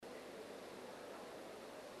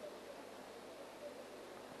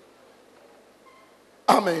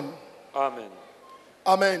Amen. Amen.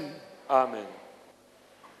 Amen. Amen.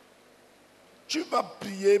 Tu vas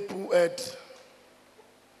prier pour être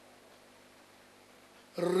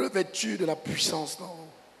revêtu de la puissance d'en haut.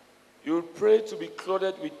 You will pray to be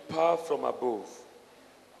clothed with power from above.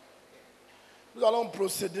 Nous allons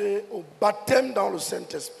procéder au baptême dans le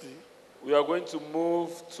Saint-Esprit We are going to move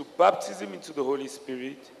to baptism into the Holy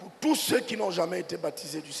Spirit. pour tous ceux qui n'ont jamais été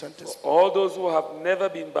baptisés du Saint-Esprit. All those who have never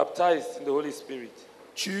been baptized in the Holy Spirit.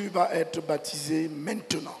 Tu vas être baptisé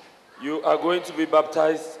maintenant. You are going to be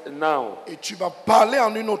baptized now. Et tu vas parler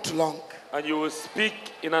en une autre langue. And you will speak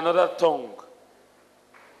in another tongue.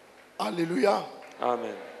 Alléluia.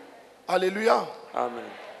 Amen. Alléluia. Amen.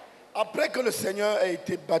 Après que le Seigneur a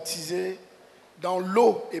été baptisé dans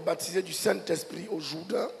l'eau et baptisé du Saint-Esprit au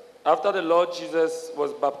Jourdain, After the Lord Jesus was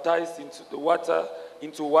baptized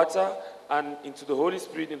into water and into the Holy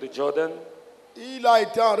Spirit in the Jordan, il a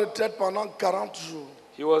été en retraite pendant 40 jours.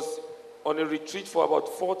 he was on a retreat for about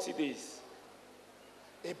 40 days.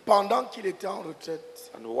 Et pendant qu'il était en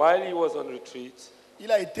retraite, And while he was on retreat,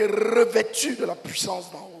 il a été revêtu de la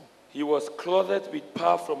puissance d'en haut. he was clothed with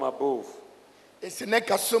power from above. Et ce n'est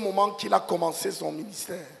qu'à ce moment qu'il a commencé son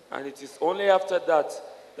ministère. And it is only after that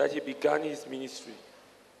he began his ministry.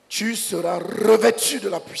 Tu seras revêtu de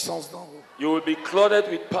la puissance d'en haut. You will be clothed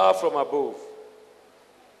with power from above.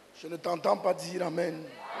 Je ne t'entends pas dire Amen.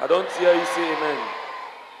 I don't hear you say amen.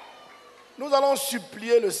 Nous allons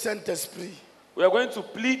supplier le Saint-Esprit. We are going to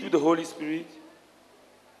plead with the Holy Spirit.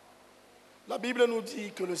 La Bible nous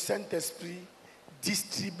dit que le Saint-Esprit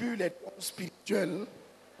distribue les dons spirituels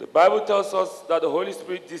The Bible tells us that the Holy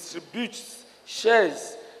Spirit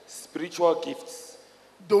shares spiritual gifts,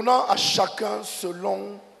 donnant à chacun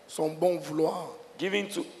selon son bon vouloir. giving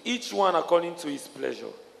to each one according to his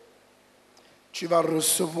pleasure. Tu vas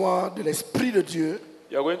recevoir de l'Esprit de Dieu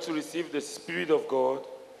You are going to receive the Spirit of God,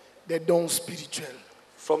 des dons spirituels.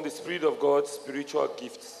 from the Spirit of God, spiritual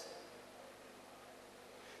gifts.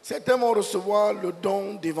 Certains vont recevoir le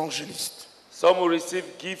don d'évangéliste. Some will receive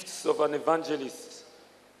gifts of an evangelist.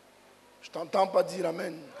 Je ne t'entends pas dire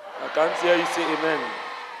Amen. I can't hear you say amen.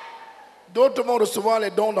 D'autres vont recevoir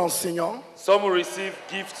les dons d'enseignants, Some will receive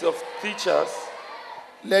gifts of teachers,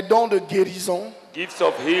 les dons de guérison, gifts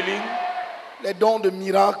of healing, les dons de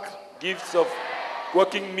miracles, gifts of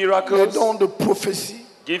working les miracles, dons de prophétie,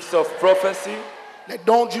 gifts of prophecy, les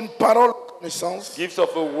dons d'une parole de connaissance, gifts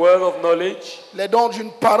of a word of knowledge, les dons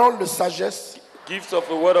d'une parole de sagesse, gifts of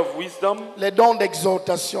a word of wisdom, les dons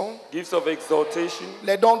d'exhortation, gifts of exaltation,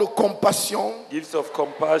 les dons de compassion, gifts of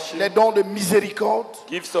compassion, les dons de miséricorde,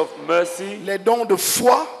 gifts of mercy, les dons de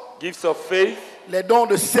foi, gifts of faith, les dons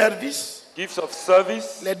de service, gifts of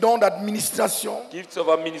service, les dons d'administration, gifts of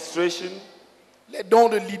administration, les dons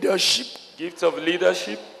de leadership, gifts of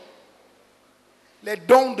leadership, les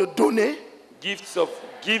dons de donner. gifts of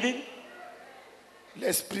giving.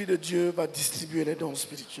 L'Esprit de Dieu va distribuer les dons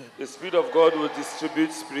spirituels. The Spirit of God will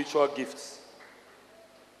distribute spiritual gifts.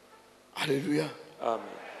 Alléluia. Amen.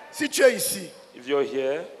 Si tu es ici, If you're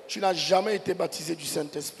here, tu n'as jamais été baptisé du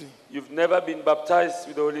Saint-Esprit. you've never been baptized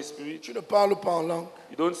with the Holy Spirit, Tu ne parles pas en langue.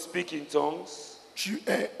 you don't speak in tongues, Tu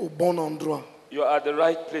es au bon endroit. you're at the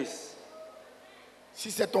right place.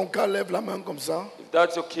 Si c'est ton cas, lève la main comme ça. If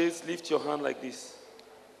that's your case, lift your hand like this.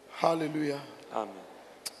 Alléluia. Amen.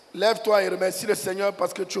 Lève-toi et remercie le Seigneur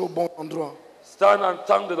parce que tu es au bon endroit. Stand and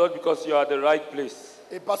thank the Lord because you are at the right place.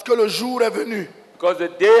 Et parce que le jour est venu Because the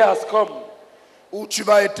day has come où tu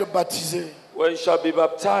vas être baptisé when you shall be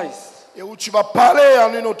baptized, et où tu vas parler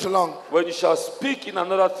en une autre langue. when you shall speak in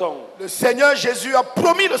another tongue. Le Seigneur Jésus a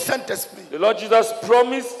promis le Saint-Esprit. The Lord Jesus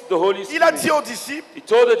promised the Holy Il a dit Spirit. aux disciples, He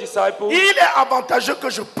told the disciples, il est avantageux que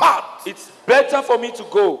je parte. it's better for me to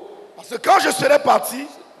go Parce que quand je serai parti,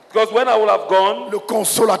 because when I will have gone, le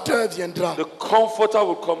consolateur viendra. the Comforter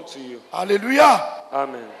will come to you. Alléluia.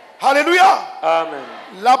 Amen. Alléluia. Amen.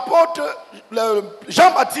 L'apôtre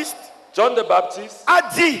Jean-Baptiste John the Baptist a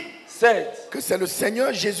dit said que c'est le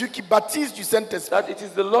Seigneur Jésus qui baptise du Saint-Esprit. that it is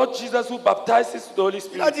the Lord Jesus who baptizes with the Holy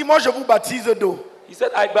Il a Spirit. dit, moi je vous baptise d'eau. He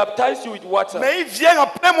said, I baptize you with water, Mais il vient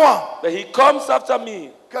après moi. but he comes after me,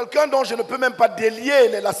 Quelqu'un dont je ne peux même pas délier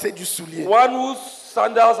les lacets du soulier. one whose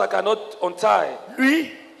sandals I cannot untie.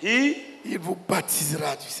 Lui, He il vous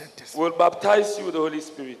baptisera du Saint-Esprit. will baptize you with the Holy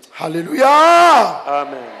Spirit. Alléluia.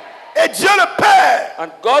 Amen. Et Dieu le Père And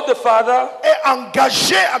God the Father est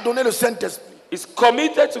engagé à donner le Saint-Esprit. is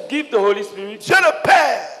committed to give the Holy Spirit. Dieu le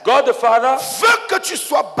Père God the Father veut que tu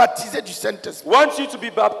sois baptisé du Saint-Esprit. wants you to be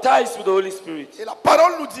baptized with the Holy Spirit. Et la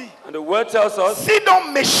parole nous dit, And the word tells us, si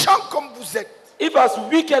donc méchants comme vous êtes, If as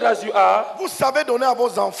wicked as you are, vous savez donner à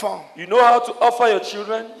vos enfants you know how to offer your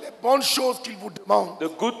children les bonnes choses qu'ils vous demandent, the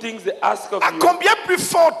good things they ask of à you, combien plus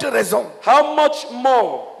forte raison how much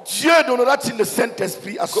more Dieu donnera-t-il le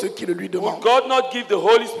Saint-Esprit à ceux qui le lui would demandent? God not give the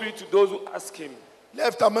Holy Spirit to those who ask him?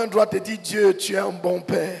 Lève ta main droite et dis, Dieu, tu es un bon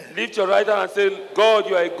Père. Lift your right hand and say, God,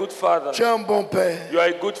 you are a good father. Tu es un bon Père. You are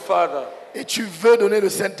a good father. Et tu veux donner le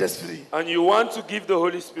Saint-Esprit And you want to give the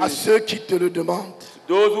Holy à Spirit ceux qui te le demandent.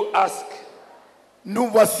 to those who ask. Nous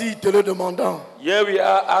voici te le demandant. Here we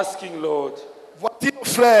are asking, Lord. Voici nos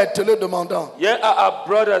frères te le demandant. Here are our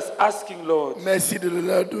brothers asking, Lord. Merci de le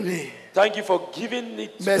leur donner. Thank you for giving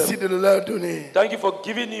it to Merci them. de le leur donner. Thank you for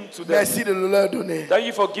giving him to them. Merci de le leur donner. Thank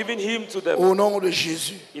you for giving him to them. Au nom de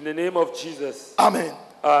Jésus. In the name of Jesus. Amen.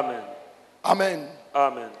 Amen. Amen.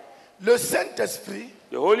 Amen. Le Saint-Esprit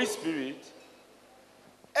The Holy Spirit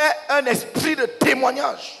est un esprit de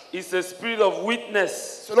témoignage. is a spirit of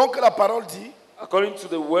witness, Selon que la parole dit. according to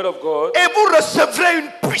the word of God, Et vous recevrez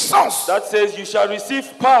une puissance. that says you shall receive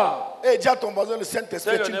power. Et dis à ton voisin, le Saint-Esprit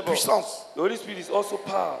Tell est your une neighbor, puissance. the Holy Spirit is also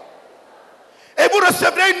power. Et vous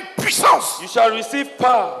recevrez une puissance. You shall receive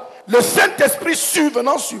power. Le Saint-Esprit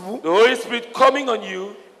survenant sur vous. The Holy Spirit coming on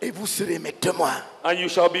you, Et vous serez mes témoins. and you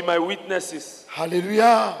shall be my witnesses.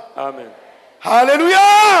 Alléluia. Amen. Alléluia.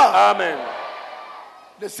 Amen.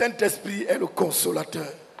 Le Saint-Esprit est le consolateur.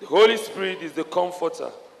 The Holy Spirit is the comforter.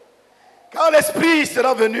 Quand l'Esprit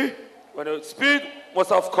sera venu, When the Spirit must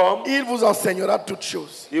have come, il vous enseignera toutes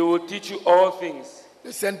choses. He will teach you all things.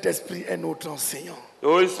 Le Saint-Esprit est notre enseignant. The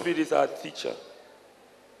Holy Spirit is our teacher.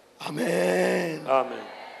 Amen. Amen.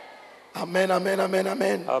 Amen, amen, amen,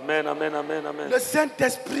 amen. Amen, amen, amen, amen. Le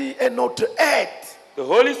Saint-Esprit est notre aide. The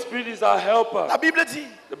Holy Spirit is our helper. La Bible dit,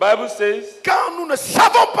 The Bible says, quand nous ne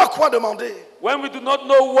savons pas quoi demander, when we do not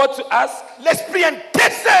know what to ask, l'Esprit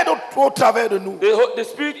intercède au travers de nous the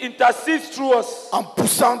Spirit intercedes through us en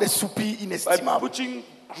poussant des soupirs by inestimables. putting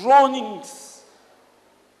groanings.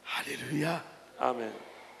 Alléluia. Amen.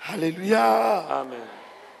 Alléluia. Amen.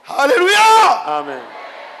 Alléluia. Amen.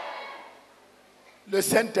 Le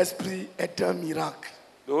Saint-Esprit est un miracle.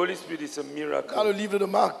 The Holy Spirit is a Dans miracle. le livre de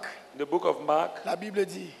Marc, In the book of Mark, la Bible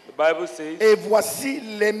dit, the Bible says, et voici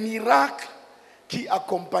les miracles qui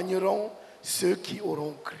accompagneront ceux qui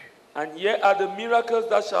auront cru. and here are the miracles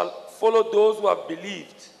that shall follow those who have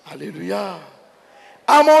believed. Alléluia.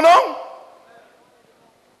 À mon nom,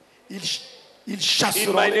 ils In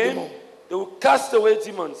chasseront my les name, démons. they will cast away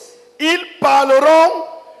demons. Ils parleront.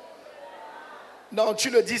 Non, tu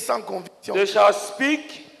le dis sans conviction. They shall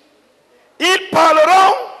speak. Ils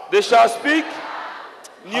parleront. They shall speak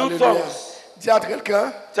new Alléluia. tongues. Dis à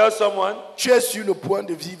quelqu'un, Tell someone, tu es sur le point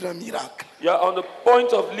de vivre un miracle. you are on the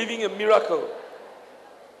point of living a miracle.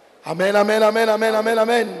 Amen, amen, amen, amen, amen,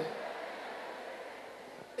 amen.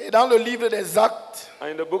 Et dans le livre des Actes, And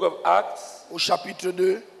in the book of Acts, au chapitre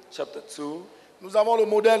 2, chapter 2, nous avons le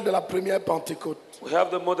modèle de la première Pentecôte. we have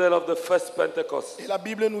the model of the first Pentecost. Et la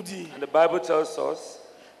Bible nous dit And the Bible tells us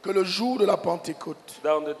que le jour de la Pentecôte,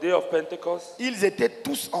 that on the day of Pentecost, ils étaient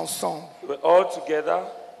tous ensemble, we were all together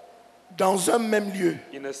dans un même lieu.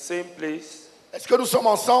 in the same place. Est-ce que nous sommes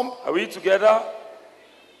ensemble? Are we together?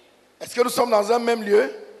 Est-ce que nous sommes dans un même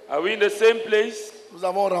lieu? Are we in the same place? Nous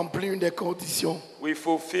avons rempli une des conditions. We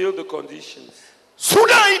fulfill the conditions.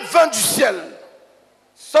 Soudain, il vint du ciel,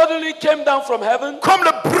 Suddenly came down from heaven comme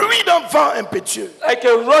le bruit d'un vent impétueux, like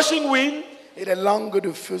a rushing wind, et les langues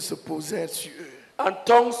de feu se posèrent sur eux. and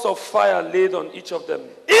tongues of fire laid on each of them.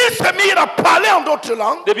 Ils se mirent à parler en d'autres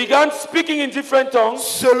langues, They began speaking in different tongues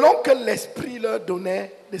selon que l'Esprit leur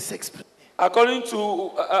donnait de s'exprimer. according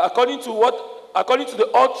to the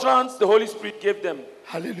utterance the Holy Spirit gave them.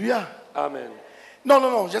 Alléluia. Amen. Non,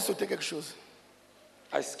 non, non, j'ai sauté quelque chose.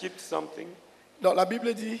 I skipped something. Donc la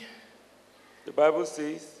Bible dit, The Bible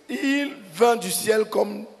says, il vint du ciel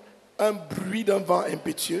comme un bruit d'un vent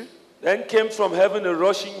impétueux. then came from heaven a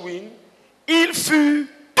rushing wind, Ils furent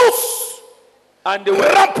tous and they were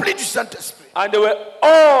remplis du Saint-Esprit.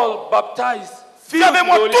 all baptized, filled with the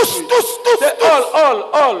Savez-moi, Holy tous, Spirit. tous, tous, Say, tous,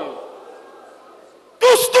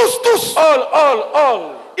 tous.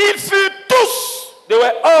 all. Ils furent tous They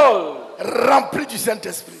were all remplis du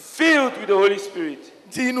Saint-Esprit. filled with the Holy Spirit.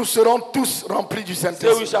 Dis, nous serons tous remplis du So we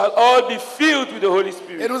Saint-Esprit. shall all be filled with the Holy Et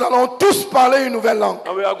Spirit. nous allons tous parler une nouvelle langue.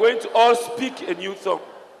 And we are going to all speak a new tongue.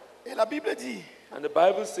 Et la Bible dit And the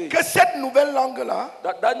Bible says que cette nouvelle langue-là,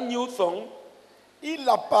 that new tongue, ils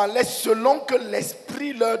la parlaient selon que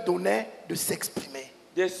l'Esprit leur donnait de s'exprimer.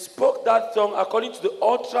 they spoke that tongue according to the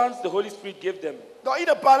utterance the Holy Spirit gave them. Donc ils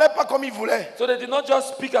ne parlaient pas comme ils voulaient. So they did not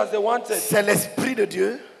just speak as they wanted. C'est l'Esprit de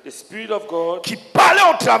Dieu The Spirit of God qui parlait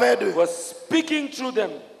au travers d'eux. was speaking through them.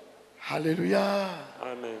 Alléluia.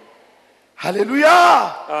 Amen.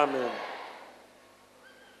 Alléluia. Amen.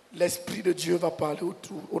 L'Esprit de Dieu va parler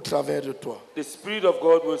au travers de toi. The Spirit of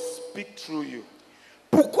God will speak through you.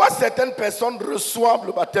 Pourquoi certaines personnes reçoivent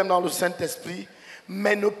le baptême dans le Saint-Esprit,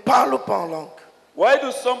 mais ne parlent pas en langue? Why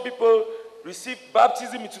do some people receive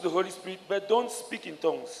baptism into the Holy Spirit but don't speak in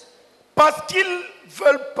tongues? Parce qu'ils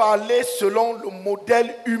veulent parler selon le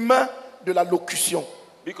modèle humain de la locution.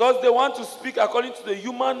 Because they want to speak according to the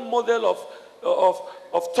human model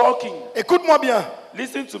of talking. Écoute-moi bien.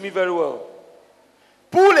 Listen to me very well.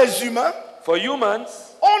 Pour les humains, For humans,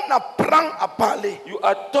 on apprend à parler. you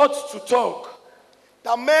are taught to talk.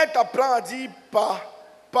 Ta mère t'apprend à dire pa,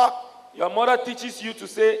 Your mother teaches you to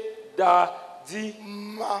say da, di,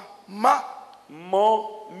 ma.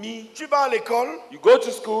 mo, mi. Tu vas à l'école, You go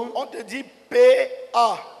to school, on te dit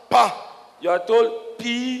pa, pa. you are told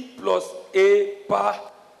P plus A, pa.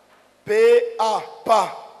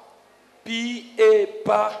 Pa. P, A,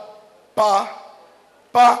 pa.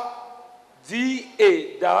 Pa. D,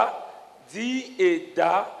 A, da. D, A,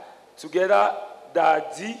 da. Together, da,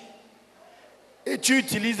 di. Et tu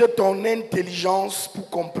utilises ton intelligence pour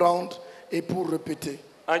comprendre et pour répéter.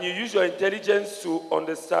 And you use your intelligence to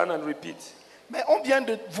understand and repeat. Mais on vient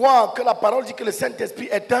de voir que la parole dit que le Saint-Esprit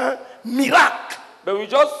est un miracle. But we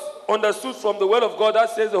just understood from the word of God that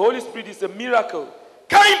says the Holy Spirit is a miracle.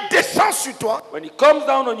 Quand il descend sur toi, When He comes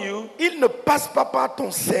down on you, il ne passe pas par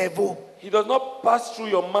ton cerveau He does not pass through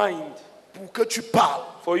your mind pour que tu parles.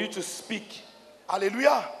 for you to speak.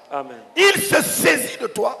 Alléluia. Amen. Il se saisit de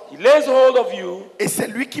toi He lays hold of you et c'est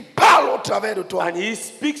lui qui parle au travers de toi. and He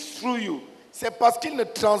speaks through you. C'est parce qu'il ne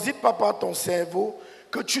transite pas par ton cerveau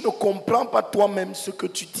que tu ne comprends pas toi-même ce que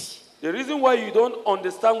tu dis. The reason why you don't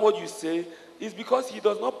understand what you say is because He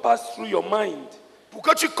does not pass through your mind. Pour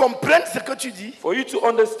que tu comprennes ce que tu dis, For you to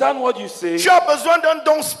understand what you say, tu as besoin d'un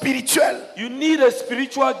don spirituel you need a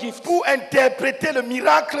spiritual gift pour interpréter le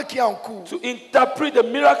miracle qui est en cours. to interpret the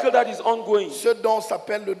miracle that is ongoing. Ce don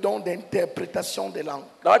s'appelle le don d'interprétation des langues.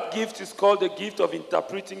 That gift is called the gift of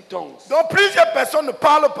interpreting tongues. Donc plusieurs personnes ne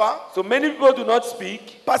parlent pas So many people do not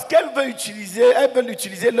speak parce qu'elles veulent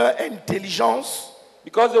utiliser leur intelligence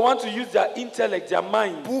because they want to use their intellect, their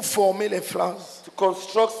mind, pour former les phrases. to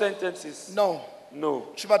construct sentences. Non, No.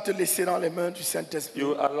 tu vas te laisser dans les mains du Saint-Esprit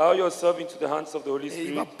You allow yourself into the hands of the Holy et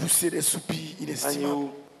il va Spirit pousser des soupirs and inestimables. you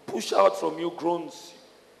push out from you groans.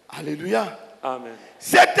 Alléluia. Amen.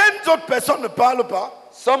 Certaines autres personnes ne parlent pas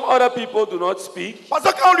Some other people do not speak. parce que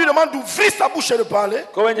quand on lui demande d'ouvrir sa bouche et de parler,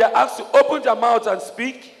 Because when they are asked to open their mouth and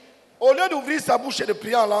speak, au lieu d'ouvrir sa bouche et de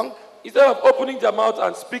prier en langue, instead of opening their mouth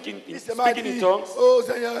and speaking il in, se met à speaking in dire, tongues, oh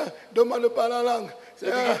Seigneur, donne-moi de parler en langue. they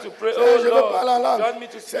Seigneur, begin to pray, Seigneur, je oh veux Lord, parler en langue. grant me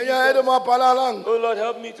to speak Seigneur, in tongues. aide-moi à parler en langue. Oh Lord,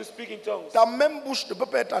 help me to speak in tongues. Ta même bouche ne peut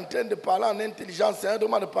pas être en train de parler en intelligence. Seigneur,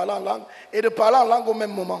 donne-moi de parler en langue et de parler en langue au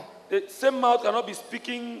même moment. The same mouth cannot be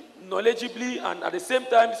speaking knowledgeably and at the same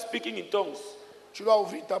time speaking in tongues. Tu dois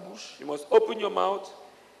ouvrir ta bouche You must open your mouth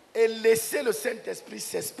et laisser le Saint-Esprit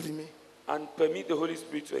s'exprimer and permit the Holy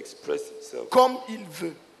Spirit to express itself comme il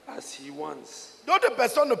veut. as He wants. D'autres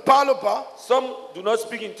personnes ne parlent pas Some do not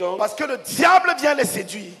speak in tongues parce que le diable vient les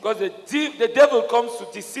séduire. because the devil comes to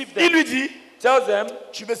deceive Il them. lui dit, Tells them,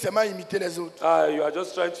 tu veux seulement imiter les autres. you are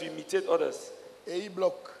just trying to imitate others. Et il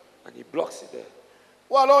bloque. And he blocks it there.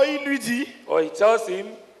 Ou alors il lui dit, Or he tells him,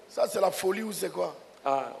 ça c'est la folie ou c'est quoi?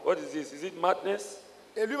 what is this? Is it madness?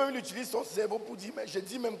 Et lui-même il utilise son cerveau pour dire, mais je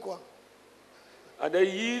dis même quoi? And then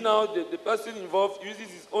the person involved uses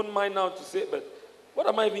his own mind now to say, but what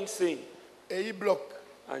am I even saying? Et il bloque.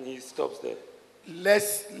 And he stops there.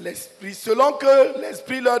 Laisse l'esprit, selon que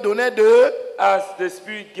l'esprit leur donnait de, As the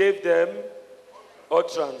Spirit gave them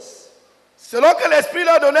utterance. selon que l'esprit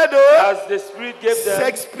leur donnait de As the Spirit gave them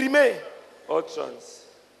s'exprimer. utterance.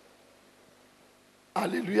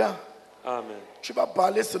 Alléluia. Amen. Tu vas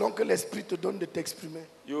parler selon que l'esprit te donne de t'exprimer.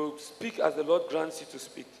 You speak as the Lord grants you to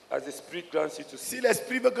speak, as the Spirit grants you to Si speak.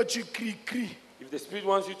 l'esprit veut que tu cries, crie. If the Spirit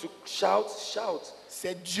wants you to shout, shout.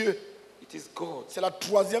 C'est Dieu. It is God. C'est la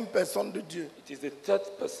troisième personne de Dieu. It is the third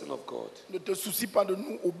person of God. Ne te soucie pas de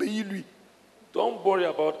nous, obéis-lui. Don't worry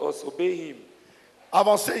about us, obey Him.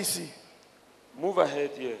 Avancez ici. Move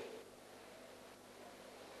ahead here.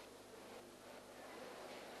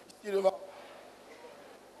 Ici devant.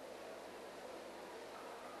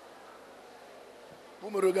 Vous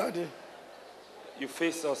me regardez. You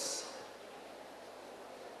face us.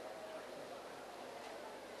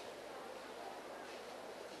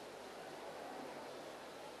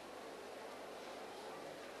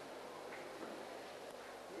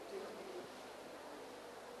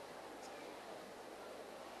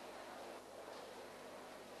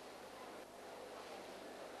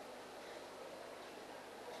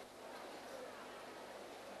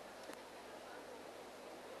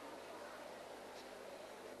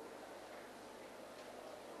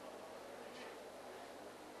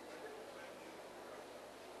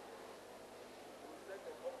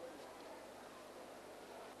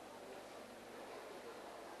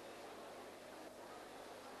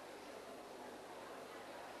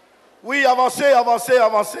 Oui, avancez, avancez,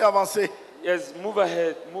 avancez, avancez. Yes, move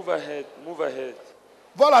ahead, move ahead, move ahead.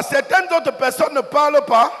 Voilà, certaines autres personnes ne parlent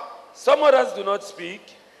pas Some others do not speak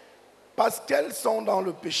parce qu'elles sont dans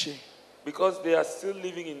le péché. because they are still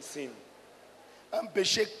living in sin. Un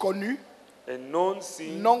péché connu, A known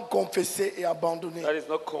sin non confessé et abandonné. that is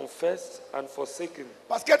not confessed and forsaken.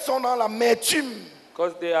 Parce qu'elles sont dans l'amertume.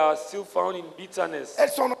 Because they are still found in bitterness. Elles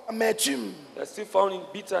sont dans l'amertume. They're still found in Il y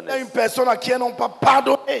a bitterness. une personne à qui elles n'ont pas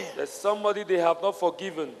pardonné. There's somebody they have not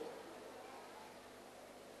forgiven.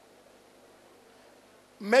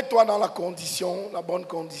 Mets-toi dans la condition, la bonne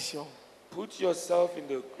condition. Put yourself in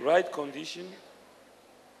the right condition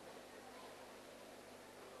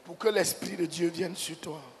Pour que l'Esprit de Dieu vienne sur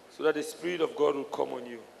toi. so that the Spirit of God will come on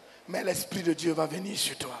you. Mais l'Esprit de Dieu va venir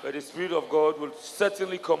sur toi. But the Spirit of God will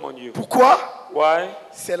certainly come on you. Pourquoi? Why?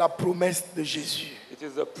 C'est la promesse de Jésus. It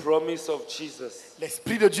is the promise of Jesus.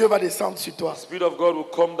 L'Esprit de Dieu va descendre sur toi. The Spirit of God will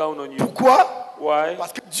come down on you. Pourquoi? Why?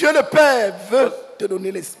 Parce que Dieu le Père veut te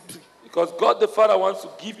donner l'Esprit. Because God the Father wants to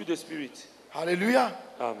give you the Spirit. Alléluia.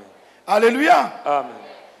 Amen. Alléluia. Amen.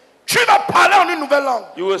 Tu vas parler en une nouvelle langue.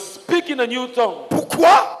 You will speak in a new tongue.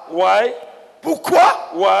 Pourquoi? Why? Pourquoi?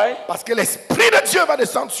 Why? Parce que l'Esprit de Dieu va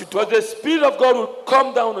descendre sur toi. Because the Spirit of God will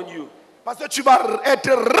come down on you. Parce que tu vas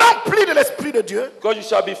être rempli de l'Esprit de Dieu. Because you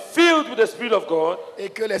shall be filled with the Spirit of God. Et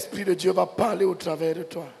que l'Esprit de Dieu va parler au travers de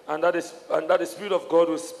toi. And that the Spirit of God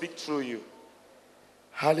will speak through you.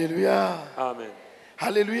 Alléluia. Amen.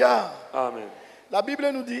 Alléluia. Amen. La Bible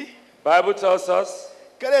nous dit Bible tells us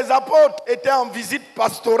que les apôtres étaient en visite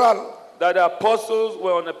pastorale. that the apostles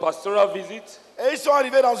were on a pastoral visit Et ils sont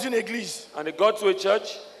arrivés dans une église. and they got to a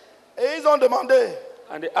church Et ils ont demandé,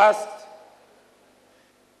 and they asked,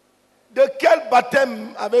 de quel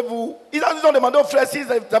baptême avez-vous? Ils ont demandé aux frères s'ils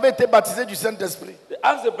avaient été baptisés du Saint-Esprit. they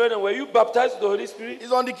asked the brethren, were you baptized with the Holy Spirit?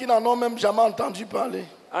 Ils ont dit qu'ils n'en ont même jamais entendu parler.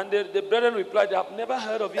 And the brethren replied, they have never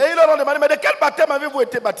heard of Et it. ils leur ont demandé, mais de quel baptême avez-vous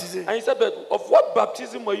été baptisés? And he said, but of what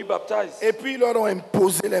baptism were you baptized? Et puis ils leur ont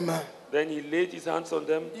imposé les mains. Then he laid his hands on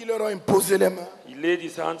them. Ils leur ont imposé les mains. He laid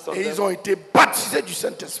his hands on Et ils them. ont été baptisés du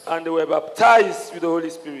Saint-Esprit. And they were baptized with the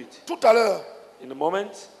Holy Spirit. Tout à l'heure, In a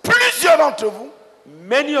moment, plusieurs d'entre vous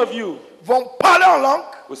many of you vont parler en langue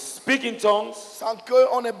will speak in tongues sans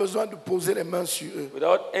qu'on ait besoin de poser les mains sur eux.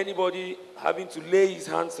 without anybody having to lay his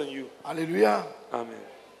hands on you. Alléluia. Amen.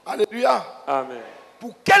 Alléluia. Amen.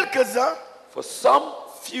 Pour quelques-uns, For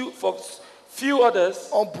few others,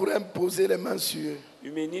 on pourrait poser les mains sur eux.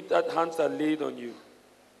 you may need that hands are laid on you.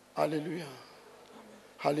 Alléluia.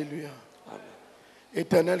 Alléluia. Amen.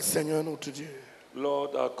 Éternel Seigneur notre Dieu,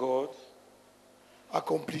 Lord our God,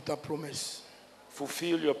 accomplis ta promesse.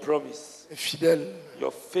 fulfill your promise. Tu es fidèle.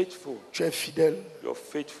 You're faithful. Tu es fidèle. You're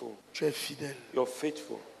faithful. Tu es fidèle. You're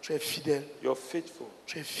faithful. Tu es fidèle. You're faithful.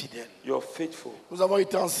 Tu es fidèle. You're faithful. Nous avons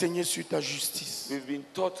été enseignés sur ta justice. We've been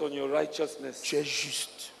taught on your righteousness. Tu es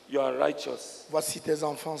juste. You are righteous. Voici tes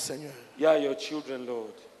enfants, Seigneur. Here are your children,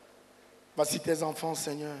 Lord. Voici tes enfants,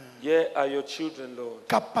 Seigneur. Here are your children, Lord.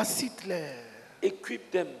 Capacite-les.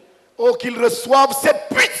 Equip them. Oh, qu'ils reçoivent cette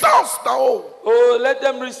puissance d'en haut. Oh, let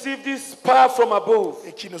them receive this power from above.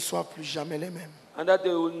 Et qu'ils ne soient plus jamais les mêmes. And that they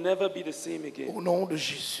will never be the same again. Au nom de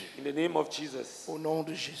Jésus. In the name of Jesus. Au nom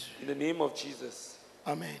de Jésus. In the name of Jesus.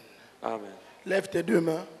 Amen. Amen. Lève tes deux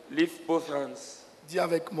mains. Lift both hands. Dis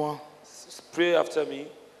avec moi. Pray after me.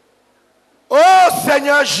 Oh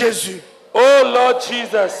Seigneur Jésus. Oh Lord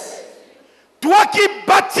Jesus. Toi qui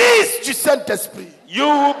baptises du Saint-Esprit. You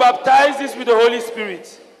who baptizes with the Holy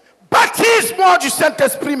Spirit. Baptise-moi du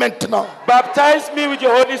Saint-Esprit maintenant. Baptize me with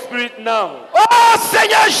your Holy Spirit now. Oh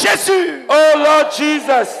Seigneur Jésus. Oh Lord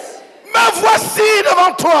Jesus. Me voici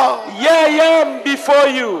devant toi. Here I am before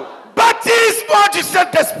you. Baptise-moi du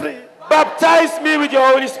Saint-Esprit. Baptize me with your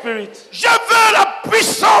Holy Spirit. Je veux la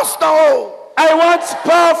puissance d'en haut. I want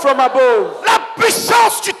power from above. La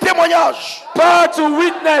puissance du témoignage. Power to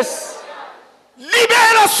witness.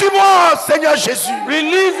 Libère-la sur moi, Seigneur Jésus.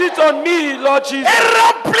 Release it on me, Lord Jesus. Et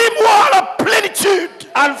remplis-moi la plénitude.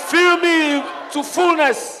 And fill me to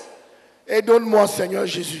fullness. Et donne-moi, Seigneur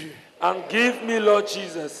Jésus, And give me, Lord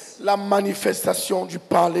Jesus, la manifestation du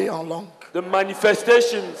parler en langue. the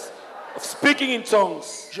manifestations of speaking in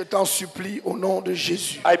tongues. Je t'en supplie au nom de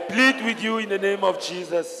Jésus. I plead with you in the name of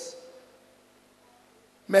Jesus.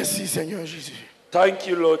 Merci, Seigneur Jésus, Thank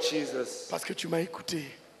you, Lord Jesus, parce que tu m'as écouté,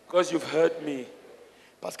 because you've heard me,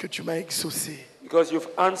 parce que tu m'as exaucé. because you've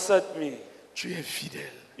answered me. Tu es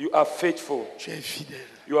fidèle, You are faithful. tu es fidèle,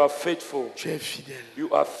 You are faithful. tu es fidèle. You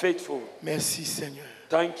are faithful. Merci, Seigneur.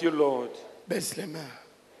 Thank you, Lord. Baisse les mains.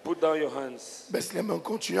 Put down your hands. Baisse les mains,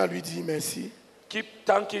 continue à lui dire merci.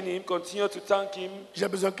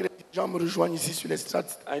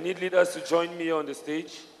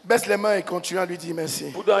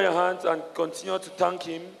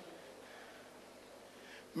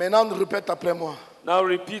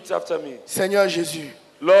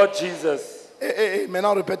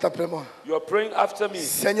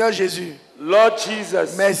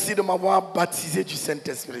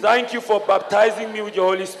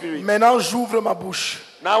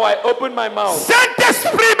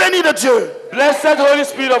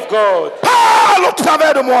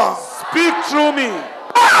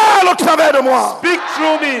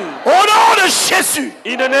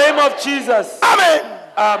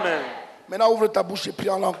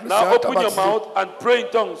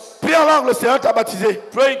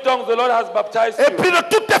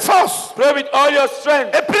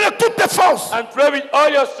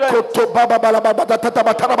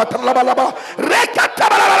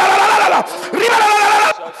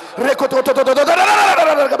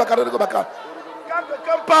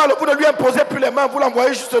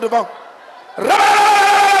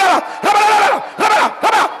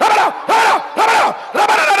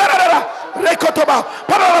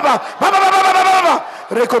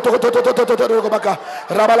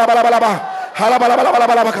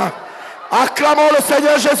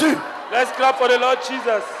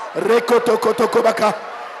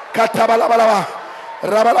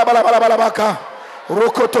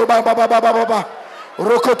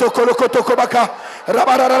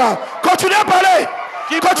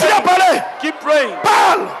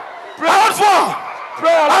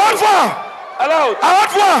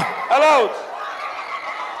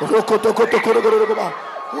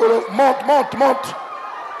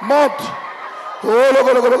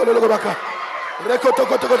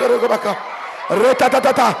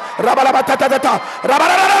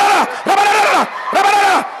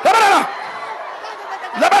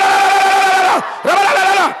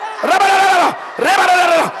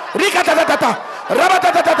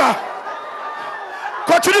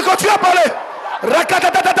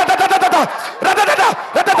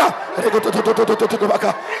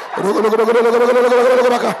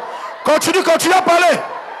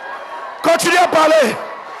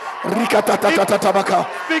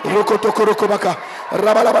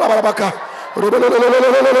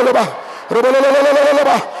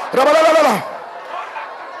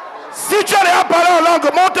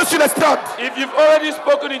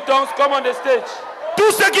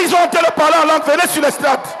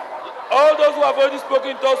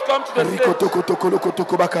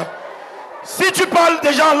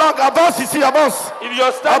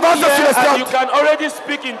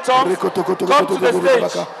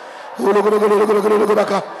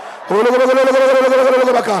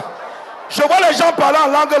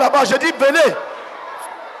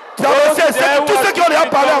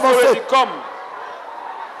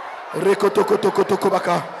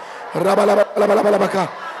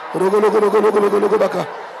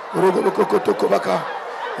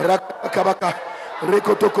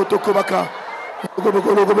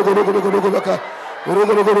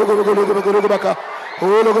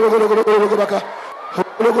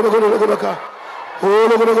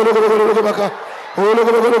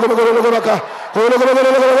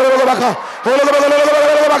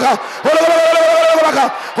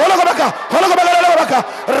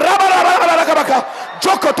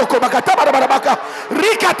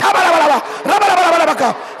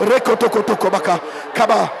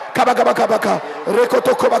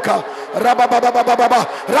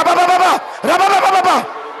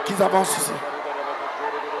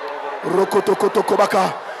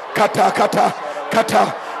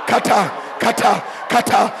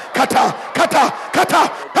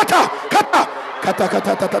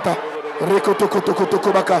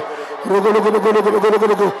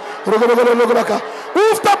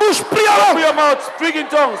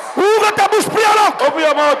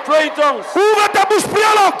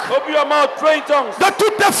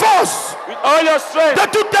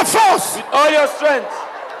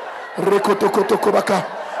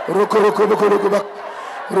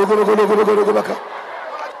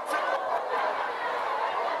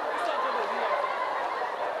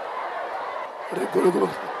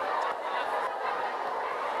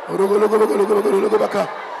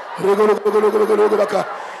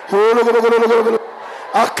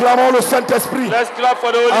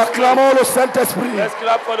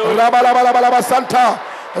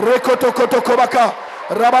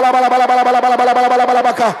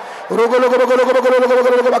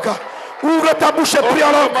 Ouvre ta bouche et Open prie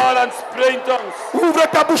en your langue. mouth and pray in tongues. Ouvre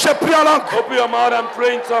ta bouche et prie en langue. Open your mouth and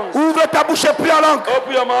pray in tongues. Ouvre ta bouche et prie en langue.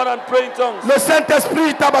 Open your mouth and pray in tongues. Le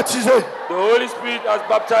Saint-Esprit t'a baptisé. The Holy Spirit has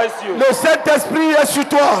baptized you. Le Saint-Esprit est sur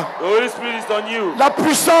toi. The Holy Spirit is on you. La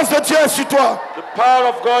puissance de Dieu est sur toi. The power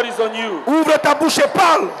of God is on you. Ouvre ta bouche et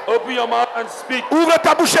parle. Open your mouth and speak. Ouvre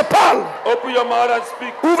ta bouche et parle. Open your mouth and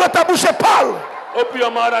speak. Ouvre ta bouche et parle. Open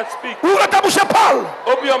your mouth and speak. Ouvre ta bouche et parle.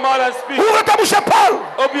 Open your mouth and speak. Ouvre ta bouche et parle.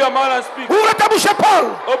 Open your mouth and speak. Ouvre ta bouche et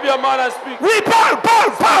parle. Open your mouth and speak. Oui, parle,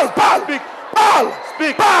 parle, parle, parle. Speak. Parle.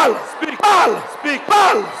 Speak. Parle. Speak. Parle. Speak.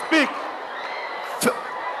 Parle. Speak.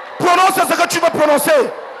 Prononce ce que tu veux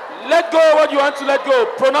prononcer. Let go what you want to let go.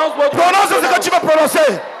 Pronounce what you want Prononce to ce que pronounce. tu veux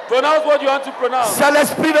prononcer. Pronounce what you want to pronounce. C'est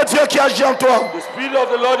l'Esprit de Dieu qui agit en toi. The Spirit of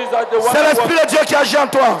the Lord is at the work. C'est l'Esprit de Dieu qui agit en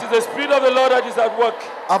toi. It is the Spirit of the Lord that is at work.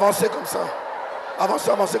 Avancez comme ça.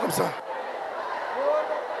 Avancez, avancez comme ça.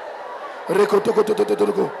 Tu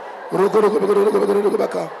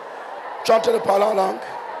es en train de parler en langue.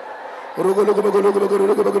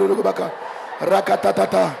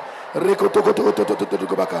 Rakatatata.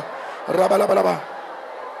 Rabalabalaba.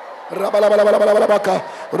 Rabalabalabalabalabaka.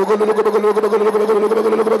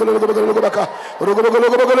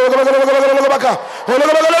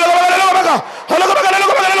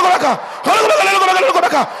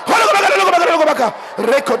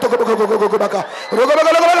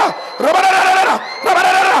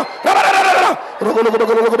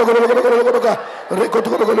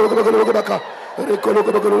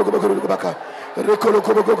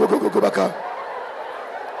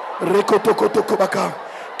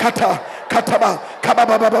 Kata, kataba,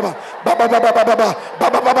 kababa, baba, baba, baba, baba, baba, baba,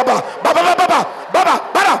 baba, baba, baba, baba, baba,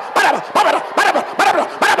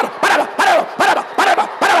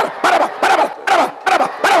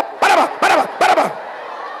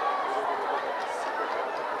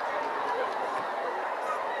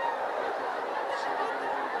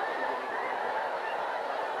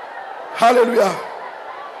 Alléluia.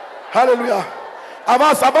 Alléluia.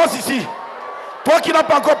 Avance, avance ici. Toi qui n'as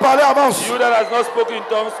pas encore parlé, avance. You that has not spoken in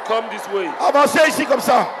tongues, come this way. Avancez ici comme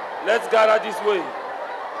ça. Let's gather this way.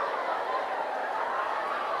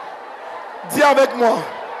 Dis avec moi.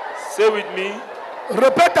 Say with me.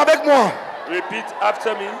 Répète avec moi. Repeat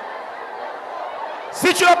after me.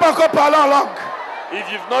 Si tu n'as pas encore parlé en langue, If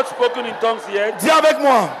you've not spoken in tongues yet, dis avec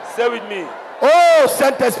moi. say with me. Oh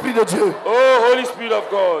Saint-Esprit de Dieu. Oh Holy Spirit of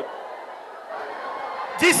God.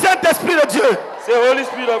 Dis Saint-Esprit de Dieu. Say Holy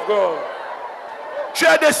Spirit of God. Tu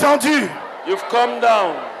es descendu. You've come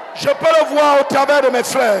down. Je peux le voir au travers de mes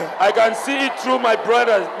frères. I can see it through my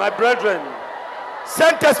brothers, my brethren.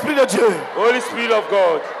 Saint-Esprit de Dieu. Holy Spirit of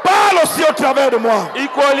God. Parle aussi au travers de moi.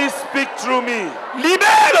 Equally speak through me.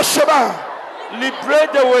 Libère le chemin.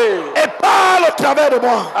 Liberate the way. Et parle au travers de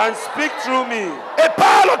moi. And speak through me. Et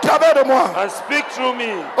parle au travers de moi. And speak through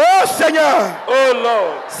me. Oh Seigneur. Oh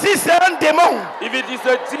Lord. Si c'est un démon If it is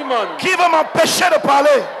a demon qui veut m'empêcher de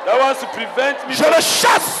parler, that wants to prevent me, je le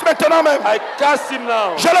chasse maintenant même. I cast him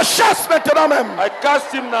now. Je le chasse maintenant même. I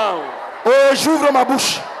cast him now. Oh, j'ouvre ma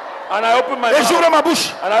bouche. And I open my Et j'ouvre mouth. ma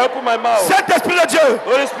bouche. And I open my mouth. Saint-Esprit de Dieu,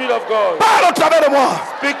 Holy Spirit of God. parle au travers de moi.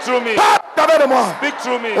 Speak through me. Parle au travers de moi. Speak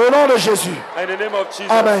through me. Au nom de Jésus. In the name of Jesus.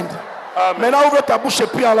 Amen. Amen. Maintenant, ouvre ta bouche et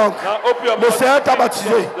prie en langue. Now open your Le mouth. Seigneur t'a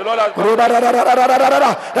baptisé. The Lord has baptized.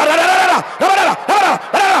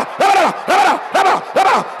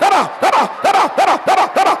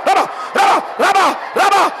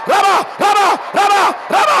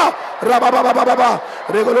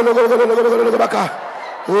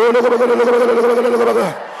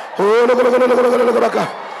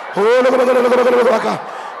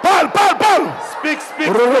 Parle, parle, parle. Speak, speak.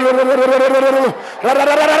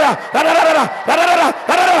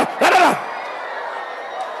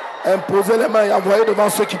 Imposez les mains et envoyez devant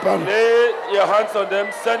ceux qui parlent. Lay your hands on them.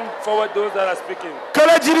 Send forward those that are speaking. Que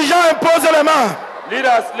les dirigeants imposent les mains.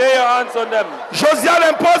 Leaders, lay your hands on them. Josiane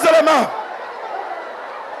impose les mains.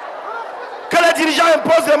 Que les dirigeants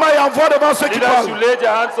imposent les mains et envoient devant ceux qui Leaders, you parlent. lay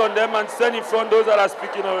your hands on them and send in front those that are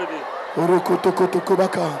speaking already.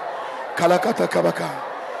 Kalakata kabaka.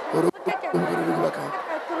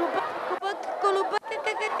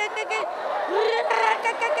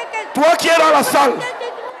 Toi qui es dans la salle,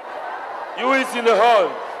 You who is in the hall,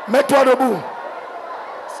 mets-toi debout.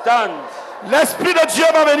 stand. L'Esprit de Dieu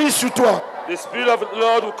va venir sur toi. The Spirit of the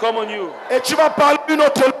Lord will come on you, Et tu vas parler une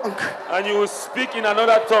autre langue. and you will speak in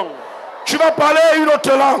another tongue. Tu vas parler une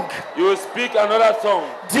autre langue. You will speak another tongue,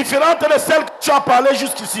 Différente de celle que tu as parlé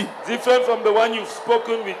jusqu'ici. different from the one you've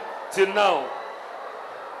spoken with till now.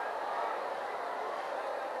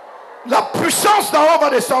 La puissance d'en haut va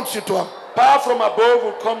descendre sur toi. Power from above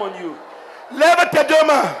will come on you. Lève tes deux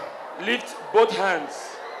mains. Lift both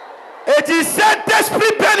hands. Et dis,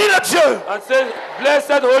 Saint-Esprit béni de Dieu. And say,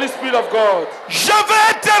 blessed Holy Spirit of God. Je veux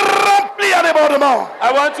être rempli à débordement.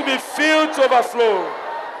 I want to be filled to overflow.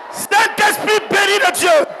 Saint-Esprit béni de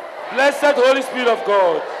Dieu. Blessed Holy Spirit of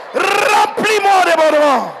God. Remplis-moi à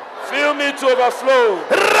débordement. Fill me to overflow.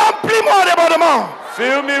 Remplis-moi à débordement.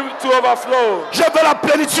 Fill me to overflow. Je veux la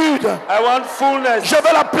plénitude. I want fullness. Je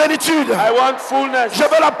veux la plénitude. I want fullness. Je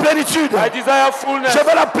veux la plénitude. I desire fullness. Je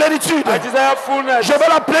veux la plénitude. I desire fullness. Je veux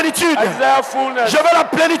la plénitude. I desire fullness. Je veux la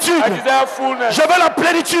plénitude. I desire fullness. Je veux la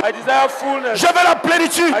plénitude. I desire fullness. Je veux la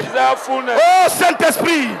plénitude. I desire fullness. Oh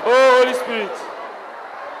Saint-Esprit. Oh Holy Spirit.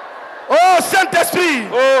 Oh Saint-Esprit.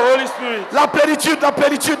 Oh Holy Spirit. La plénitude, la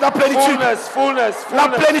plénitude, la plénitude. Fullness, fullness, La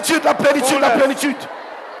fullness. plénitude, la plénitude, la plénitude.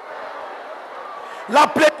 La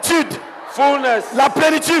plénitude. Fullness. La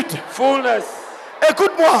plénitude. Fullness.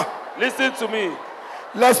 Écoute-moi. Listen to me.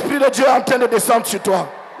 L'Esprit de Dieu est en train de descendre sur toi.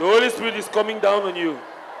 The Holy Spirit is coming down on you.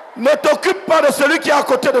 Ne t'occupe pas de celui qui est à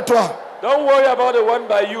côté de toi. Don't worry about the one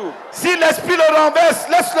by you. Si l'Esprit le renverse,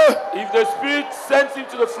 laisse-le. If the Spirit sends him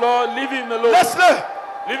to the floor, leave him alone. Laisse-le.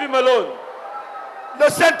 Leave him alone. Le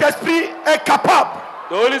Saint-Esprit est capable.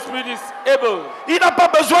 The Holy Spirit is able. Il n'a pas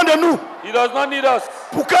besoin de nous He does not need us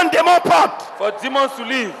pour qu'un démon parte. for demons to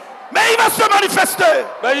leave. Mais il va se manifester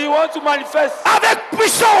But he wants to manifest avec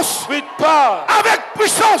puissance. with power. Avec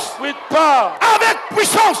puissance. With power. Avec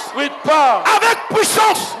puissance. With power. Avec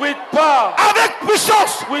puissance. With power. Avec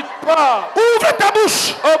puissance. With power. Ouvre ta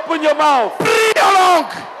bouche. Open your mouth. Prie en langue.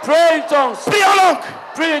 Pray in tongues. Prie en langue.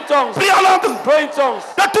 Pray in tongues. Prie en langue. Pray in tongues.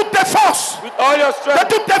 De toutes tes forces. With all your De strength.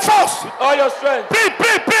 toutes tes forces. With all your strength. Prie,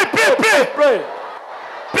 prie, prie, prie, prie. Pray.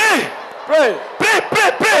 Prie. Pray. Prie,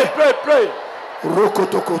 prie, prie. Pray. Pray.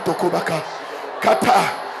 Rokotoko tokobaka. Kata.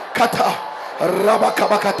 Kata.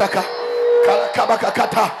 Rabakabakataka.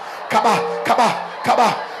 Kabakakata. Kaba. Kaba.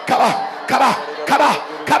 Kaba. Kaba. Kaba. Kaba.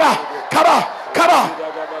 Kaba. Kaba. Kaba.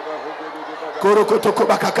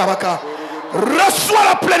 Korokotokobaka kabaka. Reçois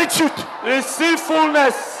la plénitude. Receive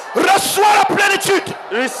fullness. Reçois la plénitude.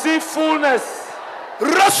 Receive fullness.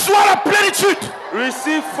 Reçois la plénitude.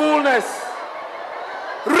 Receive fullness.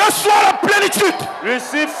 Reçois la plénitude.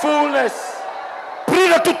 Receive fullness. Prie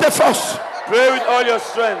de toutes tes forces. Pray with all your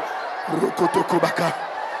strength. Rokotokobaka.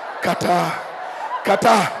 Kata.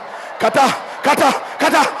 Kata. Kata. Kata.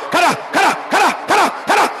 Kata. Kata. Kata. Kata. Kata.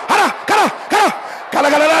 Kata. Kata. Kata. Kata. Kala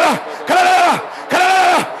kala kala. Kala kala. Kala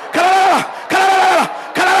kala. Kala kala.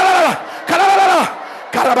 Kala kala. Kala kala.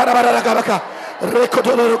 Karabara kabaka.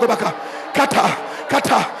 Rekotokobaka. Kata.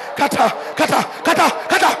 Kata. Kata. Kata. Kata.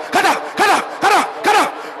 Kata. Kata. Kata. Kata. Kata.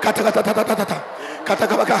 Kata kata kata kata kata. Kata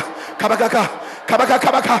kabaka. Kabaka. Kabaka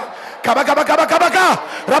kabaka. Kabaka kabaka kabaka.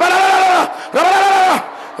 Rabala. Rabala.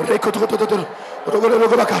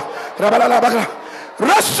 Rekotokobaka. Rabala.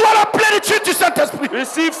 Reçois la plénitude du Saint-Esprit.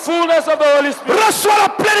 Receive fullness of the Holy Spirit. Reçois la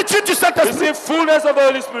plénitude du Saint-Esprit. Receive fullness of the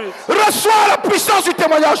Holy Spirit. Reçois la puissance du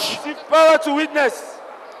témoignage. Receive power to witness.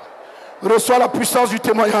 Reçois la puissance du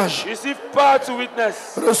témoignage. Receive power to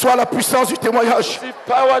witness. Reçois la puissance du témoignage. Receive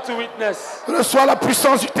power to witness. Reçois la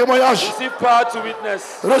puissance du témoignage. Receive power to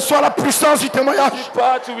witness. Reçois la puissance du témoignage. Receive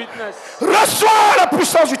power to witness. Reçois la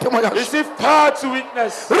puissance du témoignage. Receive power to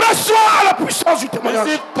witness. Reçois la puissance du témoignage.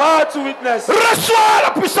 Receive power to witness. Reçois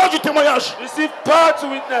la puissance du témoignage. Receive power to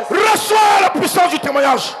witness. Reçois la puissance du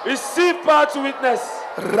témoignage. Receive power to witness.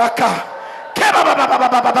 Raka.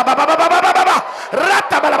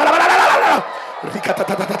 Rikata.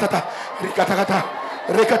 Rikata. Rekata.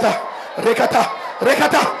 Rekata. Rekata.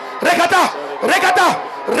 Rekata. Rekata.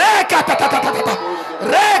 Rekata.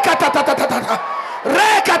 Rekata.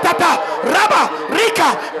 Rekatata, Raba,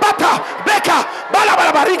 Rika, Bata, Beka,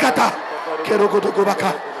 Balabalaba, Rikata,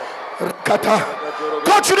 Kerogotokobaka, Kata.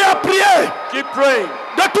 Continue à prier. Keep praying.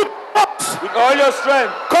 De toute force. With all your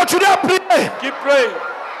strength. Continue à prier. Keep praying.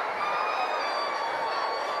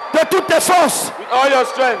 De toutes tes forces. With all your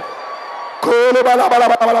strength.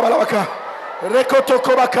 Kolobalabalabalabalabaka,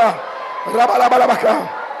 Rekotokobaka, Rabalabalabaka.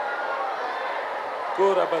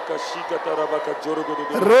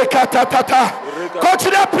 Rekatata.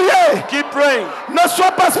 Continue à prier. Keep praying. Ne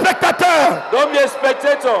sois pas spectateur. Don't be a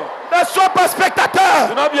spectator. Ne sois pas spectateur.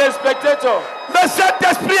 Do not be a spectator. Le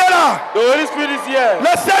Saint-Esprit est là. The Holy Spirit is here.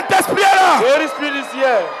 Le Saint-Esprit est là. The Holy Spirit is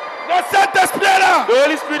here. Le Saint-Esprit est là. The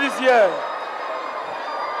Holy Spirit is here.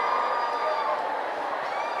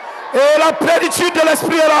 Et la plénitude de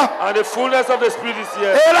l'Esprit est là. And the fullness of the Spirit is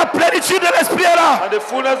here. Et la plénitude de l'Esprit est là. And the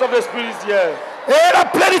fullness of the Spirit is here. Et la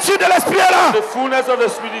plénitude de l'Esprit est là. The fullness of the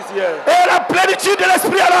Spirit is here. Et la plénitude de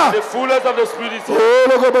l'Esprit est là. The fullness of the Spirit is here.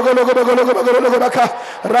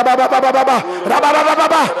 Rababababa. Rababababa.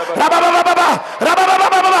 Rababababa. Rababababa.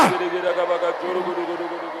 Rababababa.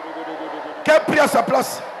 Quel prie à sa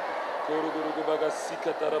place?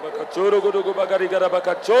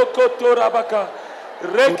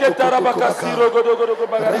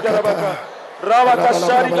 Rabaka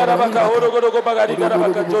shari garabaka horo godo bagari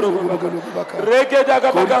garabaka choro godo baka reke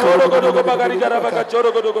daga baka horo godo bagari garabaka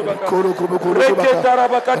choro godo baka reke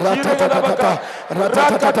darabaka chire garabaka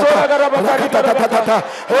raka tora garabaka garabaka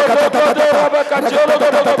horo godo rabaka choro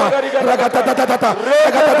godo bagari garabaka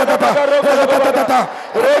reke daga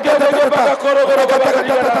reke daga baka horo godo bagari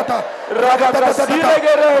garabaka rabaka shire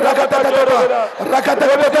garabaka choro godo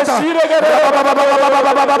rabaka shire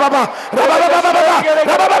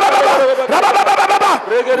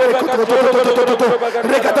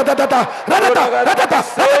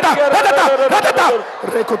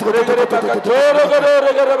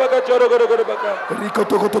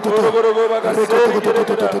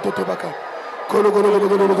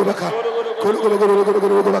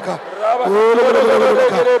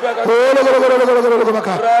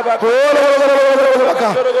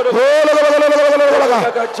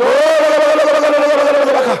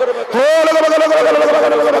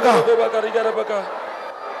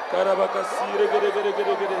Karabaka sire gere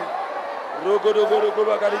rogo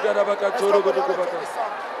bakari garabaka choro godo baka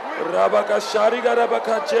rabaka shari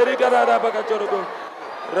garabaka cheri garabaka choro godo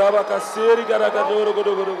rabaka seri garabaka choro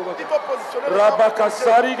godo baka rabaka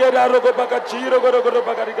sari garabaka baka chiro godo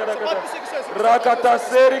bakari garabaka rakata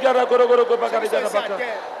seri garabaka godo bakari garabaka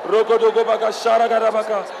rogo baka shara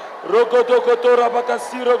garabaka rogo to rabaka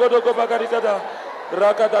siro godo bakari garabaka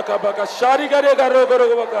rakata kabaka shari gare garo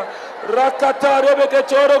baka rakata rebeke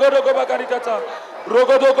choro godo bakari kata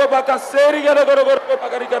rogodo baka seri gare godo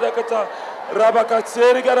bakari kata rabaka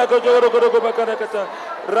seri gare godo bakari kata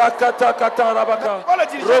rakata kata rabaka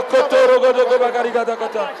rokoto rogodo bakari kata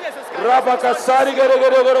rabaka sari gare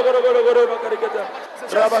godo bakari kata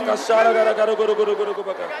rabaka shara gare godo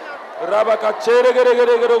baka rabaka chere gare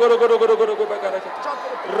godo bakari kata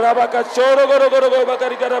rabaka choro godo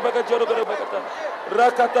bakari kata choro godo bakata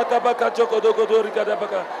rakata kabaka joko dogo rikada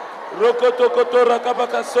baka rokoto koto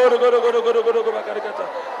rakabaka soro godo bakari kata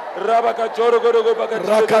rabaka joro godo bakari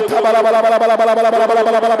rakata bala bala bala bala bala bala bala bala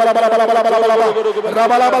bala bala bala bala bala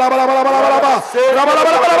rabala bala bala bala bala bala bala rabala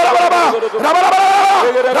bala bala bala bala rabala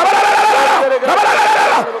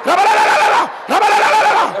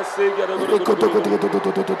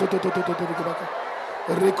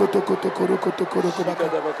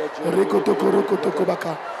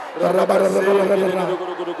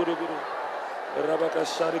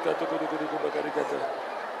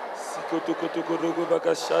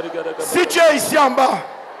Si tu es ici en bas,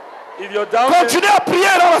 continue à prier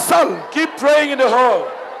dans la salle. Keep praying in the hall.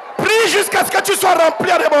 Prie jusqu'à ce que tu sois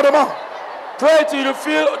rempli à débordement. Pray till you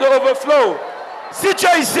feel the overflow. Si tu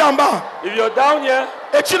es ici en bas, if you're down here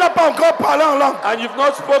et tu n'as pas encore parlé en langue, and you've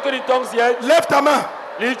not spoken in tongues yet, lève ta main.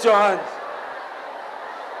 Lift your hands.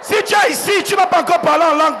 Si tu es ici, tu n'as pas encore parlé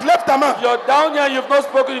en langue, lève ta main. If you're down here and you've not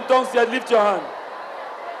spoken in tongues yet, lift your hand.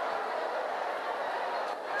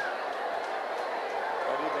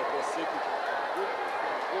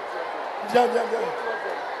 Viens.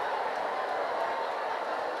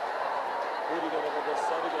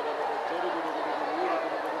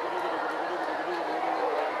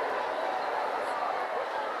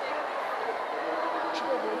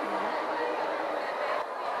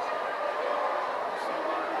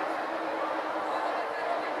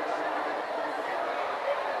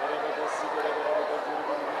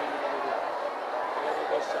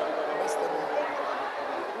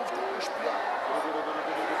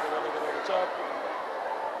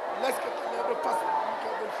 Laisse que tes lèvres fassent le bruit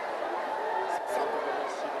qu'elles veulent faire.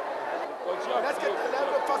 Laisse que tes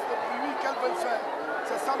lèvres fassent le bruit qu'elles veulent faire.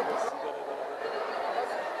 C'est ça le problème.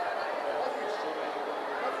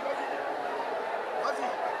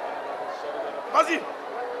 Vas-y.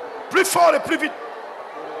 Plus fort et plus vite.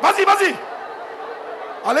 Vas-y.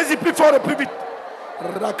 Allez-y, plus fort et plus vite.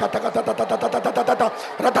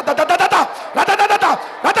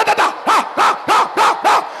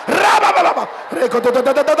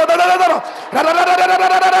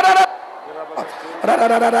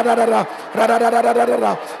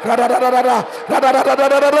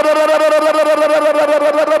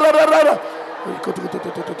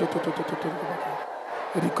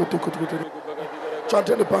 Tu es en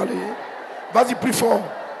train de parler. Vas-y, plus fort.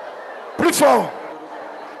 Plus fort.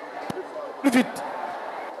 Plus vite.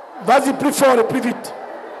 Vas-y, plus fort et plus vite.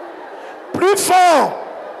 Plus fort.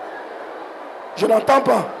 Je n'entends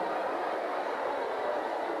pas.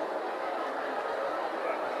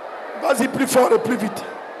 Vas-y, plus fort et plus vite.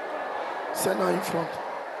 C'est là in front.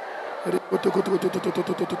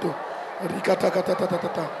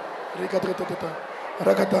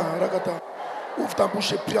 Rakata. Ouvre ta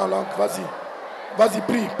bouche et prie en langue. Vas-y. Vas-y,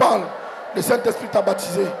 prie, parle. Le Saint-Esprit t'a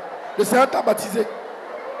baptisé. Le Seigneur t'a baptisé.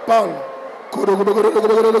 Parle.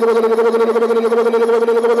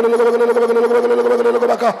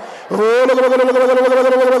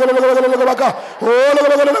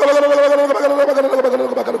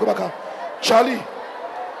 Charlie,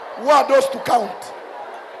 who are those to count?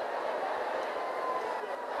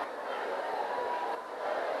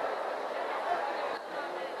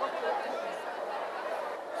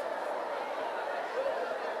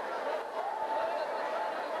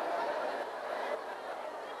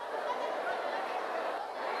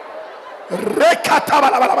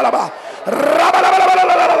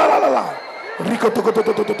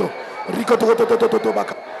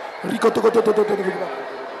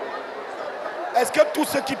 Est-ce que tous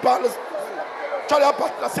ceux qui parlent, tu as déjà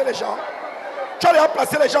placé les gens? Tu as déjà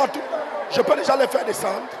placé les gens? Je peux déjà les faire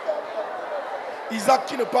descendre. Isaac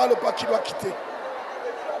qui ne parle pas, qui doit quitter.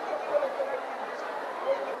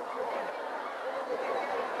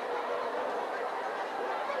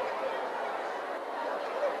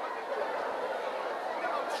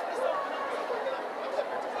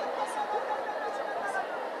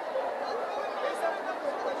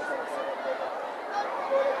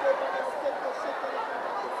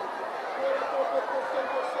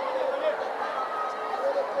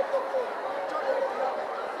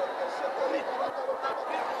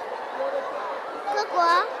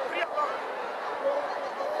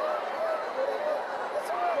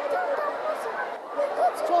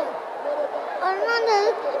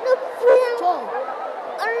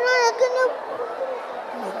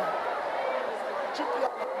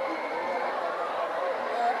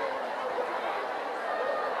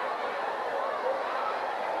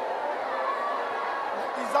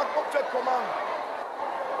 Isaac, on fait comment?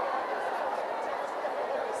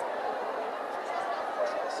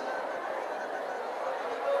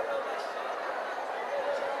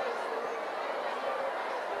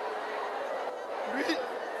 Lui,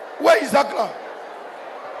 où est Isaac là?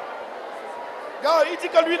 Regarde, il dit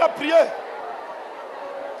que lui il a prié.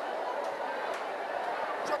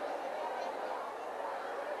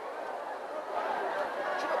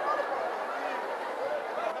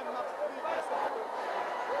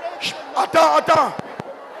 Attends.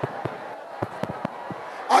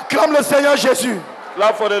 Acclame le Seigneur Jésus.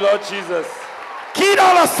 Clap for the Lord Jesus. Qui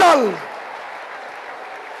dans la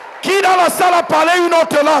salle a parlé une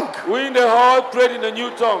autre langue? We in the hall prayed in a new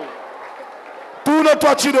tongue.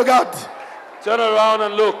 Tourne-toi, tu regardes. Turn around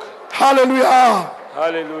and look. Hallelujah.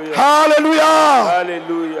 Hallelujah. Hallelujah.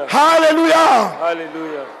 Hallelujah. Hallelujah.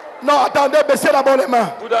 Hallelujah. Non, attendez, baissez d'abord les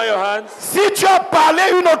mains. Put down your hands. Si tu as parlé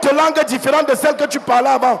une autre langue différente de celle que tu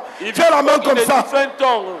parlais avant, fais la main comme ça. Different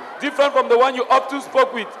tongue, different from the one you up to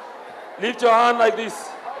spoke with. Lift your hand like this.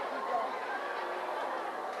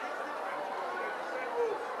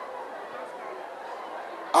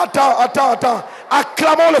 Attends.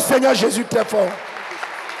 Acclamons le Seigneur Jésus très fort.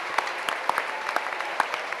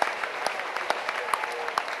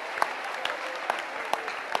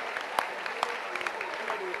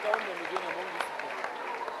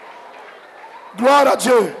 Gloire à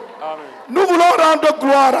Dieu. Amen. Nous voulons rendre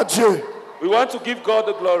gloire à Dieu. We want to give God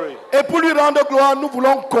the glory. Et pour lui rendre gloire, nous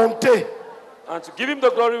voulons compter. And to give him the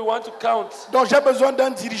glory, we want to count. Donc j'ai besoin d'un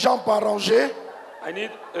dirigeant par rangée. I need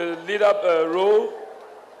a lead up row.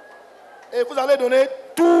 Et vous allez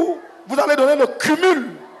donner le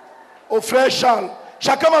cumul au frère Charles.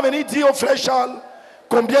 Chacun va venir dire au frère Charles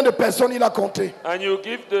combien de personnes il a compté. And you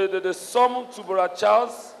give the sum to Brother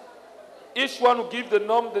Charles. Each one will give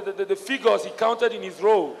the figures he counted in his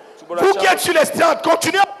row to Brother Vous Charles. qui êtes sur les stades,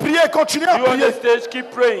 continuez à prier, continuez à You on prier. the stage, keep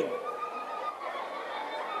praying.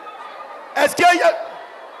 Est-ce qu'il y a...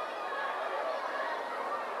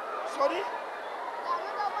 Sorry?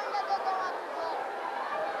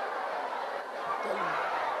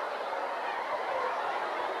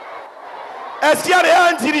 Est-ce qu'il y a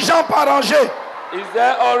un dirigeant par rangée? Is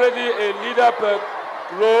there already a leader per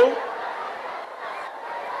row?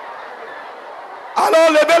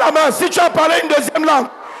 Alors levez la main. Si tu as parlé une deuxième langue,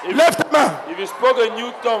 lève ta main. If you spoke a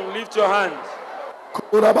new tongue, lift your hand.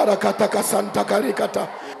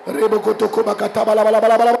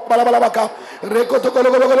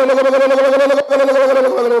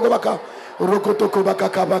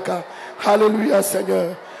 Alléluia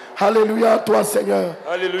Seigneur. Alléluia à toi, Seigneur.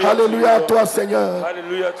 Alléluia à toi, Seigneur.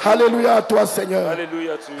 Alléluia à toi, Seigneur.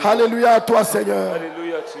 Alléluia à toi, Seigneur.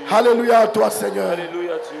 Alléluia à toi, Seigneur.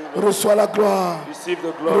 Reçois la gloire.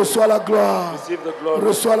 Reçois la gloire.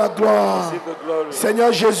 Reçois la gloire.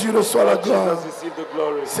 Seigneur Jésus, reçois la gloire.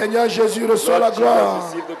 Seigneur Jésus, reçois la gloire.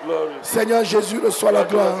 Seigneur Jésus, reçois la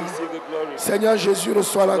gloire. Seigneur Jésus,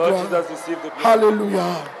 reçois la gloire. Alléluia.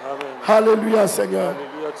 Alléluia, Seigneur.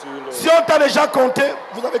 Si on t'a déjà compté,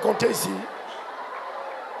 vous avez compté ici.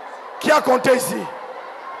 Qui a compté ici?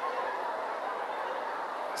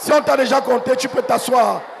 Si on t'a déjà compté, tu peux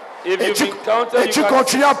t'asseoir. Et tu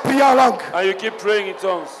continues à prier en langue.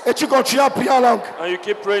 Et tu continues à prier en langue.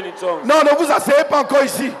 Non, ne vous asseyez pas encore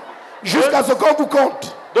ici. Jusqu'à ce qu'on vous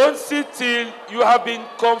compte. Don't sit till you have been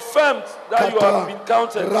confirmed that you have been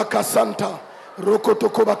counted. Rakasanta,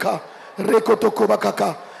 Rokotokobaka,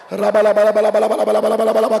 Rekotokobakaka,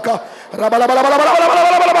 Rabalabalabalabalabalabalabalabaka,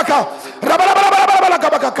 Rabalabalabalabalabalabalabalabaka,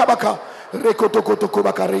 Rabalabalabalabalabalabaka,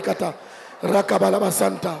 Rekotokotokobaka, Rekata,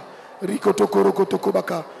 Rakabalabasanta,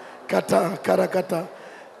 Rikotokorokotokobaka, Kata, Karakata,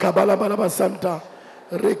 Kabalabalabasanta,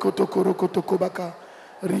 Rekotokorokotokobaka,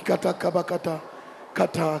 Rikata, Kabakata,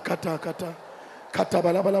 Kata, Kata, Kata.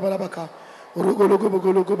 Katabalabalabaka,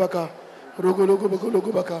 Rogologobaka,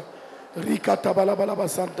 Rogologobaka,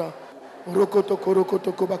 Rikatabalabalabasanta,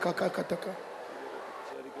 Rokotokobaka, Kataka.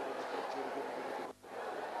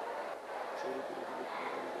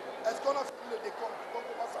 Est-ce qu'on a fait le décompte? Donc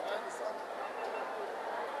on va s'apprendre ça.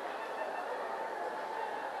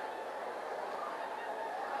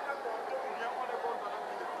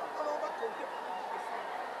 Non, on va compter.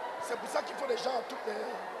 C'est pour ça qu'il faut des gens à toutes les...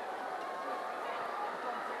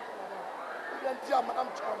 Dit à Madame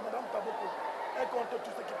Taboko, elle compte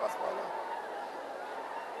tout ce qui passe par là.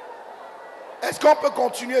 Est-ce qu'on peut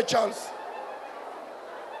continuer, Charles?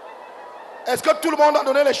 Est-ce que tout le monde a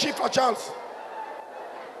donné les chiffres à Charles?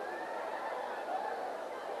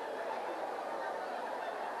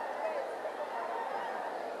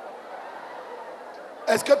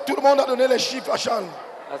 Est-ce que tout le monde a donné les chiffres à Charles?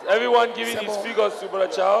 Has everyone given his figures to Brother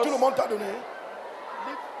Charles? Tout le monde t'a donné.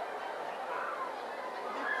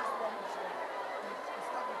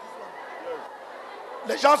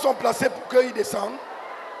 Les gens sont placés pour qu'ils descendent.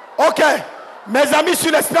 Ok. Mes amis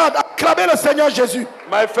sur l'estrade, acclamez le Seigneur Jésus.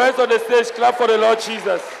 My friends on the stage, clap for the Lord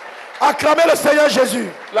Jesus. Acclamez le Seigneur Jésus.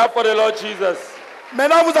 Clap for the Lord Jesus.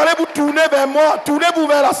 Maintenant, vous allez vous tourner vers moi. Tournez-vous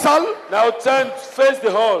vers la salle. Now turn, face the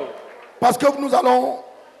hall. Parce que nous allons...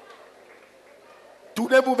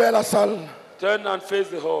 Tournez-vous vers la salle. Turn and face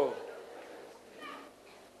the hall.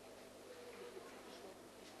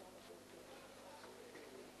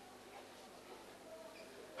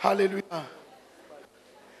 Alléluia.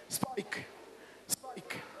 Spike.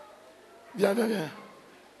 Viens.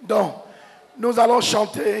 Donc, nous allons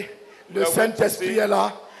chanter. Le Saint-Esprit est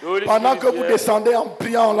là. Pendant que vous descendez en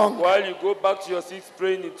priant en langue. While you go back to your seats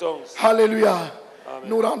praying in tongues. Alléluia. Amen.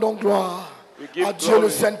 Nous rendons gloire à Dieu le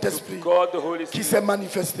Saint-Esprit qui s'est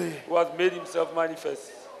manifesté. Who has made himself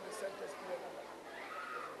manifest.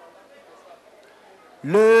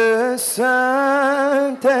 Le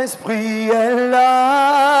Saint-Esprit est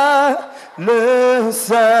là, le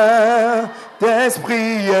Saint-Esprit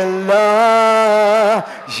est là,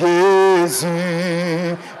 Jésus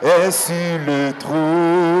est sur le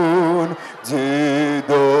trône, Dieu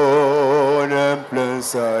donne un plein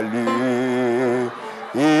salut,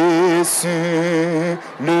 et sur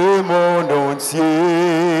le monde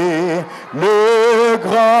entier, le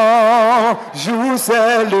grand jour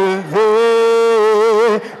s'est levé.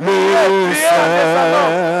 Le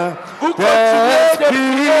Saint-Esprit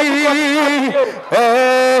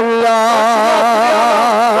est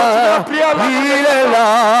là, il est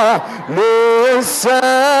là, le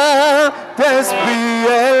Saint-Esprit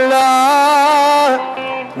est là,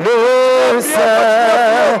 le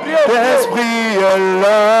Saint-Esprit est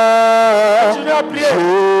là,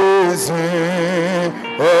 Jésus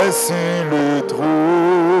est sur le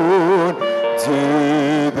trône,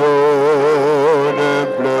 Dieu donne un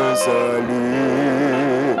plein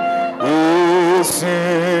salut, et sur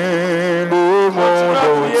le monde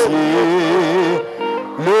entier,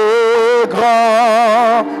 le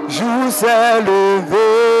grand jour s'est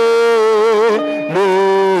levé,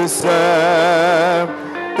 le Saint-Esprit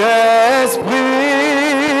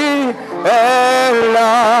est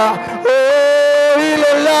là, oh il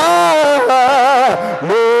est là,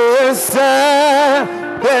 le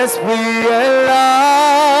Saint-Esprit est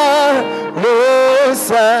là, le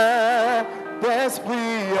Saint-Esprit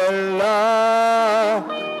est là,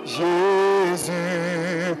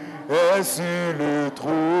 Jésus est sur le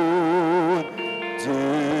trône,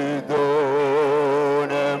 Dieu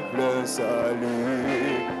donne un plein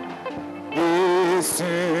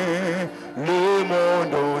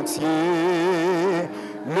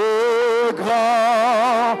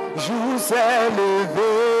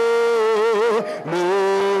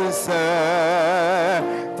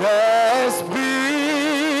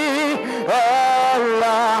Saint-Esprit est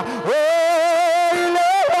là. Oh, il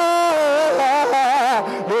est là.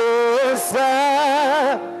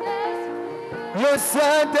 Le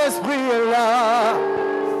Saint-Esprit est là.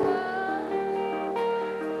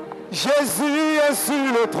 Jésus est sur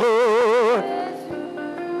le trône.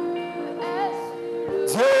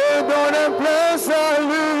 Dieu donne un plein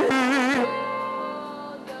salut.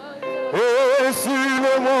 Et sur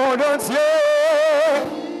le monde entier,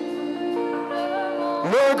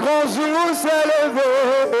 le grand jour s'est levé.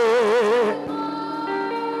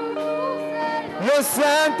 Le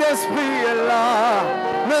Saint-Esprit est là.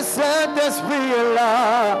 Le Saint-Esprit est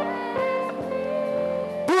là.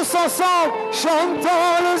 Tous ensemble,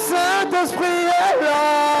 chantons, le Saint-Esprit est là.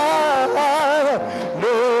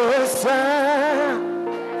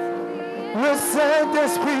 Le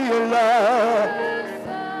Saint-Esprit est là.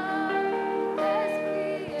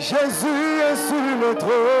 Jésus est sur le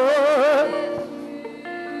trône.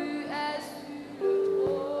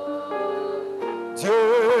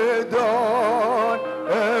 Dieu donne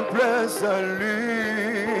un plein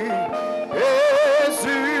salut. Et sur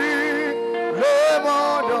le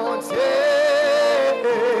monde entier.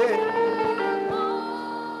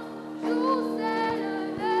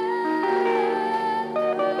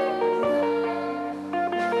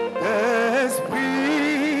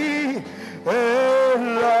 L'Esprit est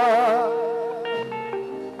là.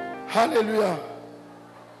 Alléluia.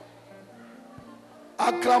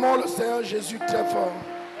 Acclamons le Seigneur Jésus très fort.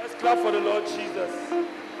 Let's clap for the Lord Jesus.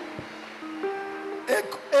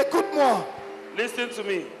 Écoute-moi. Listen to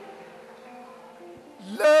me.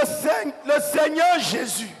 Le Seigneur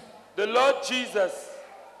Jésus, The Lord Jesus,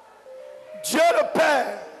 Dieu le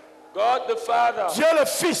Père, God the Father, Dieu le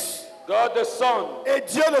Fils God the Son, et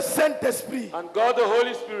Dieu le Saint-Esprit and God the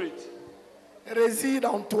Holy Spirit réside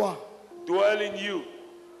en toi. dwell in you.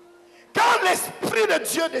 Quand l'Esprit de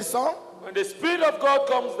Dieu descend, When the Spirit of God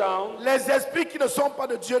comes down, les esprits qui ne sont pas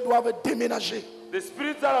de Dieu doivent déménager. the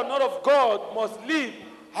spirits that are not of God must leave.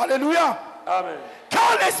 Alléluia. Amen.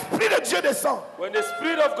 Quand l'Esprit de Dieu descend, When the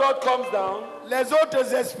Spirit of God comes down, les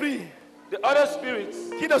autres esprits the other spirits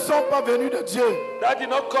qui ne sont pas venus de Dieu that did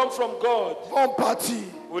not come from God vont partir.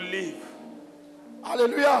 will leave.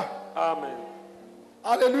 Alléluia. Amen.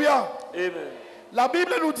 Alléluia. Amen. La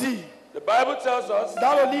Bible nous dit, The Bible tells us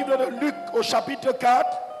dans le livre de Luc au chapitre 4,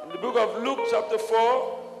 in the book of Luke chapter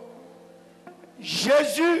 4,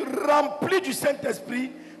 Jésus, rempli du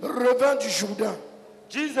Saint-Esprit, revint du Jourdain.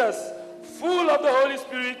 Jesus, full of the Holy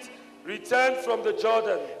Spirit, returned from the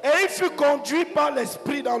Jordan Et il fut conduit par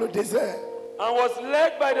l'Esprit dans le désert. and was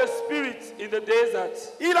led by the Spirit in the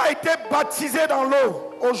desert. Il a été baptisé dans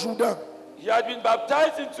l'eau au Jourdain. He had been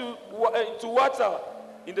baptized into water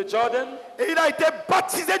in the Jordan, Et il a été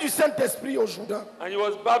baptisé du Saint-Esprit au Jourdain. and he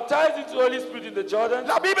was baptized into the Holy Spirit in the Jordan.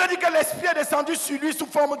 La Bible dit que l'Esprit est descendu sur lui sous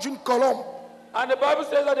forme d'une colombe. And the Bible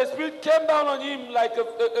says that the Spirit came down on him like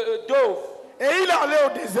a dove, Et il est allé au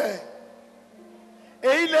désert.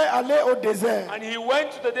 Et il est allé au désert. and he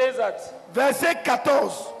went to the desert. Verset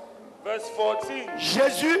 14. Verse 14.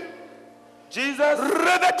 Jésus, Jesus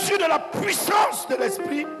revêtu de la puissance de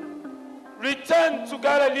l'Esprit, returned to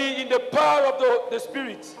Galilee in the power of the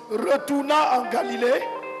Spirit, retourna en Galilée.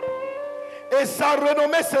 Et sa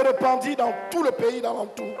renommée se répandit dans tout le pays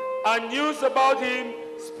d'alentour. and news about him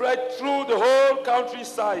spread through the whole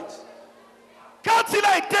countryside. Quand il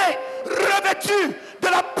a été revêtu de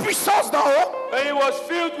la puissance d'en haut, When he was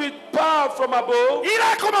filled with power from above, il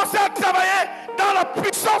a commencé à travailler dans la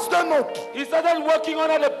puissance d'un autre. he started working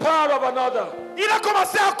under the power of another. Il a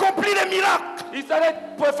commencé à accomplir des miracles, He started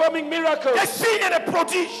performing des miracles, signes et des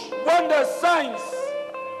prodiges. wonders, signs.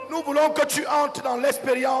 Nous voulons que tu entres dans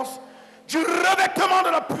l'expérience du revêtement de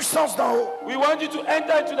la puissance d'en haut. We want you to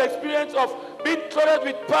enter into the experience of being clothed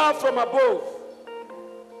with power from above.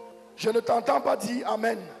 Je ne t'entends pas dire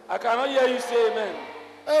Amen. I cannot hear you say amen.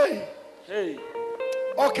 Hey, Hey,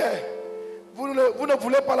 ok. Vous ne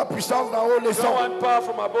voulez pas la puissance d'en haut, you don't laissons. want power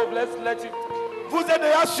from above, let's let it. Vous êtes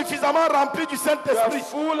déjà suffisamment rempli du You are Saint-Esprit.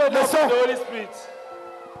 full enough of Laissons. the Holy Spirit.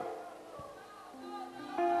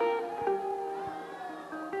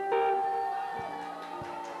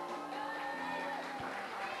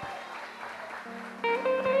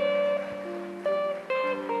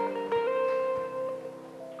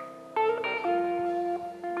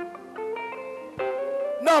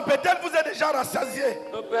 Non, peut-être vous êtes déjà rassasié.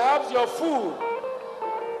 So perhaps you're full.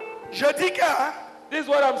 Je dis que hein, This is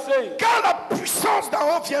what I'm saying. quand la puissance d'en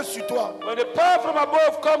haut vient sur toi, When the power from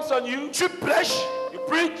above comes on you, tu prêches, you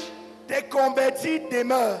preach, tes convertis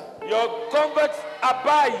demeurent. Your converts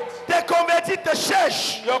abide. Tes convertis te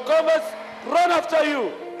cherchent Your converts run after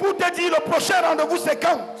you pour te dire le prochain rendez-vous c'est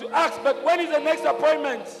quand. to ask, but when is the next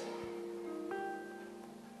appointment?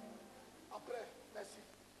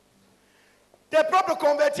 Tes propres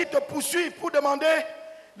convertis te poursuivent pour demander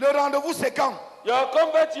le rendez-vous c'est quand. Your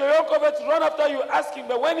young converts run after you asking,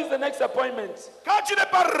 but when is the next appointment? Quand tu n'es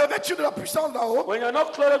pas revêtu de la puissance d'en haut, When you're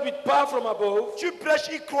not clothed with power from above, tu prêches,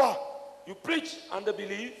 y crois. you preach and they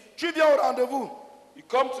believe. Tu viens au rendez-vous. You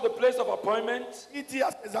come to the place of appointment. Il dit à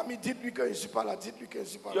ses amis, dites-lui que je ne suis pas là, dites-lui que je ne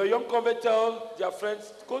suis pas là. Your young convert tell their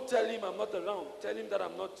friends, go tell him I'm not around. Tell him that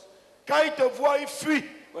I'm not. Quand il te voit, il fuit.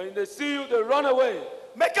 When they see you, they run away.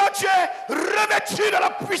 Mais quand tu es revêtu de la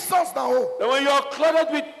puissance d'en haut, And when you're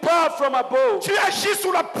clothed with power from above, tu agis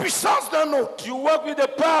sous la puissance d'un autre. you work with the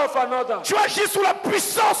power of another. Tu agis sous la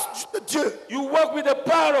puissance de Dieu. You work with the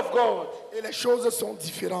power of God. Et les choses sont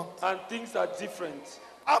différentes. And things are different.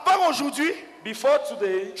 Avant aujourd'hui, Before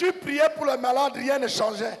today, tu priais pour les malades, rien ne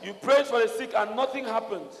changeait. you prayed for the sick and nothing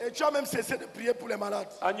happened. Et tu as même cessé de prier pour les malades.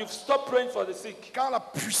 And you've stopped praying for the sick. Quand la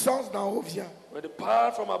puissance d'en haut vient, When the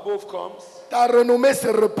power from above comes, ta renommée se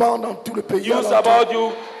répand dans tout le pays. news alentour. about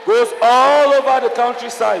you goes all over the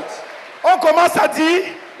countryside. On commence à dire,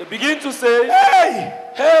 They begin to say, hey,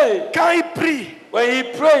 hey, quand il prie, when he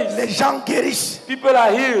prays, les gens guérissent people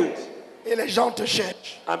are healed et les gens te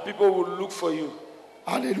cherchent. and people will look for you.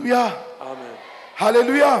 Alléluia. Amen.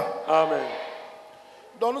 Alléluia. Amen.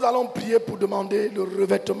 Donc nous allons prier pour demander le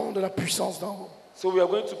revêtement de la puissance d'en haut. So we are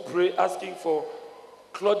going to pray asking for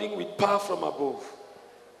clothing with power from above.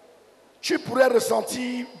 Tu pourrais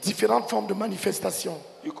ressentir différentes formes de manifestations.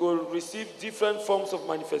 You could receive different forms of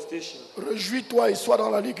manifestation. Réjouis-toi et sois dans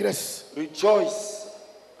l'allégresse. Rejoice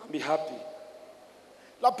and be happy.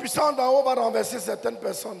 La puissance d'en haut va renverser certaines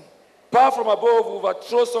personnes. Power from above will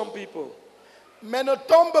overthrow some people. Mais ne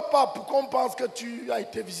tombe pas pour qu'on pense que tu as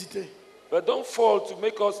été visité. But don't fall to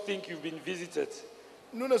make us think you've been visited.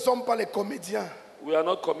 Nous ne sommes pas les comédiens. We are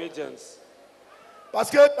not comedians.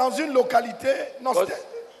 Parce que dans une localité, non, But- c'était-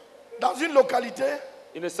 dans une localité,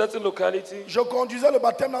 In a certain locality, je conduisais le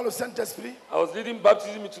baptême dans le Saint-Esprit. I was leading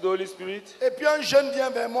baptism into the Holy Spirit, Et puis un jeune vient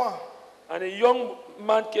vers moi. and a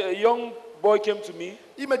young boy came to me,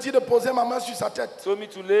 Il me dit de poser ma main sur sa tête. told me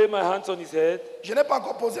to lay my hands on his head. Je n'ai pas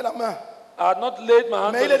encore posé la main. I had not laid my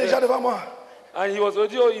hands Mais on il est his déjà head, devant moi. and he was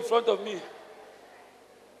already in front of me.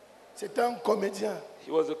 C'est un comédien.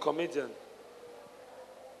 He was a comedian.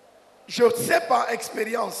 Je sais par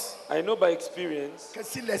expérience I know by experience que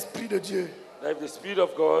si l'Esprit de Dieu that if the Spirit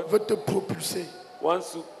of God veut te propulser,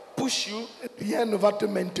 wants to push you, rien ne va te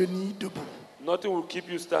maintenir debout. nothing will keep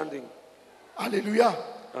you standing. Alléluia.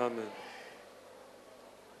 Amen.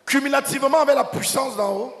 Cumulativement avec la puissance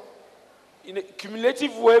d'en haut, In a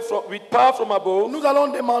cumulative way, with power from above, nous allons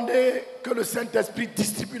demander que le Saint-Esprit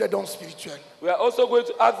distribue les dons spirituels. we are also going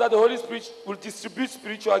to ask that the Holy Spirit will distribute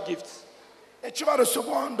spiritual gifts. Et tu vas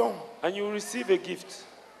recevoir un don. And you will receive a gift.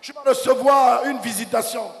 Tu vas recevoir une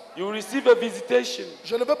visitation. You will receive a visitation.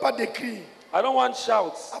 Je ne veux pas décrire I don't want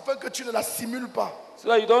shouts, afin que tu ne la simules pas. so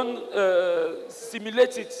that you don't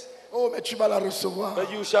simulate it, Oh, mais tu vas la recevoir.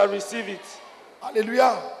 but you shall receive it.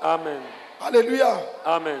 Alléluia. Amen. Alléluia.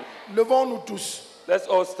 Amen. Levons-nous tous. Let's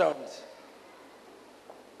all stand.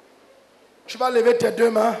 Tu vas lever tes deux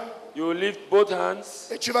mains You will lift both hands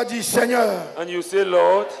et tu vas dire, Seigneur, and you say,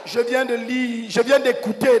 Lord, je viens de lire, je viens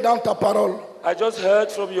d'écouter dans ta parole I just heard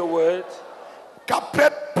from your word qu'après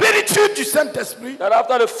plénitude du Saint-Esprit, that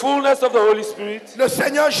after the fullness of the Holy Spirit, le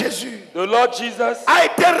Seigneur Jésus the Lord Jesus a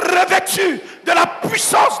été revêtu de la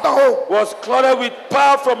puissance d'en haut. was clothed with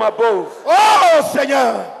power from above. Oh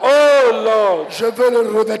Seigneur, Oh Lord, je veux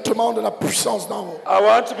le revêtement de la puissance d'en haut. I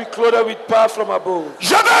want to be clothed with power from above.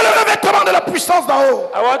 Je veux le revêtement de la puissance d'en haut.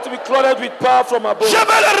 I want to be clothed with power from above. Je veux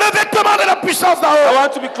le revêtement de la puissance d'en I haut. want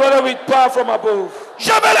to be clothed with power from above.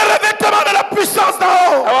 Je veux le revêtement de la puissance d'en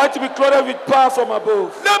haut. I want to be clothed with power from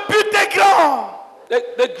above. Le but est grand.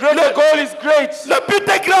 The goal is great. Le but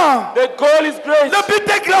est grand. The goal is great. Le but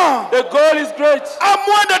est grand. The goal is great. À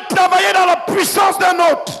moins de travailler dans la puissance d'un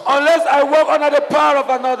autre, Unless I work under the power of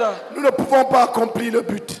another, nous ne pouvons pas accomplir le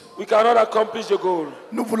but. we cannot accomplish the goal.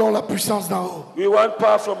 Nous voulons la puissance d'en haut. We want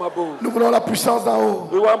power from above. Nous voulons la puissance d'en haut.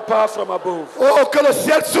 We want power from above. Oh, que le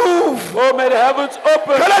ciel s'ouvre. Oh, may the heavens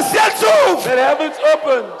open. Que le ciel s'ouvre. May the heavens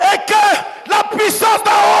open. Et que la puissance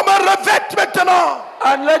d'en haut me revête maintenant.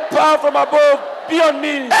 And let power from above be on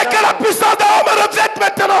me. Et que la puissance d'en haut me revête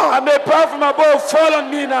maintenant. And may power from above fall on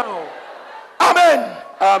me now. Amen.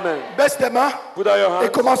 Amen. Baisse tes mains Put out your et hands.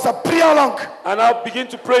 commence à prier en langue. And now begin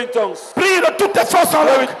to pray in tongues. Prie de toutes tes forces en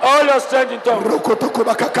Pray langue. with all your strength in tongues. Au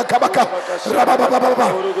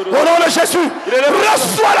nom de Jésus,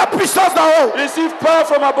 reçois la puissance d'en haut. Receive power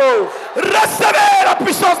from above. Recevez la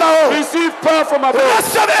puissance d'en haut. Receive power from above.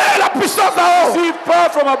 Recevez la puissance d'en haut. Receive power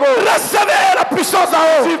from above. Recevez la puissance d'en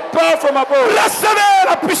haut. Receive power from above. Recevez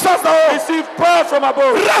la puissance d'en haut. Receive power from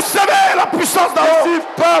above. Recevez la puissance d'en haut. Receive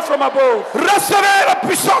power from above. Recevez la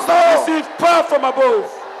puissance d'en haut. Receive power from above.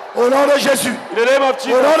 Au nom de Jésus. In the name of Au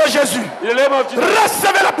Jesus. nom de Jésus. In the name of Jesus.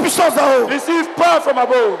 Recevez la puissance d'en haut. Receive power from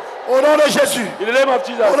above. Au nom de Jésus. In the name of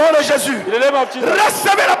Jesus. Au nom de Jésus. In the name of Jesus.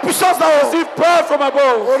 Recevez la puissance d'en haut. Receive power from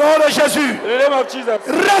above. Au nom de Jésus. In the name of Jesus.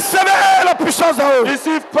 Recevez la puissance d'en haut.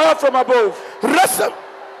 Receive power from above. Recevez.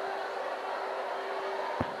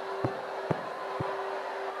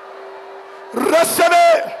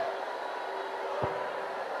 Recevez.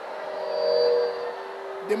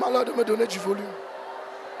 Demande-leur de me donner du volume.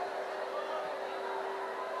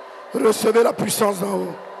 Recevez la puissance d'en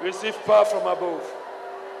haut. Receive power from above.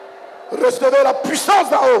 Recevez la puissance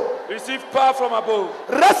d'en haut. Receive power from above.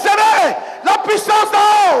 Recevez la puissance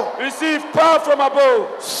d'en haut. Receive power from above.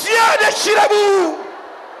 Cieux, déchirez-vous.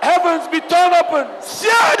 Heavens be torn open. Cieux,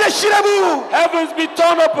 déchirez-vous. Heavens be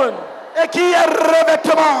torn open. Et qui est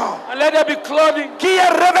revêtement? And let there be clothing. Qui est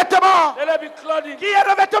revêtement? Let there be clothing. Qui est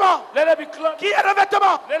revêtement? Let there be clothing. Qui est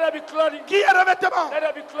revêtement? Let there be clothing. Qui est revêtement? Let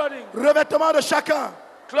there be clothing. Revêtement de chacun.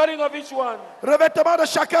 Clothing of each one. Revêtement de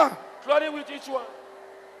chacun. Clothing with each one.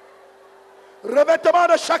 Revêtement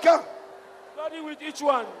de chacun. Clothing with each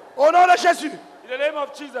one. Au nom de Jésus. In the name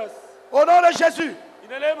of Jesus. Au nom de Jésus. In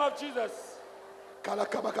the name of Jesus.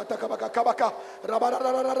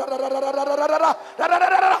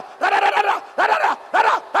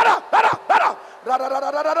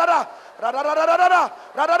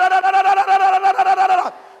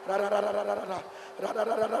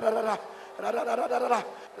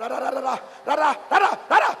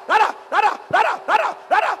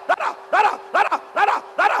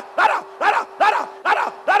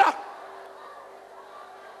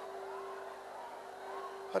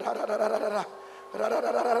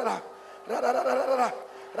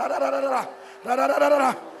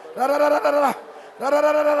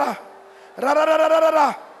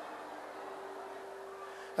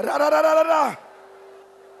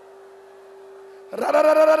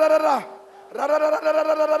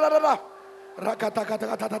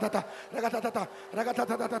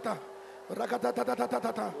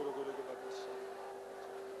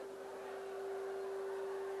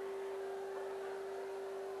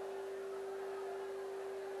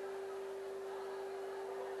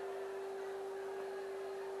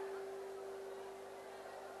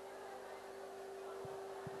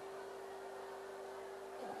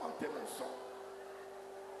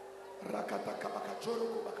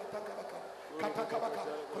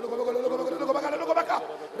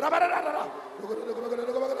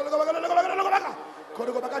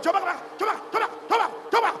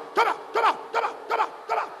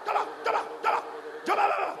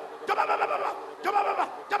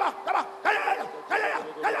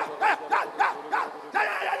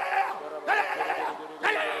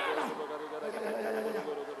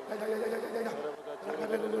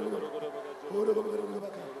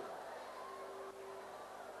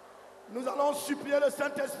 Nous allons supplier le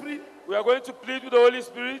Saint-Esprit We are going to plead with the Holy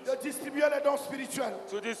Spirit de distribuer les dons spirituels.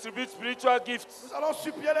 to distribute spiritual gifts. Nous allons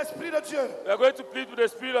supplier l'Esprit de Dieu We are going to plead with the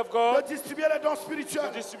Spirit of de God distribuer les dons to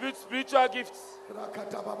spirituels. distribute spiritual gifts.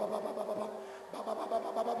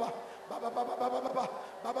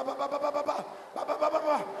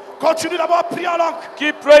 Continue d'abord à prier en langue.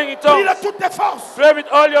 Keep praying in Prie tongues. de toutes tes forces. Pray with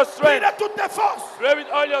all your Prie strength. de toutes tes forces. Pray with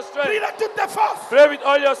all your Prie strength. de toutes tes forces. Pray with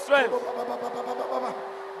all your strength.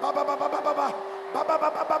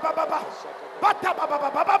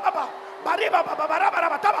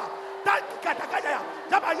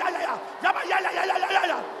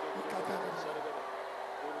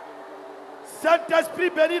 Saint-Esprit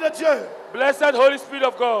béni de Dieu. Blessed Holy Spirit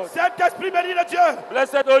of God. Saint-Esprit béni de Dieu.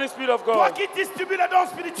 Blessed Holy Spirit of Toi God. qui distribues les dons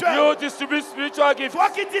spirituels. You distribute spiritual gifts. Toi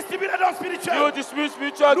qui distribues les dons You spirituels. distribute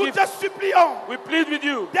spiritual Nous gifts. te supplions. We plead with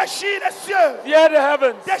you. Déchire les cieux. Tear the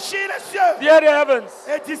heavens. Déchire les cieux. Tear the heavens.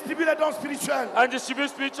 Et distribue les dons spirituels. And distribute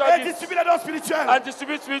spiritual Et gifts. distribue les dons spirituels. And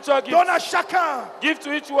distribute spiritual Donne à gifts. chacun. Give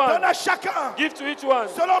to each Donne one. à chacun. Give to each one.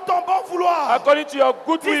 Selon ton bon vouloir. According to your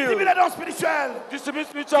good Distribue will. les dons spirituels. Distribute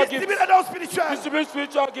spiritual Distribue gifts. les dons spirituels. Distribute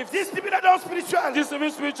spiritual gifts. Distribue les dons spirituels.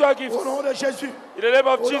 Distribute spiritual gifts. Au nom de Jésus. In the name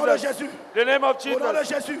of Au nom de Jesus. Jésus. In the name of Au nom de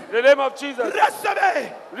Jesus. Jésus. In the name of Jesus.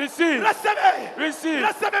 Recevez. Receive. Recevez. Receive.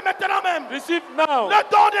 Recevez maintenant même. Receive now. Le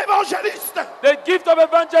don d'évangéliste. The gift of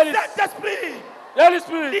evangelist. Saint-Esprit, The Holy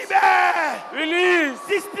Spirit. libère, Release.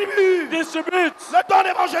 distribue Distribute. le don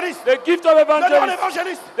d'évangéliste. The gift of Le don evangelist.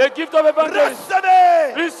 d'évangéliste. The gift of evangelist.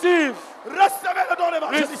 Recevez, Receive. recevez le don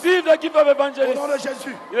d'évangéliste. Receive the gift of Au evangelist. nom de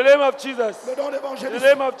Jésus, In the name of Jesus. le don In the d'évangéliste.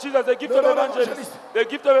 name of Jesus. The gift Le of don evangelist. d'évangéliste. The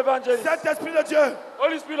gift of evangelist. Saint-Esprit de Dieu,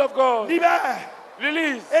 Holy Spirit of God. libère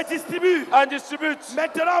Release. et distribue And distribute.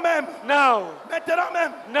 maintenant même, Now. maintenant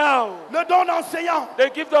même, Now. le don d'enseignant,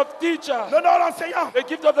 The gift of teacher. le don d'enseignant. The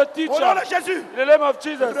gift of the Au nom teacher. de Jésus, In the name of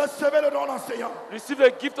Jesus. recevez le don d'enseignant. Receive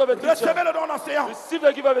the gift of a teacher. Recevez le don d'enseignant. Receive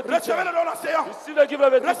the gift of a Recevez teacher. le don d'enseignant. Receive the gift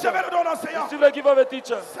of a Recevez teacher. le don d'enseignant. Receive the gift of a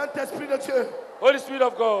teacher. Saint-Esprit de Dieu, Holy Spirit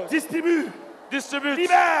of God. distribue, Distribute.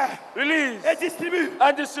 libère Release. et distribue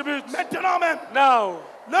And distribute. maintenant même Now.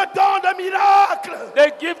 le don de miracle.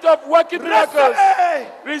 The gift of working miracles. Recevez,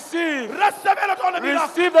 Receive. recevez le don de miracle.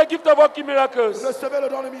 Receive the gift of working miracles. Recevez le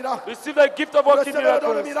don de miracle. Receive the gift of working Recevez le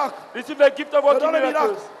don de miracles. miracle. Receive the gift of working don de miracles.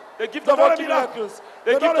 miracle. The gift Le of don de working miracle. miracles.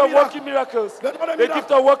 The Le don gift de of miracle. working miracles. Le don de The miracle.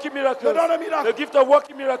 gift of working miracles. Le don de miracle. The gift of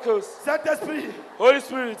working miracles. Saint-Esprit, Holy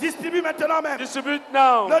Spirit. distribue maintenant même Distribute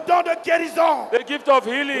now. le don de guérison. The gift of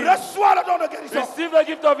healing. Reçois le don de guérison. Receive the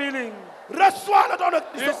gift of healing. Reçois le don de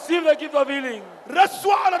guérison. Receive the gift of healing.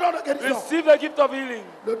 Reçois le don de guérison. Receive the gift of healing.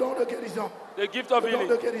 Le don de guérison. The gift of Le don healing.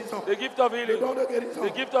 de guérison. The gift of Le healing. don de guérison. The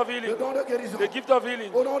gift of Le healing. don de guérison. The gift of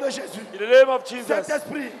healing. Au nom de Jésus. In the name of Jesus.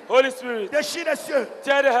 Saint-Esprit, Holy Spirit. déchire les cieux.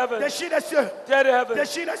 Tear the heavens. Déchire les cieux. Tear the heavens.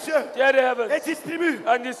 Déchire les cieux. Tear the Et heavens. distribue.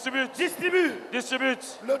 And distribute. Distribue Distribute.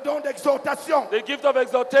 le don d'exhortation. The gift of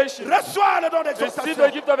exaltation. Reçois le don Receive the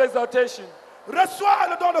d'exhortation. gift of exaltation. Reçois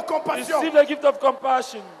le don de compassion. Receive the gift of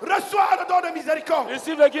compassion. Reçois le don de miséricorde.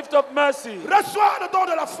 Receive the gift of mercy. Reçois le don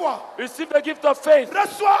de la foi. Receive the gift of faith.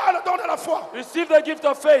 Reçois le don de la foi. Receive the gift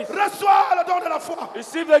of faith. Reçois le don de la foi.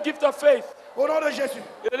 Receive the gift of faith. Au nom de Jésus.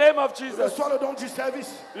 In the name of Jesus. Reçois le don du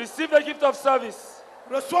service. Receive the gift of service.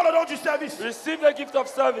 Reçois le don du service. Receive the gift of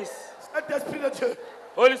service. Saint-Esprit de Dieu,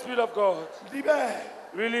 Holy Spirit of God. libère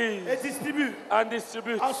et Release distribue and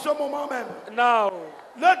distribute. en ce moment même Now.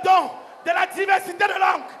 le don de la diversité de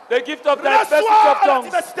langues. The gift of diversity Reçois of la tongues.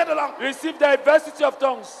 diversité de langues. Receive diversity of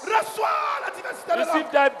tongues. Reçois la diversité de Receive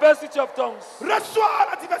langues. diversity of tongues. Reçois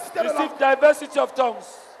la diversité de Receive langues. diversity of tongues.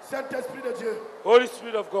 Saint-Esprit de Dieu, Holy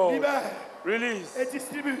Spirit of God. libère Release et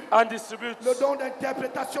distribue and distribute. le don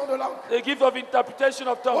d'interprétation de langue. The gift of interpretation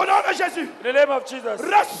of Au tongues. nom de Jésus, In the name of Jesus.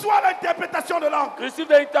 reçois l'interprétation de langue. Receive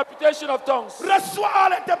the interpretation of tongues. Reçois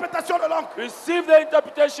l'interprétation de langue. Receive the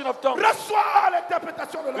interpretation of tongues. Reçois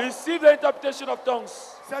l'interprétation de langue. Receive the interpretation of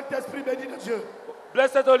tongues. Saint-Esprit béni de Dieu,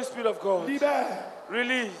 Blessed Holy Spirit of God. libère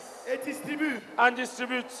Release et distribue and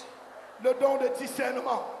distribute le don de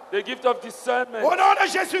discernement. the gift of discernment. Au nom de In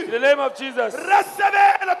Jésus, the name of Jesus.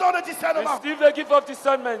 recevez le don de discernement. Receive the gift of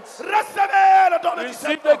discernment. Recevez le don de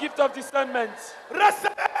Receive the discernement. gift of discernment.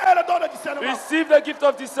 Recevez le don de discernement. Receive the gift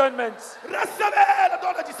of discernment. Recevez le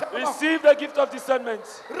don de discernement. Receive the gift of discernment.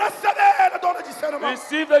 Recevez le don de discernement.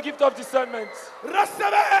 Receive the gift of discernment.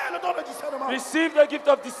 Recevez le don de discernement. Receive the gift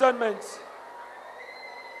of discernment.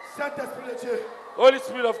 Saint-Esprit de Dieu, Holy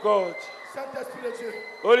Spirit of God. Saint-Esprit de Dieu,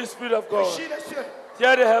 Holy Spirit of God. déchire les cieux,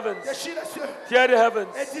 Tear the heavens. déchire les cieux Tear the et heavens.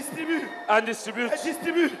 distribue, And distribute. et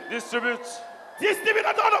distribue, Distribute. distribue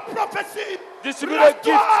le don de prophétie. Distribute the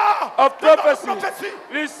gift Reçois of le don de prophecy. prophétie.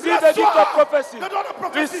 Receive the gift of prophecy. Le don de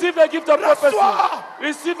prophétie. Receive the gift of prophecy. Reçois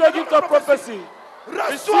Receive the gift of prophecy.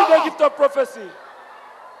 Receive the Reçois. gift of prophecy.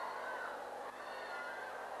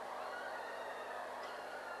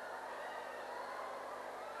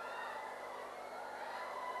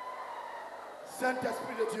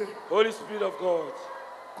 Saint-Esprit de Dieu, Holy Spirit of God.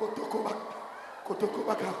 Kotokobaka,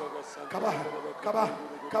 Kotokobaka, Kaba, Kaba,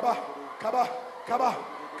 Kaba, Kaba, Kaba,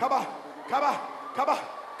 Kaba, Kaba, Kaba,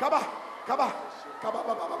 Kaba, Kaba, Kaba,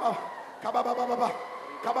 Baba, Baba, Kaba, Baba, Baba,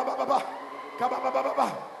 Kaba, Baba, Baba, Kaba, Baba, Baba,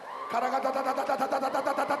 Karagata,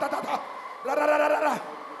 la la la la la,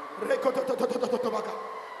 Rekotototototobaka,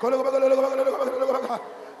 Kologobaka,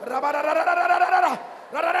 Rabara,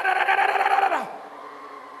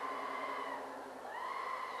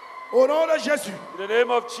 au nom de Jésus, In the name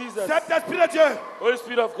of Jesus. Saint-Esprit de Dieu, Holy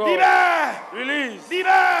Spirit of God. libère, Release.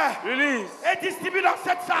 libère Release. et distribue dans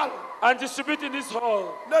cette salle And distribute in this hall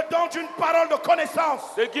le don d'une parole de connaissance,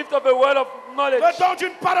 the gift of a word of knowledge. le don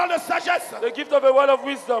d'une parole de sagesse, The gift of a word of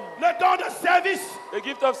wisdom. le don de service. The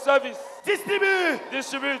gift of service. Distribue,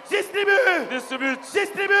 Distribute. distribue, Distribute.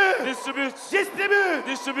 distribue, Distribute. distribue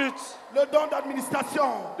Distribute. le don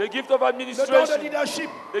d'administration, The gift of le don de administration. leadership,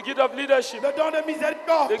 The gift of leadership. le don de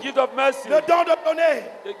miséricorde, The gift of mercy. le don de donner.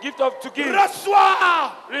 The gift of to give.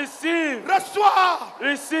 Reçois, Receive. reçois.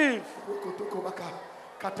 Receive.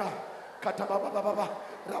 Kata, kata baba baba,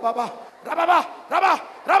 rababa, rababa, raba,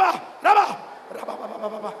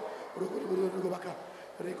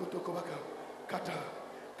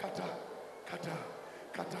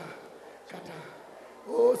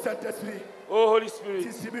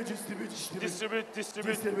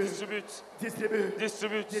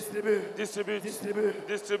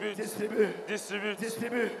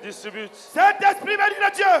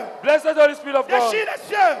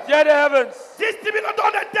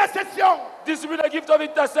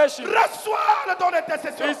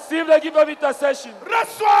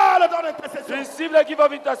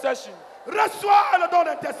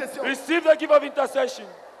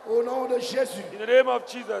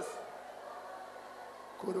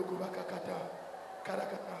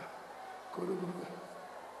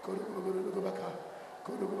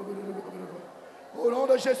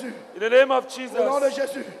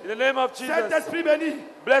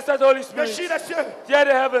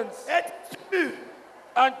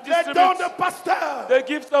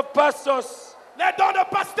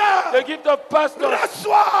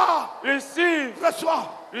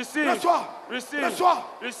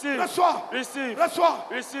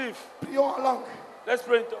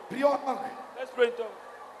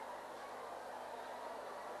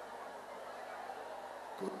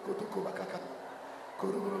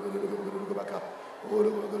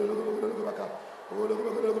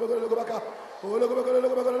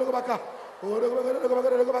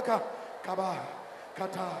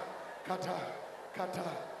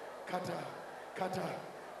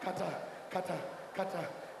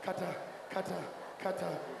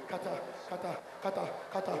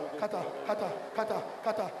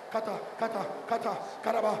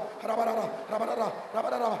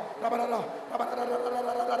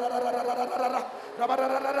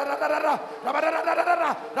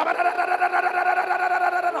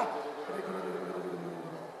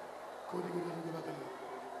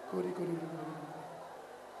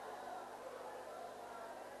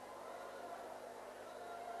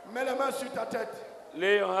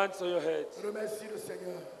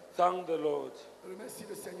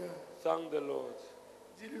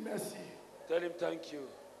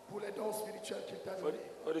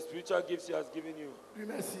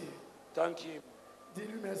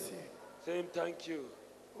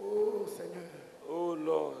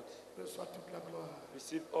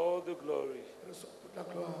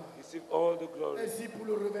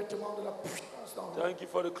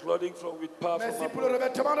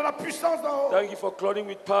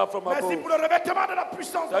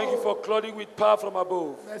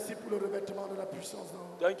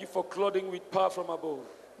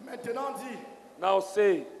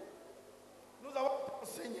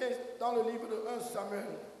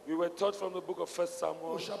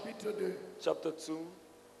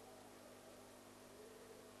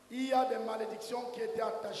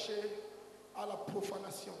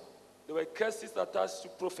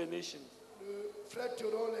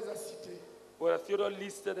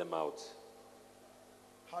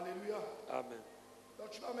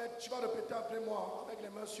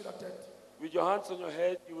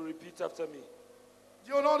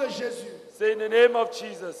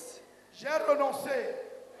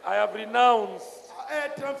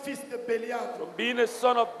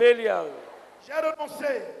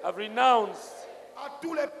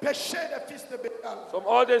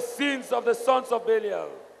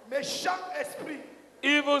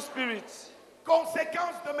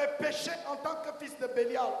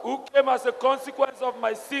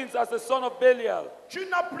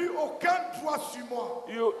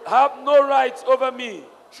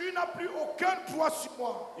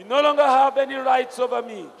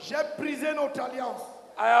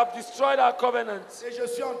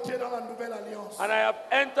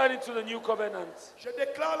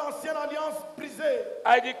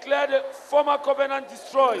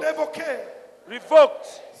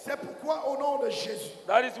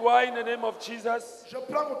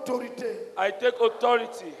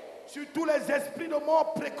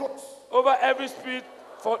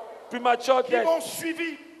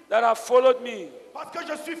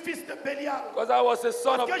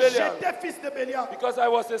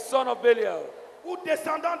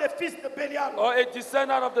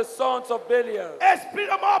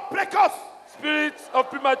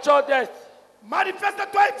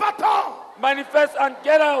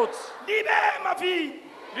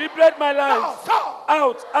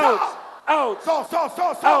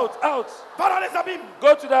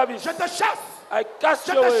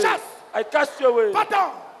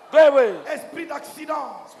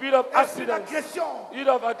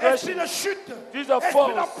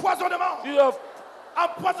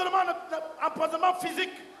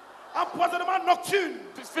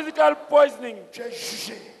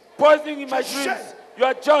 You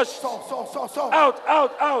are judged. Sors, sors, sors, sors. Out,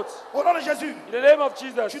 out, out. Au nom de Jésus. In the name of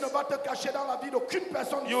Jesus. Tu ne vas te cacher dans la vie d'aucune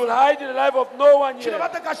personne You will ici. hide in the life of no one Tu ne vas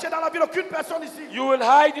here. te cacher dans la vie d'aucune personne ici. You will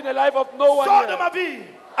hide in the life of no one Sors de here. ma vie.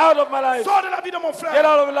 Out of my life. Sors de la vie de mon Get frère.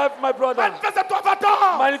 out of the life of my brother. Manifeste-toi,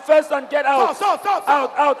 va-t'en. Manifest and get out. Sors, sors, sors,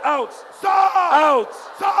 Out, out, out. Sors. Out,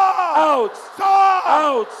 Sors. out, Sors.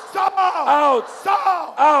 out, Sors. out,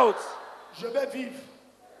 Sors. out. Je vais vivre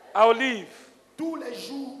I will leave. tous les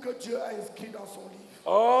jours que Dieu a inscrits dans son livre.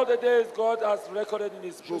 All the days God has recorded in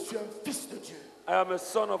His Je book. suis un fils de Dieu. I am a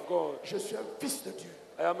son of God. Je suis un fils de Dieu.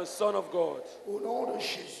 I am a son of God. Au nom de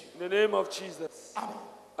Jésus. In the name of Jesus. Amen.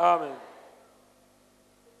 Amen.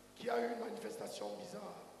 Qui a eu une manifestation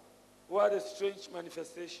bizarre. What a strange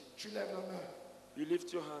manifestation. Tu lèves la main. You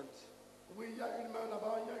lift your hand. Oui, il y a une main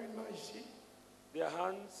là-bas, il y a une main ici. Their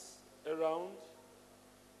hands around.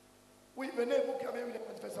 Oui, venez, vous qui avez eu des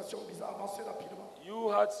manifestations bizarres, avancez rapidement. You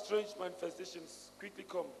had strange manifestations. Quickly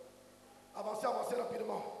come. Avancez, avancez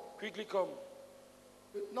rapidement. Quickly come.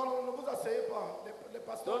 Non, non, ne vous asseyez pas. Les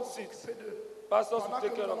pasteurs Don't vont sit. s'occuper d'eux. Pastors will Pendant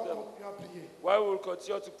take que care nous of allons them. continuer à prier. While we will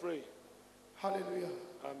continue to pray. Alléluia.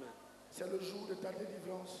 Amen. C'est le jour de ta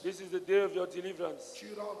délivrance. This is the day of your deliverance.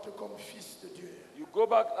 Tu rentres comme fils de Dieu. You go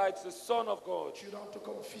back as the son of God. Tu rentres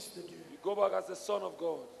comme fils de Dieu. You go back as the son of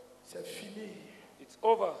God. C'est fini. It's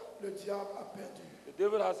over. Le diable a perdu. The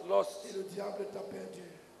devil has lost. Et le diable t'a perdu.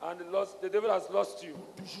 And the devil has lost you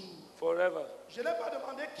Pour toujours. forever. Je n'ai pas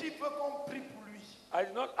demandé qui veut qu'on prie pour lui. I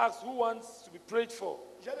did not ask who wants to be prayed for.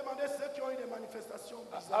 J'ai demandé ceux qui ont eu des manifestations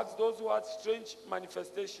I bizarres. asked those who had strange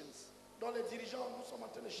manifestations. Dans les dirigeants, nous sommes en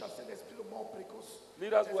train de chasser l'esprit de mort précoce.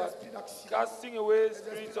 Leaders Les who are esprits d'accident. casting away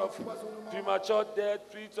spirits of premature death,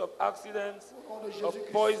 spirits of accidents, Au nom de of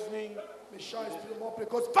Jésus-Christ. poisoning. Méchant esprit de mort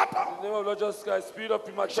précoce. Va-t'en! In the name of Lord Jesus Christ, spirit of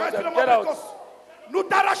premature Méchant esprit death, de get mort out. précoce. Nous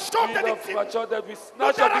t'arrachons tes Spirit of victimes. premature death, we Nous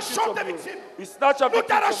snatch your victims t'arrachons tes from you. victimes. We snatch your Nous victims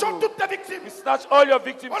t'arrachons from you. toutes tes victimes. We snatch all your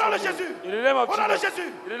victims Au nom de from you. Jésus. In the name of Au nom de Jesus.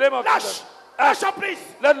 Jésus. In the name of Lâche. Jesus. Lâche en prise.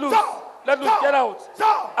 Let loose. Sors. Let loose. Sors. Get out.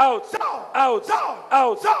 Sors. Out. Sors. Out. Sors.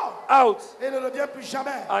 Out. Sors. Out. Et ne reviens plus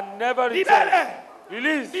jamais. And never return. Libère-les.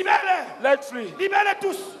 Release. Libère-les. Let free. Libère-les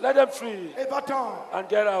tous. Let them free. Et va-t'en. And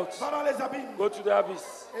get out. Va dans les abîmes. Go to the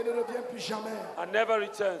abyss. Et ne reviens plus jamais. And never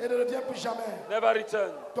return. Et ne reviens plus jamais. Never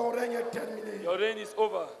return. Ton règne est terminé. Your reign is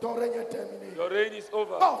over. Ton règne est terminé. Your reign is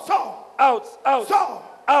over. Sors, sors, Out. Out. sors,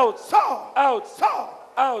 Out. sors, Out. sors,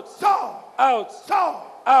 Out. sors, Out. sors.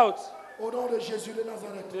 Out. Au nom de Jésus de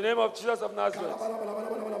Nazareth. In the name of Jesus of Nazareth.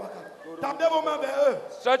 Tendez vos mains vers eux.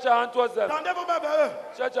 Stretch your hand towards them. Tendez vos mains vers eux.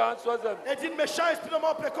 Stretch your hand towards them. Et dites méchant esprit de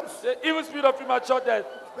mort précoce. The evil spirit of premature death.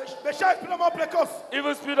 Méchant esprit de mort précoce.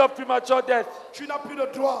 Evil spirit of premature death. Tu n'as plus le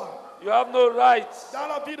droit You have no rights dans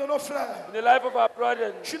la vie de nos frères. in the life of our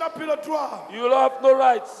brethren. Tu n'as plus le droit You will have no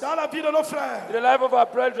rights dans la vie de nos frères. in the life of our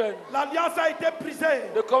brethren. L'alliance a été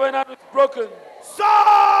brisée. The covenant is broken. Sors!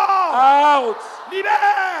 Out.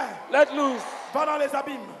 Libère! Let loose. Va dans les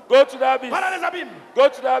abîmes. Go to the abyss. Va dans les abîmes. Go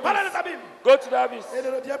to the Va dans les abyss. abîmes. Go to the abyss. Et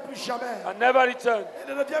ne reviens plus jamais. And never return.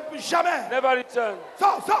 Et ne reviens plus jamais. Never return.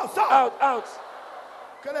 Sors, sors, sors. Out. Out.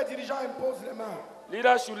 Que les dirigeants imposent les mains.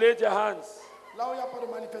 Leaders should lay their hands. Là où il n'y a pas de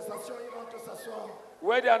manifestation, ils rentrent s'asseoir.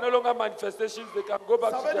 Where there are no longer manifestations, they can go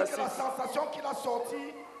back Ça to veut their dire que la seats. sensation qu'il a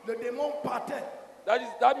sortie, le démon partait.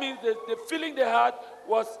 That means the feeling they had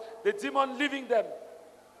was the demon leaving them.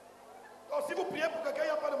 Donc si vous priez pour quelqu'un, il n'y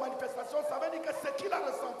a pas de manifestation, ça veut dire que ce qu'il a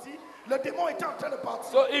ressenti, le démon était en train de partir.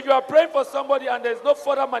 So if you are praying for somebody and there's no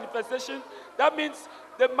further manifestation, that means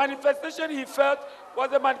the manifestation he felt was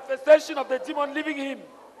the manifestation of the demon leaving him.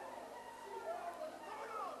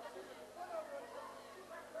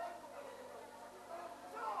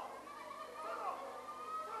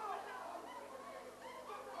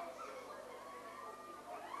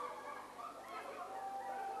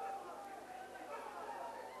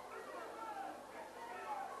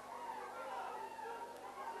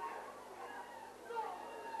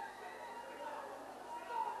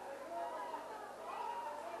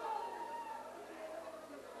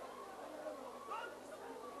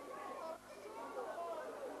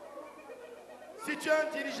 Si tu es un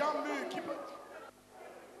dirigeant mûr qui peut...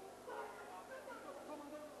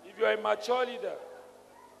 If you are a mature leader,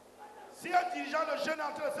 Si un dirigeant de jeune est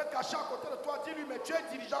en train de se cacher à côté de toi, dis-lui, mais tu es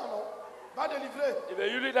dirigeant, non? Va délivrer. if a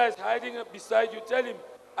youth leader is hiding beside you, tell him,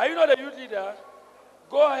 are you not a youth leader?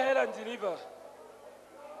 Go ahead and deliver.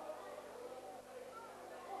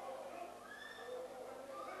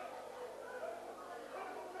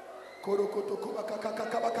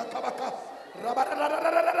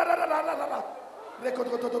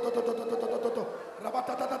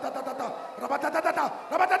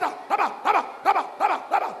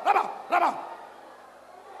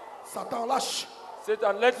 Satan, lâche.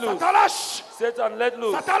 Satan, let loose. Satan lâche. Satan, let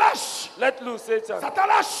loose. Satan lâche. Let loose, Satan. Satan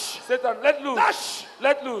lâche. Satan, let loose. Lâche.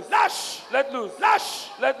 Let loose. Lâche. Let loose. Lâche.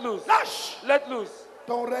 Let loose. Lâche. Let loose.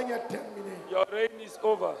 Ton règne est terminé. Your reign is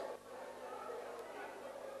over.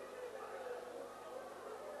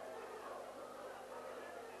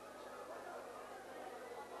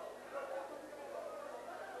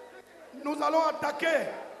 Nous allons attaquer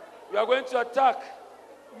We are going to attack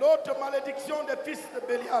l'autre malédiction des fils de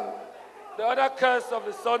Bélial. the other curse of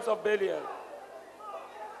the sons of Belial.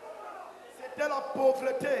 C'était la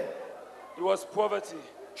pauvreté. It was poverty.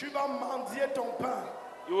 Tu vas mendier ton pain.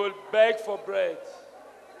 You will beg for bread.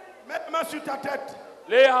 Mets la main sur ta tête.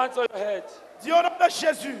 Lay your hands on your head. Dis au nom de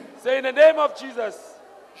Jésus, Say, in the name of Jesus,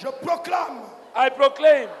 je proclame I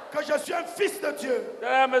proclaim que je suis un fils de Dieu. that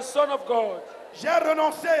I am a son of God. J'ai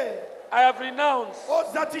renoncé I have renounced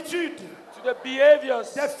aux attitudes to the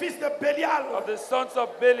behaviors des fils de Bélial. of the sons of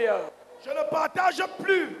Belial. Je ne partage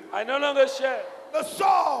plus I no longer share le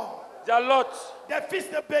sort their lot des fils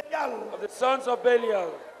de Bélial. of the sons of Belial.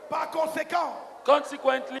 Par conséquent,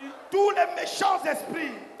 Consequently, tous les méchants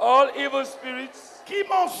esprits all evil spirits qui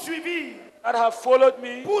m'ont suivi that have followed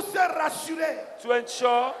me pour se rassurer to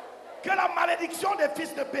ensure que la malédiction des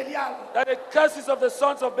fils de Bélial that the curses of the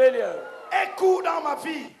sons of Belial ait cours dans ma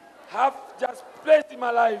vie. have just placed in my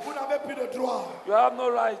life. Vous n'avez plus de droit. You have no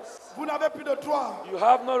rights. Vous n'avez plus de droit. You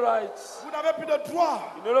have no rights. Vous n'avez plus de droit.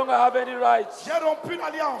 You no longer have any rights. J'ai rompu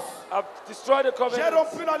l'alliance. I've destroyed the J'ai covenant.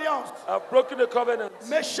 rompu l'alliance. I've broken the covenant.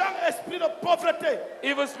 Méchant esprit de pauvreté.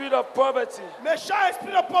 Evil spirit of poverty. Méchant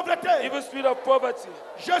esprit de pauvreté. Evil spirit of poverty.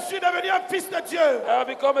 Je suis devenu un fils de Dieu. I have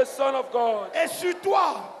become a son of God. Et sur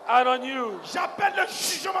toi, And on you, j'appelle le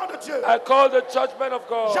jugement de Dieu. I call the judgment of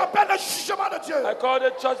God. J'appelle le jugement de Dieu. I call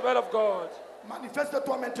the judgment of God.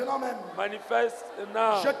 Manifeste-toi maintenant même. Manifest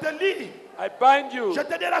now. Je te lie. I bind you. Je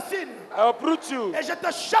te déracine. I uproot you. Et je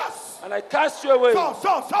te chasse. And I cast you away. Sors,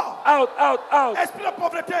 sors, sors. Out, out, out. Esprit de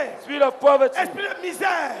pauvreté. Spirit of poverty. Esprit de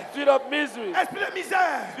misère. Spirit of misery. Esprit de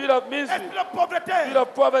misère. Spirit of misery. Esprit de pauvreté. Spirit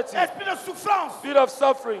of poverty. Esprit de souffrance. Spirit of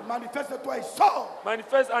suffering. Manifeste-toi et sors.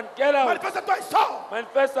 Manifest and get out. Manifeste-toi et sors.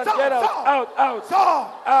 Manifest and Sors, get out. sors. Out, out. Sors.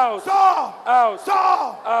 Out. Sors. Out.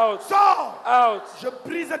 Sors. Out. Sors. Out. Je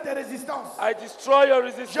brise tes résistances. I destroy your Je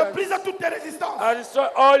resistance. brise toutes tes résistances. I destroy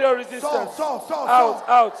all your Sors, resistance. sors, sors, Out, sors.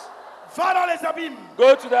 out. Va dans les abîmes.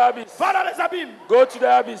 Go to the abyss. Va dans les abîmes. Go to the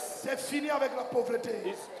abyss. C'est fini avec la pauvreté.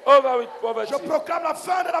 It's over with poverty. Je proclame la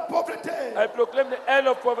fin de la pauvreté. I proclaim the end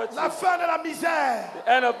of poverty. La fin de la misère. The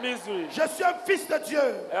end of misery. Je suis un fils de Dieu.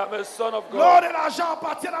 I am a son of L'or God. et l'argent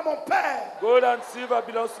appartiennent à mon Père. Gold and silver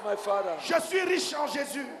belongs to my Father. Je suis riche en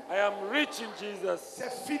Jésus. I am rich in Jesus.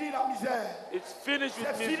 C'est fini la misère. It's finished C'est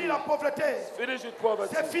with fini misery. la pauvreté. It's finished with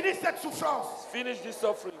poverty. C'est fini cette souffrance. It's finished this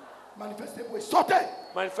suffering. Manifestez-vous et sortez.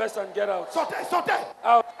 Manifest and get out. Sortez, sortez.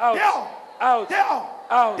 Out, out, Dehors. out, Dehors.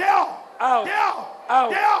 out, Dehors. out, Dehors. out,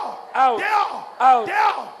 Dehors. out, Dehors. out,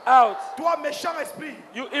 Dehors. out. Toi, méchant esprit,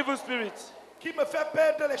 You evil spirit qui me fait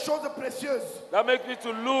perdre les choses précieuses, that make me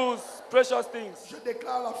to lose precious things. je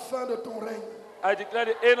déclare la fin de ton règne. I declare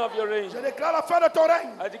the end of your reign. Je déclare la fin de ton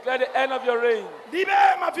règne. I declare the end of your reign.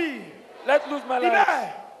 Libère ma vie. Let loose my life.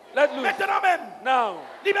 Libère. Let loose Maintenant même. now.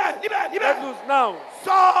 Libère, libère, libère. Let loose now.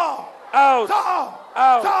 Sors. Out, Sors.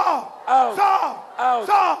 out, Sors. out, Sors. out,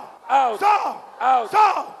 Sors. out, Sors. out,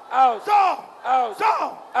 Sors. out, Sors. out,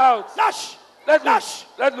 Sors. out. Lâche. Let Lâche. loose.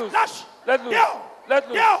 Let loose. Lâche. Let loose. Dehors. Let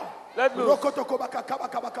loose. Dehors. Let loose. Rokotokobaka, kabaka,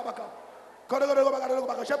 kabaka, kabaka.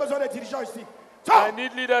 Kodogobaka. J'ai besoin des dirigeants ici. I Sors.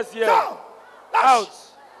 need leaders here. Sors. Lâche. Out.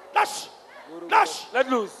 Lâche. Lâche. Let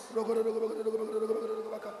loose.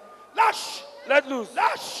 Lâche. Let loose.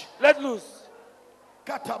 Lâche. Let loose.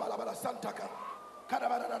 Katabalabala, Santaka.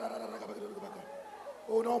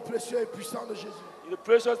 Au nom précieux et puissant de Jésus. In the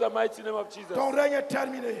precious and mighty name of Jesus. Ton règne est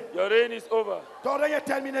terminé. Your reign is over. Ton règne est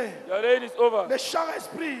terminé. Your reign is over. Méchant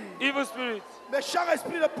esprit. Evil spirit. Méchant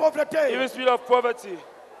esprit de pauvreté. Evil spirit of poverty.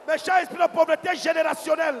 Méchant esprit de pauvreté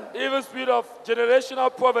générationnelle. Evil spirit of generational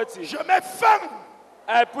poverty. Je mets fin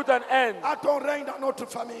I put an end à ton règne dans notre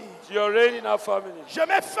famille. to your reign in our family. Je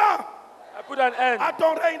mets fin I put an end à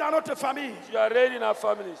ton règne dans notre famille. to your reign in our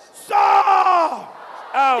families. Sors!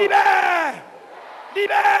 Out. Libère!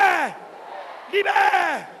 Libère!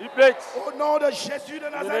 Libère! Liberate. Au nom de Jésus de In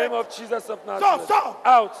the name Nazareth. of Jesus of Sors, Nazareth. sors!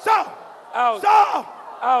 Out. Sors! Out. Sors!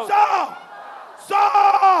 Out. Sors!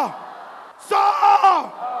 Sors!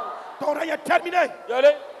 Sors! Ton règne est terminé. Your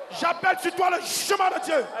reign. J'appelle sur toi le jugement de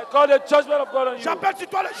Dieu. I call the judgment of God on you. J'appelle sur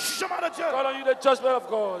toi le jugement de Dieu. Call on you the judgment of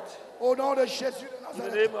God. Au nom de Jésus de In the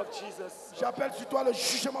Nazareth. name of Jesus. J'appelle sur toi le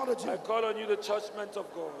jugement de Dieu. I call on you the judgment of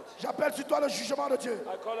God. J'appelle sur toi le jugement de Dieu.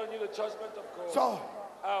 I call on you the judgment of God. Sors,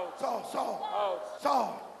 Out. Sors, sors, Out.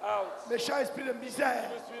 sors. Out. Méchant esprit de misère.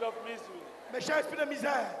 Evil spirit of misery. Méchant esprit de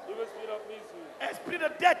misère. Evil spirit of misery. Esprit de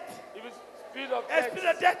dette. Evil spirit of Esprit de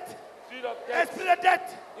death. dette. Spirit of death. Esprit de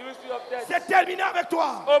dette. Evil spirit of death. C'est terminé avec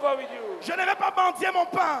toi. Over with you. Je ne vais pas mendier mon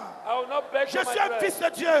pain. I will not beg Je for my suis un bread. fils de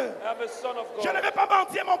Dieu. I am a son of Je ne God. vais pas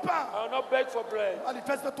mendier mon pain. I will not beg for bread.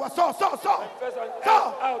 Manifeste-toi. Sors, sors, sors. Manifest and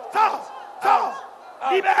Sors, out. sors, sors.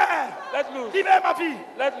 Out. Libère. Let loose. Libère ma vie.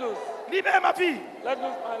 Let loose. Libère ma vie. Let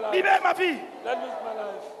loose my life. Libère ma vie. Let loose my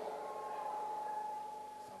life.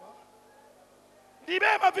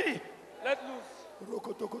 Libère ma vie. Let loose.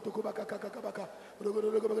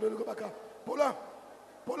 Paulin,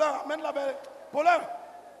 Paulin, amène-la vers. Paulin,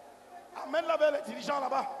 amène-la vers les dirigeants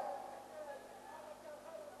là-bas.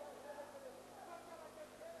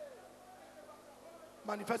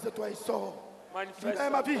 Manifeste-toi et sors. Manifest.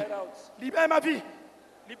 Libère ma vie. Get out. Libère ma vie.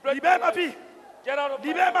 Liberate Libère my ma life. vie. Get out of my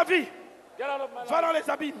Libère ma life. vie. Get out of my Va dans life. les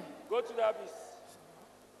abîmes. Go to the abyss.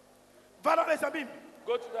 Va dans les abîmes.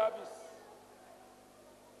 Go to the abyss.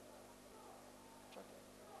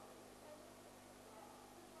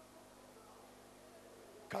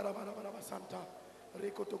 Karabarabara Santa.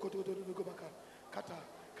 Kata,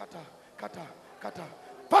 kata, kata, kata.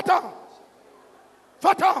 Va-t'en.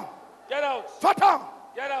 Va-t'en. Get out. Va-t'en.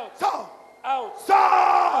 Get out. Sors. Out. Sors.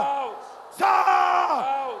 Out. Sors.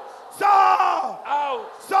 Out. Sors. Out.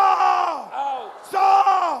 Sors. Out.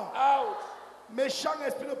 Sors. Out. Méchant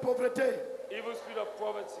esprit de pauvreté. Evil spirit of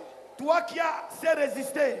poverty. Toi qui as sais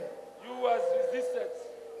résister. You has resisted.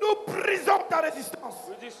 Nous brisons ta résistance.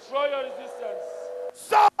 We destroy your resistance.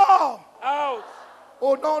 Sors. Out.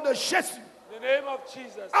 Au nom de Jésus. In the name of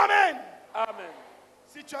Jesus. Amen. Amen.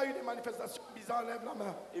 Si tu as eu des manifestations bizarres, lève la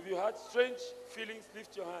main. If you had strange feelings,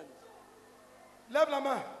 lift your hand. Lève la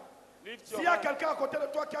main. Lift S'il your y a hand. quelqu'un à côté de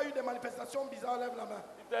toi qui a eu des manifestations bizarres, lève la main.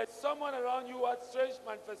 If there's someone around you who had strange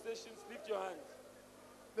manifestations, lift your hand.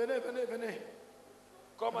 Venez, venez, venez.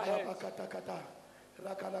 Come ahead. Rabakatakata.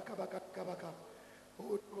 Rakalakabakabaka.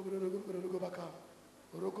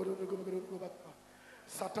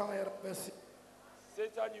 Satan est renversé.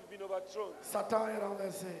 Satan, you've been overthrown. Satan est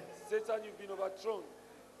renversé. Satan, you've been overthrown.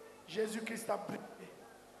 Jésus-Christ a brisé.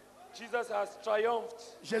 Jesus has triumphed.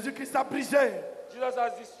 Jésus-Christ a brisé Jesus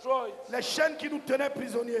has destroyed les chaînes qui nous tenaient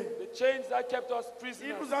prisonniers. the chains that kept us Il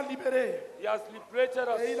prisoners. nous a libérés He has liberated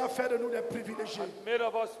et il us a fait de nous des privilégiés. and made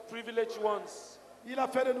of us privileged ones. Il a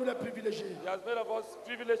fait de nous des privilégiés. He has made of us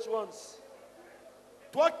privileged ones.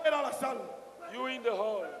 Toi qui es dans la salle, You in the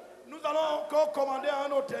hall. nous allons encore commander à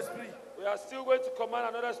un autre esprit. We are still going to command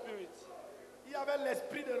another spirit. Il y avait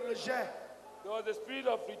l'esprit de rejet There was the spirit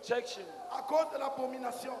of rejection à cause de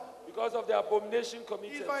l'abomination. because of the abomination Ils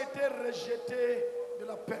committed. ont été rejetés de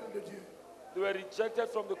l'appel de Dieu. They were rejected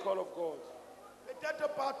from the call of God.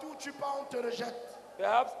 Peut-être partout où tu pars, on te rejette.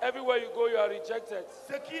 Perhaps everywhere you go, you are rejected.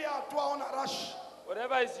 Ce qui est à toi, on arrache.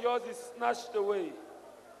 Whatever is yours is snatched away.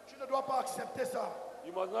 Tu ne dois pas accepter ça.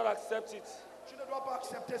 You must not accept it. Tu ne dois pas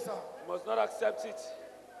accepter ça. You must not accept it.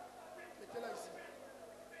 Mettez-la ici.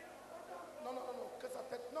 Non, non, non, non, que sa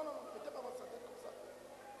tête. Non, non, non, mettez pas sa tête comme ça.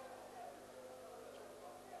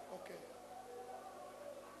 Ok.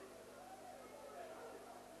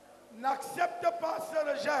 N'accepte pas ce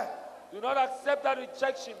rejet. Do not accept that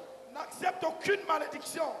rejection. N'accepte aucune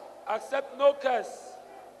malédiction Accept no curse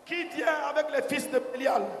qui vient avec les fils de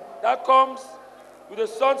Bélial. that comes with the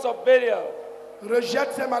sons of Belial.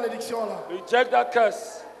 Rejette ces malédictions-là. Reject that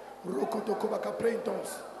curse. Rokotokobaka, pray in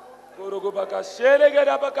tongues. Korogobaka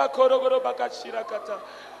sheregerabaka korogorobaka shirakata.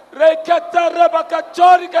 Rekata rabaka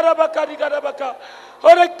chori garabaka rigarabaka.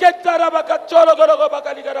 Horeketa rabaka choro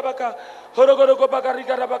gorogobaka rigarabaka. Horogorogobaka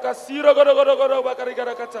rigarabaka sirogorogorobaka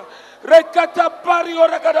rigarakata. Rekata pari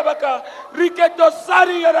oragarabaka. Riketo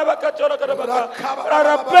sari garabaka choro garabaka.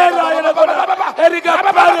 Arabela yarabaka. Eriga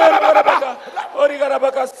pari oragarabaka.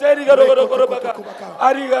 Origarabaka seri gorogorobaka.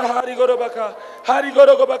 Ariga harigorobaka.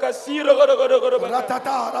 Harigorogobaka sirogorogorobaka.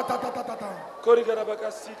 Ratata, ratatatata.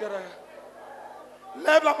 Korigarabaka sigara.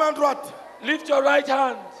 Lève la main droite. Lift your right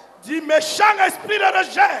hand. Dis méchant esprit de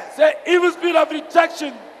rejet. Say, evil spirit of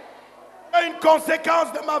rejection, C'est une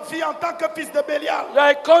conséquence de ma vie en tant que fils de Bélial. you are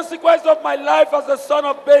a consequence of my life as a son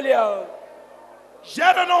of Belial. J'ai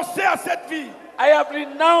renoncé à cette vie. I have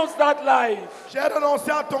renounced that life. J'ai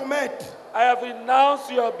renoncé à ton maître. I have renounced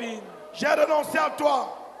your being. J'ai renoncé à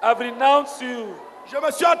toi. I have renounced you. Je me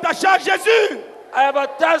suis attaché à Jésus. I have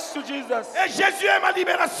attached to Jesus. Et Jésus est ma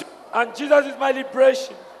libération. And Jesus is my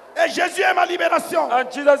liberation. Et Jésus est ma libération. And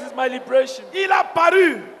Jesus is my liberation. Il a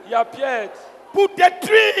paru He appeared pour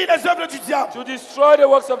détruire les œuvres du diable. to destroy the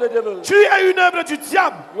works of the devil. Tu es une œuvre du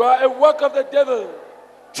diable. You are a work of the devil.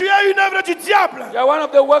 Tu es une œuvre du diable. You are one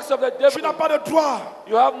of the works of the Tu n'as devil. pas de droit.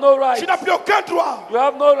 You have no right. Tu n'as plus aucun droit You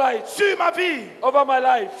have no right sur ma vie, over my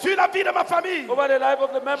life, sur la vie de ma famille. over the life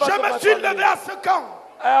of the members Je of me my suis family. levé à ce camp.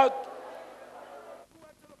 I have,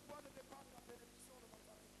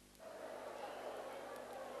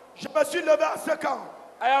 Je me suis levé à ce camp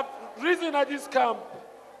I have risen at this camp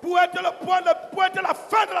pour être la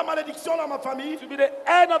fin de la malédiction dans ma famille to be the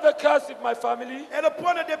end of the curse in my family et le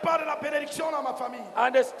point de départ de la bénédiction dans ma famille.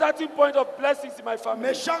 and the starting point of blessings in my family.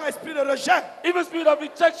 Méchant esprit de rejet, Evil spirit of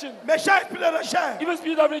rejection, méchant esprit de rejet, evil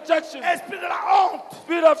spirit of rejection, esprit de la honte,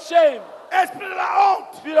 spirit of shame, esprit de la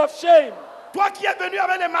honte. spirit of shame. Toi qui es venu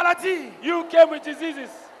avec les maladies, You came with diseases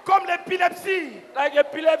comme l'épilepsie, like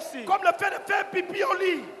epilepsy comme le fait de faire pipi au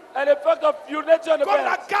lit, and the fact of urinating on the comme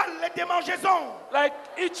la bed, gale, les démangeaisons. like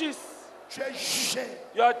itches. Tu es jugé,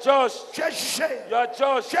 You are judged. tu es jugé, You are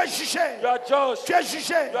judged. tu es jugé, You are judged. tu es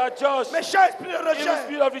jugé. You are judged. Méchant esprit de Evil rejet,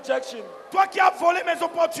 spirit of rejection. toi qui as volé mes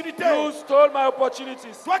opportunités, You stole my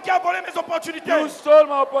opportunities. toi qui as volé mes opportunités, You stole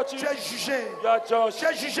my tu es opportunities. jugé, You are tu judged.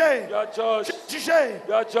 es jugé, You are tu judged. es jugé.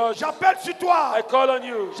 You are judged. J'appelle sur toi, I call on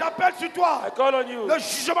you. j'appelle sur toi I call on you. le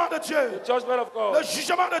jugement de Dieu, The judgment of le God.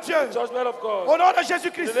 jugement de Dieu. The judgment of God. Au nom de In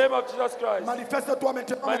Jésus-Christ, the name of Jesus Christ. manifeste-toi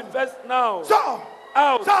maintenant. Manifest now. Sors,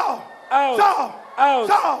 Out. sors, Out. sors, Out.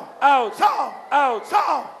 sors, Out. sors, Out.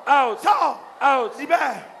 sors, Out. sors. Out.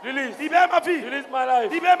 Libère, Release. libère ma vie, Release my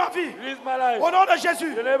life. libère ma vie. Release my life. Au nom de In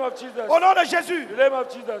Jésus, the name of Jesus. au nom de Jésus. In the name of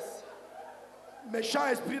Jesus. Méchant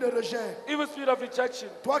esprit de rejet, Evil spirit of rejection.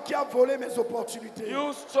 toi qui as volé mes opportunités,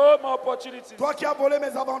 You stole my opportunities. toi qui as volé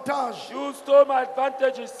mes avantages, You stole my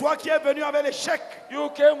advantages. toi qui es venu avec l'échec, You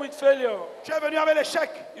came with failure. tu es venu avec l'échec.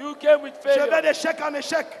 You came with Je vais failure. d'échec en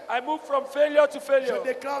échec. I move from failure to Je failure.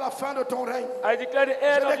 déclare la fin de ton règne. I declare the Je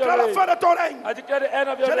end of your déclare la reign. fin de ton règne. I declare the end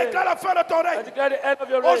of your Je reign. déclare la fin de ton I règne. declare the end of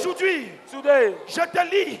your reign. Aujourd'hui, Today, je te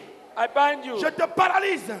lie, I bind you. je te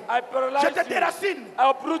paralyse, I je paralyze te you. déracine, I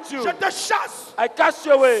uproot you. je te chasse. I cast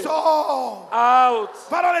you away. Sors, Out.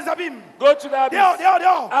 va dans les abîmes. Go to the Dehors, abyss. dehors,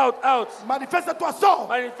 dehors. Out, out. Manifeste-toi, sors.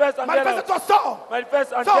 Manifest and get out. Manifeste-toi, sors.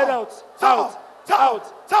 Manifest and Sors, get out. sors, Out. sors, Out.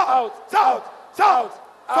 sors, Out. sors, Out. sors,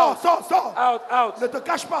 Out. sors, sors, sors. Out, out. Ne te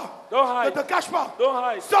cache pas. Don't Ne hide. te cache pas. Don't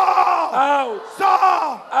hide. Sors, Out.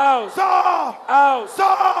 sors, Out. sors, Out.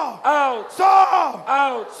 sors, Out. sors,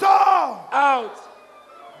 Out. sors. Out.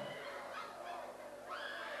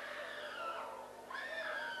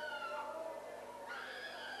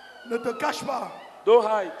 Ne te cache pas. Don't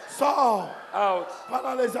hide. Sors. Out. Va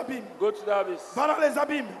dans les abîmes. Go to the abyss. Va dans les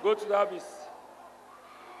abîmes. Go to the abyss.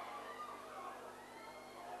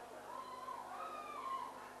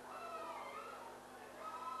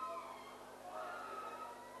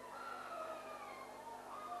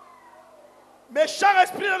 Méchant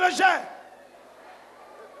esprit de rejet.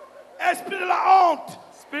 Esprit de la honte.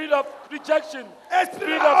 Spirit of rejection. Esprit de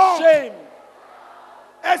Spirit la of honte. shame.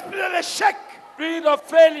 Esprit de l'échec. Spirit of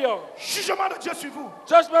failure. Jugement de Dieu sur vous.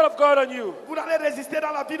 Judgment of God on you. Vous n'allez résister dans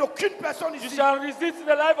la vie d'aucune personne You ici. shall resist in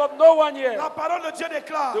the life of no one here. La parole de Dieu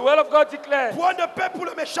déclare. The word of God declares. Point de paix pour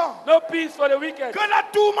le méchant. No peace for the wicked. Que la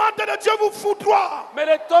tourmente de Dieu vous foudroie. May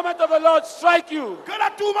the torment of the Lord strike you. Que la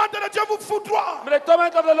tourmente de Dieu vous foudroie. May the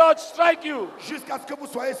torment of the Lord strike you Jusqu'à ce que vous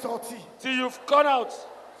soyez sortis. till you've gone out.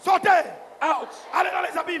 Sortez. Out. Allez dans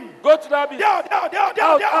les abîmes. Go to the abyss. Dehors, dehors, dehors,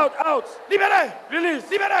 dehors, Out, dehors. out, out. Libérez. Release.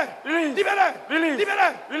 Libérez. Release. Libérez. Release.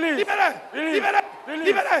 Libérez. Release. Libérez. Release. Libérez. Release.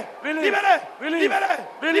 Libérez. Release. Libérez. Release. Libérez.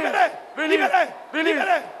 Release. Libérez. Release. Libérez. Release.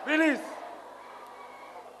 Libérez. Release.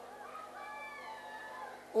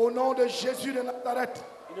 Au nom de Jésus de Nazareth.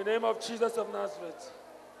 In the name of Jesus of Nazareth.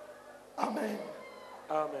 Amen.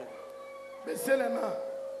 Amen. Baissez les mains.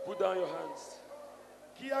 Put down your hands.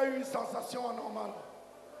 Qui a eu une sensation anormale?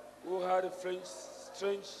 Who had a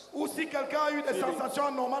strange, Ou si quelqu'un a eu des Feeling. sensations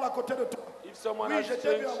anormales à côté de toi. if someone Oui, has je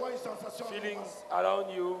t'ai vu strange avoir une sensation feelings anormale.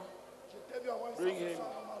 around you, Je t'ai vu avoir une Bring sensation him.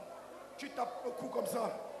 anormale. Tu tapes le cou comme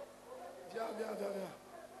ça. Viens, viens, viens, viens.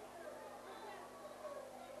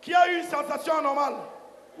 Qui a eu une sensation anormale?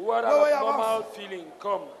 who had Ouais, an ouais, abnormal avance. feeling,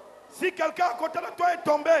 come. Si quelqu'un à côté de toi est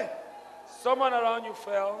tombé, Someone around you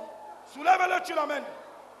fell, soulève-le, tu l'amènes.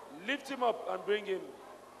 lift him up and bring him.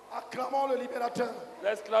 Acclamons le libérateur.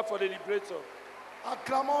 Let's clap for the liberator.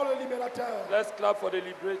 Acclamons le libérateur. Let's clap for the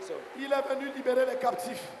liberator. Il est venu libérer les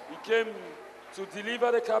captifs. He came to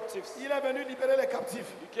deliver the captives. Il est venu libérer les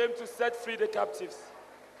captifs. He came to set free the captives.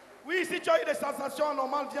 Oui, si tu as eu des sensations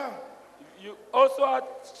anormales, viens. If you also had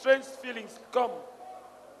strange feelings, come.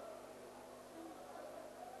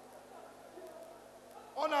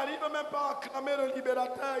 On n'arrive même pas à acclamer le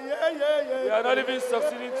libérateur. Yeah, yeah, yeah. We are not even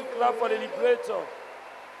succeeding to clap for the liberator.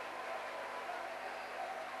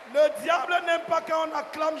 Le diable n'aime pas quand on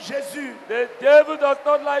acclame Jésus. The devil does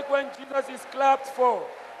not like when Jesus is clapped for.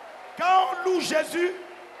 Quand on loue Jésus,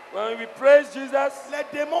 When we praise Jesus, les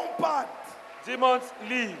démons partent. demons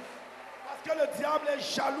leave. Parce que le diable est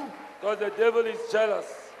jaloux. Because the devil is jealous.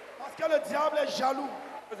 Parce que le diable est jaloux.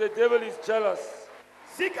 Because the devil is jealous.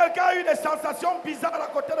 Si quelqu'un a eu des sensations bizarres à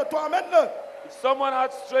côté de toi, amène-le. If someone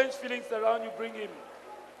had strange feelings around you, bring him.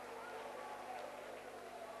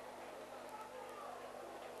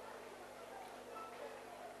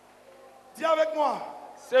 Dis avec moi.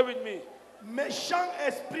 Say with me. Méchant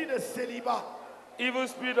esprit de célibat. Evil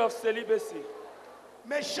spirit of celibacy.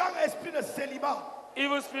 Méchant esprit de célibat.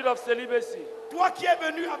 Evil spirit of celibacy. Toi qui es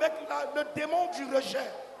venu avec le démon du rejet.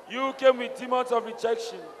 You came with demons of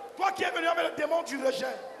rejection. Toi qui es venu avec le démon du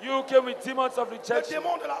rejet. You came with demons of Le rejection.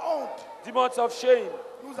 démon de la honte. Demons of shame.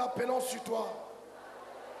 Nous appelons sur toi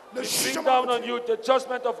le We bring jugement down de on Dieu. you the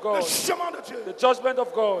judgment of Le God. jugement de Dieu. The judgment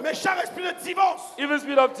of God. Méchant esprit de divorce. Evil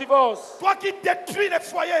spirit of divorce. Toi qui détruis les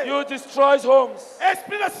foyers. You destroy homes.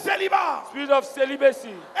 Esprit de célibat. Spirit of celibacy.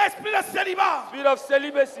 Esprit de célibat. Spirit of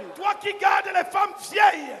celibacy. Toi qui gardes les femmes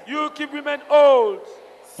vieilles. You keep women old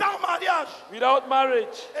Sans mariage. without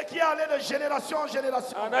marriage. Et qui est allé de génération en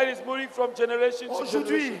génération. And that is moving from generation to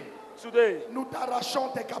Aujourd'hui, generation. Today, nous t'arrachons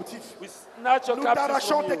tes captifs. we snatch your Nous captives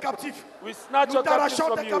t'arrachons from tes you. captifs. We snatch Nous your captives t'arrachons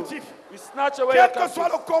from tes you. captifs. We snatch away your Quel que soit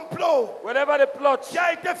le captives. complot Whatever the plot qui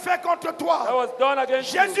a été fait contre that toi, was done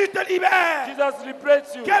against you, Jésus te libère. Jesus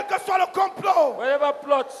liberates you. Quel que soit le complot Whatever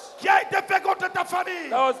plot qui a été fait contre ta famille,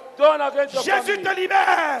 that was done against your Jésus te family,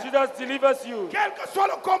 libère. Jesus delivers you. Quel que soit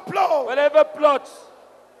le complot Whatever plot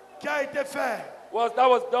qui a été fait that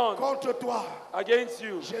was done contre toi, against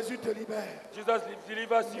you, Jésus te libère. Jesus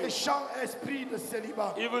delivers you. Méchant esprit de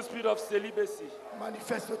célibat, Evil spirit of celibacy,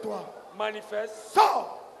 manifeste-toi. manifest.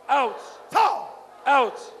 Sors, Out, sors,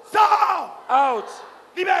 out, sors. out.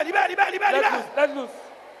 Libère, libère, libère, libère, Let libère. loose, let loose.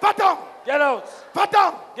 Va-t'en, Get out,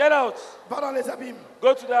 va-t'en. get out. Va dans les abîmes.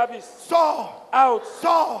 Go to the abyss. Sors, Out,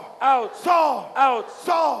 sors, out, sors, out,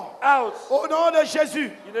 sors. out. Au nom de Jésus,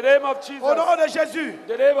 In the name of Jesus. au nom de Jésus, In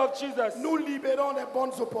the name of Jesus. nous libérons les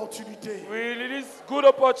bonnes opportunités. We release good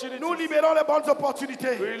opportunities. Nous libérons les bonnes We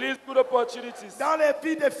opportunités release good opportunities dans les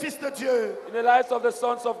vies des fils de Dieu. in the lives of the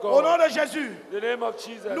sons of Au nom God. de Jésus, In the name of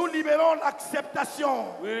Jesus. nous libérons l'acceptation.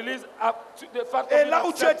 We release up to the fact of Et being là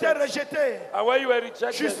où tu étais accepted. rejeté, And where you were tu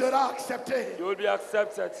rejected, seras accepté. you will be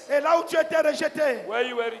accepted. Et là où tu étais rejeté, Where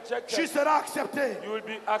you were tu rejected, seras accepté. you will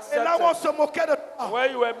be Et là où on accepted. se moquait de toi, Where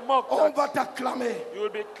you were mocked on at, va t'acclamer. you will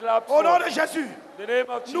be clapped Au nom for. de Jésus, In the name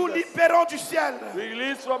of nous Jesus. libérons du ciel We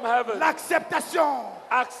release from heaven l'acceptation.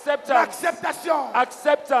 acceptance. L'acceptation.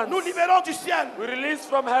 Acceptance. Nous libérons du ciel We release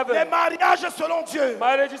from les heaven mariages selon Dieu.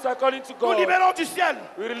 marriages according to Nous God. libérons du ciel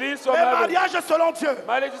We release from les heaven mariages selon Dieu.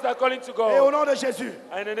 marriages according to Et au God. nom de Jésus,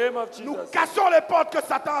 And in the name of nous Jesus. cassons les portes que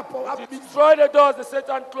Satan a mises. Destroy the doors that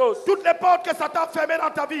Satan closed. Toutes les portes que Satan a fermées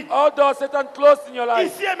dans ta vie. All doors Satan closed in your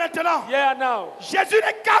life. Ici et maintenant, Here and now. Jésus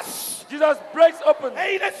les casse Jesus breaks open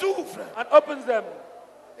et il les ouvre. and opens them.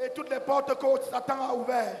 Et toutes les portes que Satan a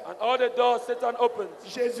ouvertes, And all the doors Satan opens,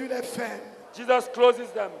 Jésus les ferme. Jesus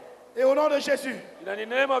closes them. Et au nom de Jésus, In the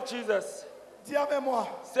name of Jesus. dis avec moi,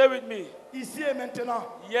 Say with me. ici et maintenant,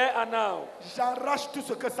 Here and now. j'arrache tout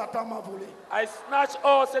ce que Satan m'a volé. I snatch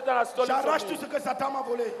all Satan has stolen J'arrache from tout me. ce que Satan m'a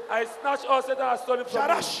volé. I snatch all Satan has stolen from me.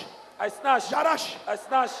 J'arrache, I snatch. j'arrache. I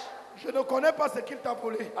snatch. Je ne connais pas ce qu'il t'a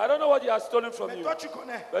volé. I don't know what he has stolen from Mais you. toi, tu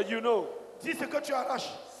connais. But you know. Dis ce que tu arraches.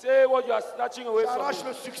 Say what you are snatching away from J'arrache me.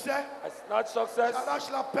 le succès. I snatch success. J'arrache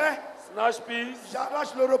la paix. Snatch peace.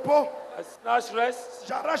 J'arrache le repos. I snatch rest.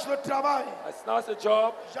 J'arrache le travail. I snatch a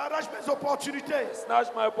job. J'arrache mes opportunités. I snatch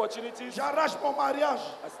my opportunities. J'arrache mon mariage.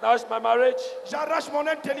 I snatch my marriage. J'arrache mon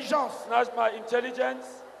intelligence. Snatch my intelligence.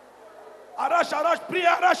 Arrache, arrache, prie,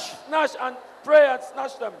 arrache. Snatch and pray and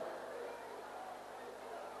snatch them.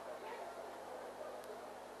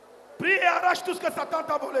 Prie et arrache tout ce que Satan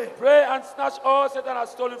t'a volé. Pray and snatch all Satan has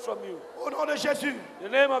stolen from you. Au nom de Jésus. In the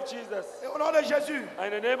name of Jesus. Et au nom de Jésus. And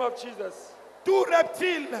in the name of Jesus. Tout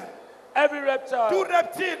reptile. Every Tout reptile.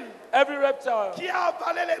 reptile Every reptile qui a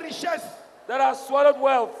avalé les richesses that has swallowed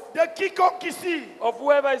wealth de quiconque ici. of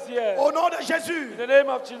whoever is here. Au nom de Jésus. In the name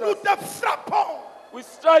of Nous Jesus. te frappons. We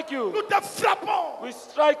strike you. Nous te frappons. We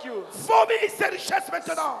strike you. Vomis ces richesses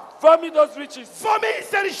maintenant. Vomit those riches. Vomis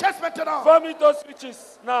ces richesses maintenant. Vomit those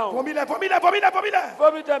riches now. Vomis-les, vomis-les, vomis-les, vomis-les.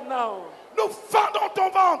 Vomit them now. Nous fendons ton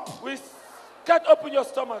ventre. We cut open your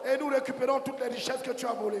stomach Et nous récupérons toutes les richesses que tu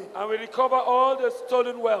as volées. and we recover all the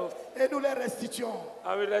stolen wealth Et nous les restituons.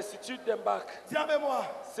 and we restitute them back. Dis avec moi.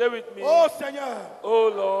 Say with me, Oh Seigneur, oh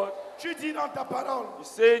Lord, tu dis dans ta parole you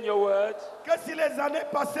say in your word que si les années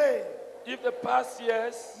passées If the past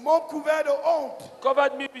years m'ont couvert de honte,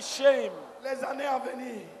 covered me with shame, les années à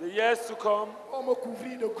venir the years to come vont me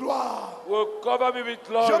couvrir de gloire. will cover me with Je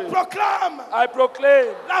glory. proclame I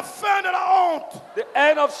proclaim la fin de la honte the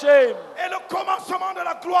end of shame et le commencement de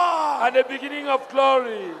la gloire. and the beginning of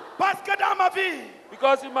glory. Parce que dans ma vie,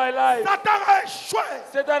 Because in my life, Satan a échoué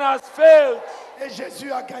Satan has failed et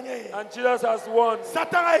Jésus a gagné. and Jesus has won.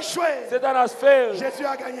 Satan a échoué, Satan has failed. Jésus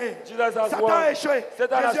a gagné. Jesus has Satan won. a échoué,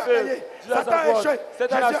 Satan has Jésus a failed. gagné. Jesus Satan has a won. échoué,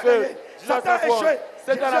 Satan Jésus has a failed. gagné. Jesus Satan has a won. échoué,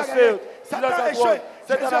 Satan Jésus a has gagné. failed. Satan Jesus a has won. échoué,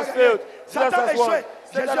 Satan Jésus a has gagné. failed. Jesus Satan a has won. échoué,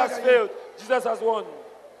 Satan Jésus a has gagné. failed. Jesus has won.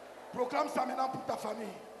 Proclame ça maintenant pour ta famille.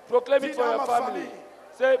 Proclaim Dis it for dans your ma family. famille.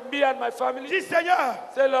 Say, me and my family. Dis Seigneur,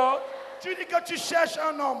 Say, Lord, tu dis que tu cherches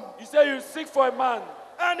un homme, you say you seek for a man,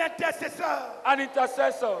 un intercesseur. an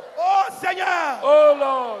intercessor. Oh Seigneur, Oh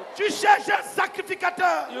Lord, tu cherches un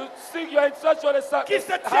sacrificateur you seek, you are in search for a qui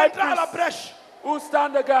se high tiendra à la priest brèche who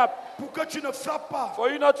stand the gap pour que tu ne frappes pas. for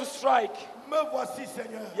you not to strike. Me voici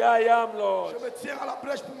Seigneur. Here I am, Lord. Je me tiens à la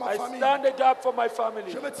brèche pour ma I famille. stand the gap for my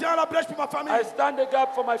family. Je me tiens à la brèche pour ma famille. I stand the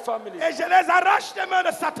gap for my family. Et je les arrache des mains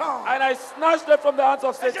de Satan. And I snatch them from the hands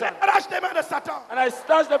of Et je les Satan. arrache des mains de Satan. And I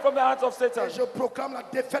snatch them from the hands of Satan. Et je proclame la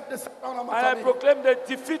défaite de Satan dans ma And I famille. proclaim the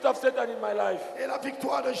defeat of Satan in my life. Et la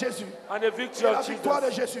victoire de Jésus. And the Et victory la of victoire de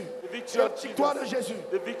Jesus. Jésus. The Et victory la of victoire de Jesus. Jésus.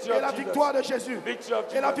 The victory Et of la Jesus. victoire de Jésus. The victory of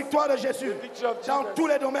Et la Jesus. victoire de Jésus. The victory of Dans Jesus. tous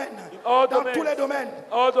les domaines. all Dans domains. tous les domaines.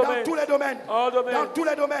 All Dans domains. tous les domaines. All domains. Dans tous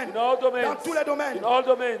les domaines. In all domains. Dans tous les domaines. In all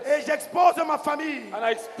domains. Et j'expose ma famille And I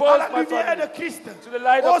à expose la my lumière family de Christ, to the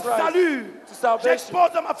light au of Christ, salut. to salvation.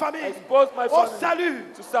 J'expose ma I famille expose my au family salut.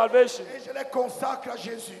 to salvation. Et je les consacre à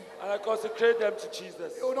Jésus. And I consecrate them to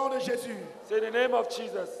Jesus. Et au nom de Jésus, Say in the name of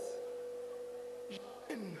Jesus,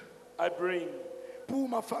 I bring pour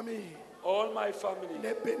ma famille, all my family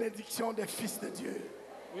les bénédictions des fils de Dieu.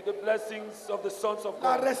 with the blessings of the sons of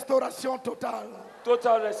La God. restauration totale,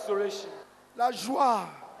 Total restoration, la joie,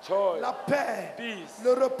 joy, la paix, peace,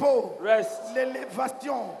 le repos, rest,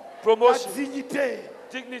 l'élévation, la promotion, dignité.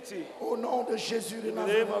 dignity. Au nom de Jésus de In the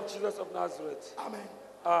name Nazareth. of Jesus of Nazareth. Amen.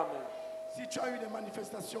 Amen. Si tu as eu des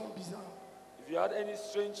manifestations bizarres, If you had any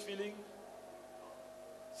strange feeling,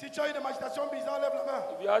 si tu as eu des manifestations bizarres, lève la main.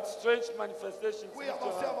 if you had strange manifestations, Oui, lift your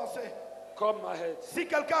avancez, hand. avancez. Come ahead. Si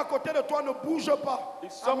quelqu'un à côté de toi ne bouge pas,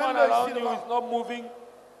 If someone amène-le around ici you devant. is not moving,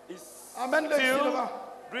 is Amène-le ici still, devant.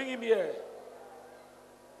 bring him here.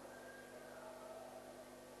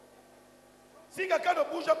 Si quelqu'un ne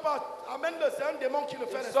bouge pas, amène-le. C'est un démon qui le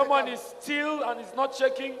fait If rester someone calme. is still and is not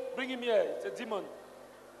checking, bring him here. It's a demon.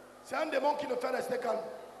 C'est un démon qui le fait rester calme.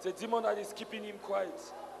 It's a demon that is keeping him quiet.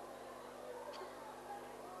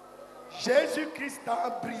 Jésus-Christ a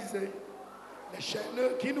brisé les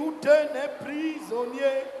chaînes qui nous tenaient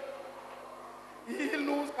prisonniers. Il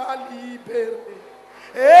nous a libérés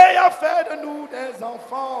et a fait de nous des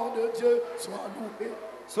enfants de Dieu. Sois loué.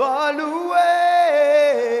 Sois loué,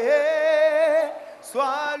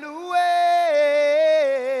 sois loué,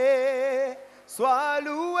 sois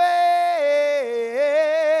loué,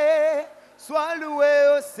 sois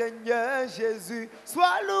loué au Seigneur Jésus,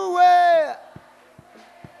 sois loué,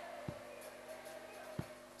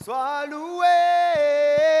 sois loué,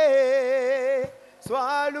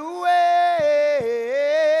 sois loué,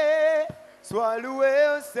 sois loué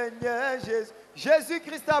au Seigneur Jésus.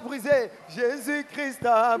 Jésus-Christ a brisé, Jésus-Christ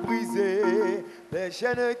a brisé les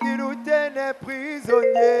chaînes qui nous tenaient prisonniers.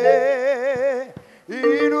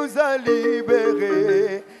 Il nous a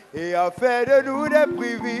libérés et a fait de nous des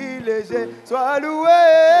privilégiés. Sois loué,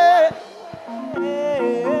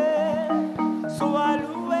 Sois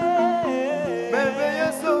loué,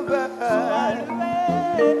 merveilleux Sauveur.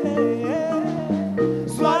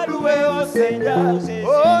 sois loué au Seigneur Jésus.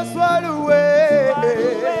 Oh, sois loué,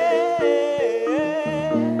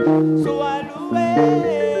 Sois loué,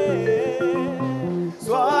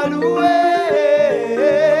 sois loué,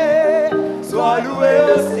 sois loué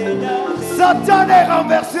au Seigneur. Satan est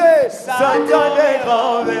renversé, Satan est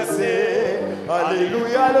renversé.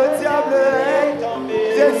 Alléluia, le diable est tombé.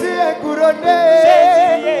 Jésus est couronné.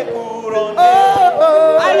 Jésus est couronné. Oh,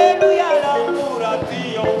 oh. Alléluia, l'amour a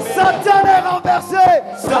triomphé. Satan est renversé,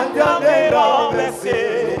 Satan est renversé.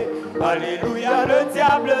 Alléluia, le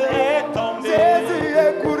diable est tombé. Jésus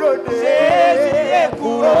est couronné. Jésus est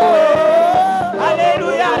couronné.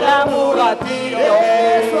 Alléluia, l'amour a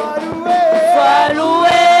triomphé. Sois loué, Sois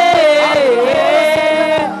loué,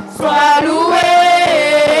 sois loué,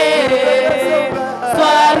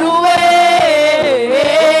 sois loué,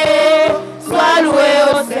 sois loué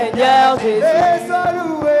au Seigneur Jésus. sois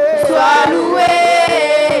loué, Sois loué,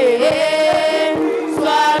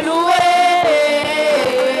 sois loué,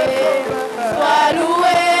 sois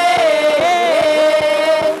loué,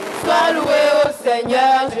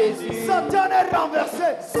 Satan est renversé.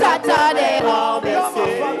 Satan est Dans ma renversé.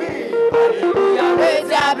 famille. Le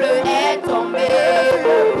diable est tombé.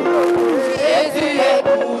 Jésus est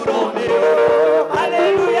couronné.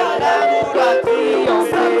 Alléluia, l'amour a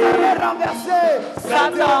triomphé. Satan est renversé.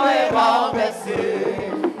 Satan est renversé.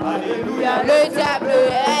 Alléluia, le diable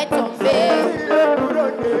est tombé.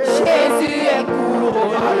 Jésus est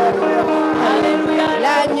couronné. Alléluia,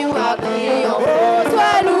 l'agneau a triomphé.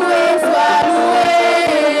 Sois loué, sois loué.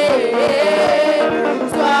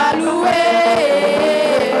 Sois loué.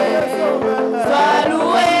 Sois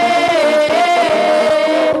loué.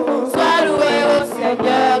 Sois loué au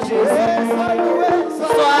Seigneur Jésus.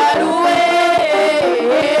 Sois loué.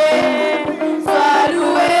 Sois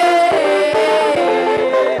loué.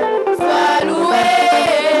 Sois loué.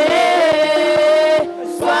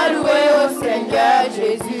 Sois loué au Seigneur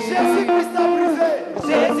Jésus. Jésus-Christ a brisé.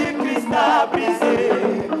 Jésus-Christ a brisé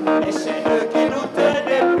les chaînes qui nous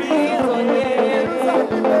tenaient prisonniers.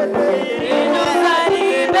 Il nous a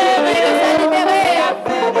libérés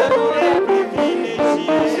afin de nous les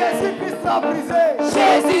privilégier. Jésus-Christ a brisé.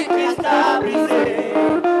 Jésus-Christ a brisé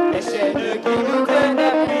les chaînes qui nous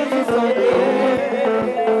tenaient prisonniers.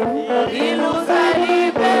 Il nous a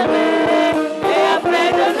libérés et afin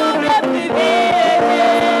de nous les privilégier.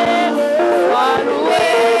 Sois loué.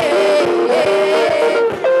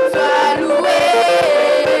 Sois loué,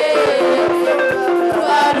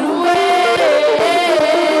 sois loué,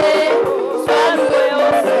 sois loué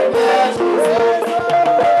au Seigneur Jésus.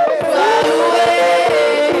 Sois loué,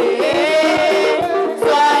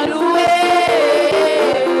 sois loué,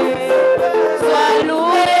 sois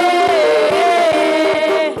loué,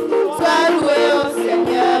 sois loué au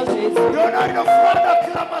Seigneur Jésus. Donnons une foi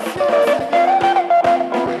d'acclamation au Seigneur.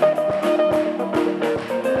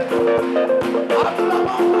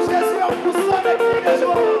 Acclamons pour Jésus en poussant les cris de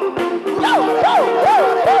joie. Poussons les cris de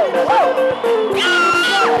joie, les cris de joie.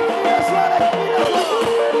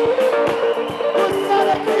 Poussons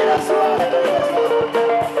les cris de joie, les cris de joie.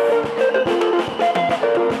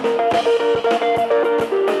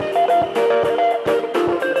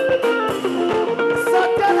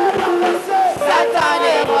 Satan est renversé. Satan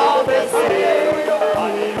est renversé.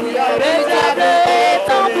 Alléluia, le diable est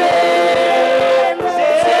tombé.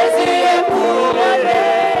 Jésus est couronné.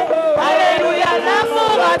 Alléluia,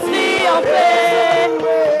 l'amour a triomphé.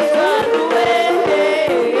 Sois loué,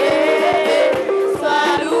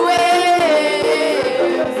 sois loué,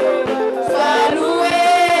 sois loué,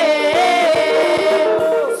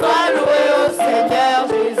 sois loué au Seigneur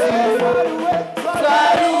Jésus.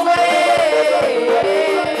 Sois loué,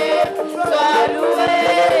 sois loué,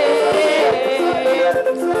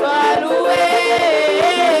 sois loué,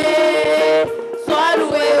 sois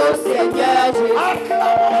loué au Seigneur Jésus.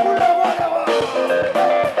 Acclamons pour le roi des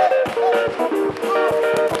rois.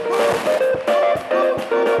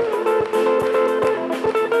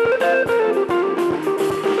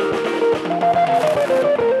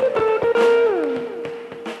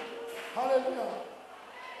 Alléluia.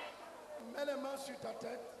 Mets les mains sur ta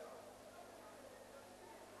tête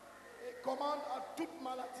et commande à toute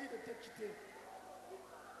maladie de te quitter.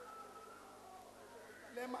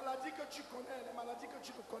 Les maladies que tu connais, les maladies que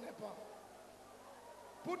tu ne connais pas.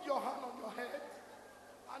 Put your hand on your head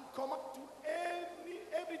and command to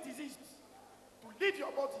every disease to leave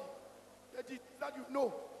your body. The disease that you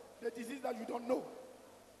know, the disease that you don't know.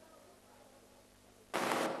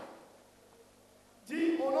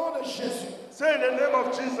 Dis au nom de Jésus, Say in the name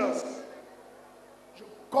of Jesus, je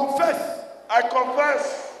confesse I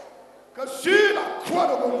confess que sur la croix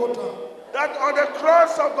de Golgotha, that on the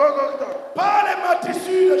cross of Golgotha, par les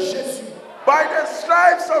meurtrissures de Jésus, by the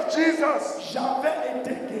stripes of Jesus, j'avais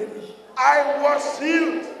été guéri. I was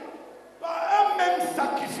healed. Par un même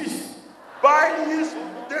sacrifice, By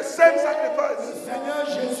the same le sacrifice, Seigneur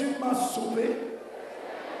Jésus m'a sauvé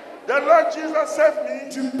the Lord Jesus saved me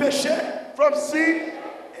du péché from sin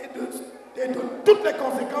et de toutes les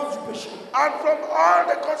conséquences du péché. and from all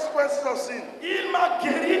the consequences of sin. Il m'a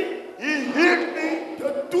guéri He healed me de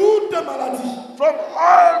toute maladie. from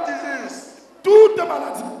all disease. Toute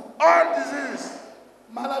maladie. All disease.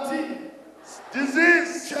 Maladie,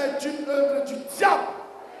 Disease. tu es une œuvre du diable.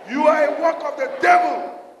 You are a work of the devil.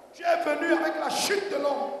 Tu es venu avec la chute de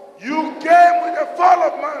l'homme. You came with the fall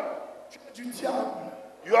of man. Tu es du diable.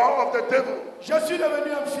 You are of the devil. Je suis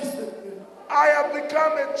devenu un fils de Dieu. I have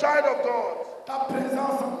become a child of God. Ta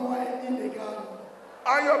présence en moi est illégale.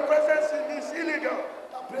 And your presence in me is illegal.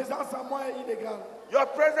 Ta présence en moi est illégale. Your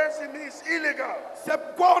presence in me is illegal. C'est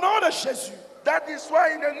pourquoi au nom de Jésus, That is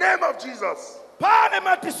why in the name of Jesus, par les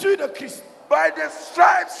meurtrissures de Christ, By the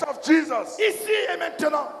stripes of Jesus. Ici et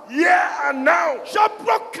maintenant. Here and now. Je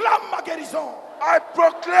proclame ma guérison. I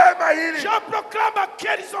proclaim my healing. Je proclame ma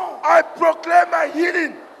guérison. I proclaim my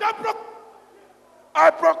healing. Je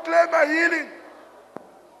I proclaim my healing.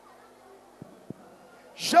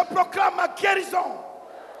 Je proclame ma guérison.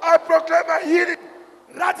 I proclaim my healing.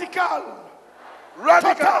 Radicale.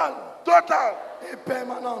 Radical. Total. Et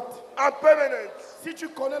permanente. And permanent. Si tu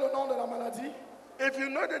connais le nom de la maladie, If you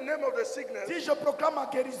know the name of the sickness, si je proclame ma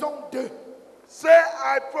guérison de, say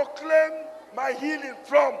I proclaim my healing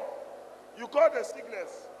from. You call the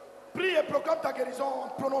sickness. prie et proclame ta guérison en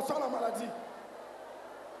prononçant la maladie.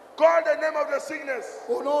 Call the name of the sickness.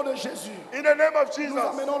 Au nom de Jésus, In the name of nous Jesus.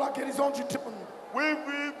 amenons la guérison du trône. We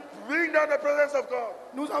bring down the presence of God.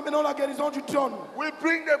 Nous amenons la guérison du trône. We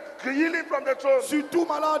bring the healing from the throne. Sur tout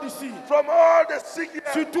malade ici. From all the sick here.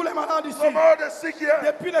 Sur tous les malades ici. From all the sick here.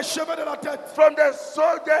 Depuis les cheveux de la tête From the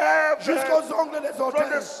soul, the hair, jusqu'aux ongles des from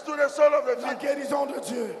orteils. to the sole of the La feet. guérison de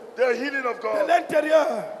Dieu. The healing of De God. l'intérieur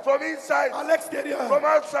From inside. à l'extérieur. From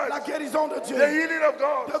outside. La guérison de Dieu. The healing of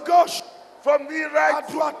God. De gauche From the à right.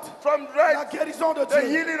 droite. From La right. guérison de The Dieu.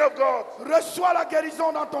 healing of God. Reçois la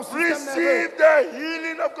guérison dans ton système nerveux. Receive the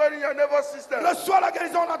healing of God in your nervous system. Reçois la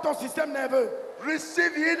guérison dans ton système nerveux.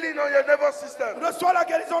 Receive healing on your nervous system. Reçois la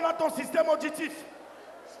guérison dans ton système auditif.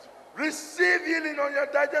 Receive healing on your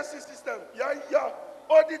digestive system. Your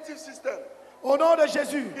auditive system. Au nom de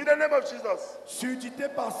Jésus. In the name of Jesus. Surdité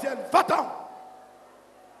partielle, va-t'en.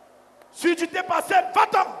 Surdité partielle,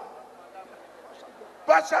 va-t'en.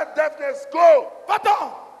 Partial deafness, go.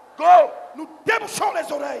 Va-t'en. Go. Nous débouchons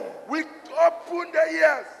les oreilles. We open the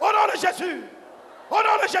ears. Au nom de Jésus. Au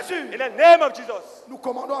nom de Jésus. In the name of Jesus, Nous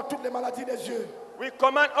commandons à toutes les maladies des yeux we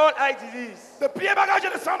command all eye disease de plier bagage et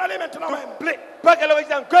de s'en aller maintenant même. pack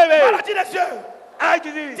elevation and go away. Maladie des yeux, Eye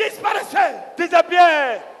disease, disparaissez.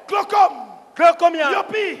 disappear. Glaucome, Glaucomia,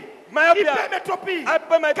 myopie, myopia, hypermétropie,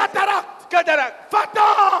 hypermetropie, cataracte. cataract.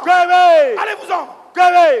 Va-t'en. Go away. Allez-vous-en. Go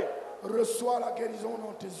away. Reçois la guérison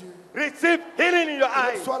dans tes yeux. Receive healing in your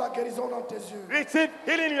eyes. Reçois la guérison dans tes yeux. Receive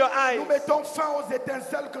healing in your eyes. Nous mettons fin aux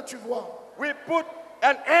étincelles que tu vois. We put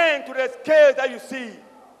an end to the scales that you see.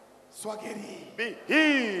 Sois guéri. Be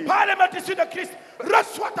healed. Par les meurtrissures de Christ,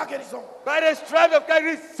 reçois ta guérison. By the stripes of Christ,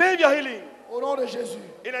 receive your healing. Au nom de Jésus.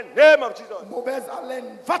 In the name of Jesus. Mauvaise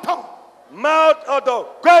haleine, va-t'en. Mouth odor,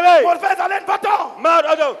 go away. Mauvaise haleine, va-t'en. Mouth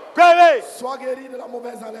odor, go away. Sois guéri de la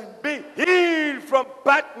mauvaise haleine. Be healed from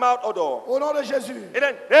bad mouth odor. Au nom de Jésus. In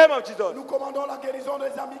the name of Jesus. Nous commandons la guérison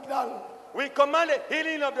des amygdales. We command the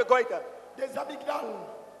healing of the goiter. Des amygdales.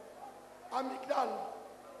 Amygdales.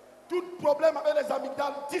 Tout problème avec les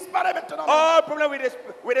amygdales disparaît maintenant. All problem with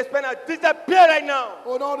the spinal disappear right now.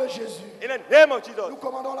 Au nom de Jésus. In the name of Jesus. Nous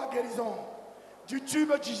commandons la guérison du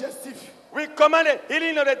tube digestif. We command the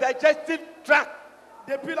healing of the digestive tract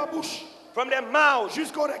Depuis la bouche from the mouth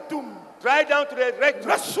jusqu'au rectum. right down to the rectum.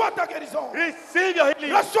 Reçois ta guérison. Receive your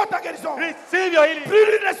healing. Reçois ta guérison. Receive your healing.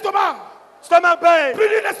 Plus d'estomac. Stomach pain. Plus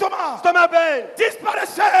d'estomac. Stomach pain.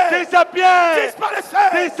 Disparaissez. Disappear. Disparaissez.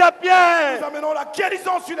 Nous Disappear. amenons la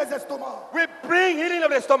guérison sur les estomacs. We bring healing of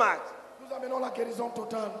the stomach. Nous amenons la guérison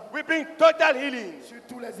totale We bring total healing sur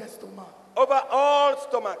tous les estomacs. over all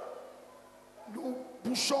stomach. Nous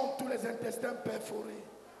bouchons tous les intestins perforés.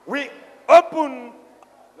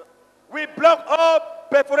 We block all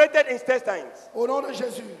perforated intestines. Au nom de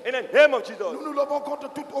Jésus. In the name of Nous Jesus. nous levons contre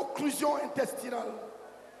toute occlusion intestinale.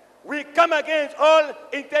 We come against all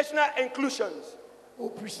intestinal inclusions. Au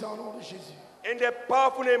puissant nom de Jésus. In the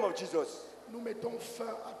powerful name of Jesus. Nous mettons fin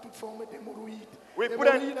à toute forme d'hémorroïde. We put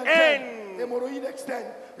an Hémorroïde interne, end. hémorroïde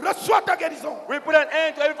externe. Reçois ta guérison. We put an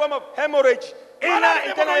end to every form of hemorrhage. Inner, Malade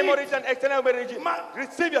internal hemorrhage. hemorrhage and external hemorrhage. Ma-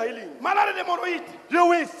 Receive your healing. Malade d'hémorroïde. You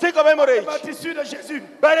will sick of hemorrhage. Par tissu de Jésus.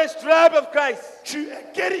 By the stripe of Christ, Tu es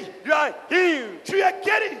guéri. you are healed. Tu es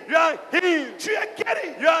guéri. You are healed. Tu es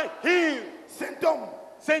guéri. You are healed. Symptômes.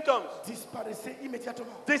 Symptoms Disparaissez immédiatement.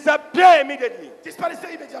 disappear immediately.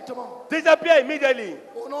 Disparaissez immédiatement. Disappear immediately.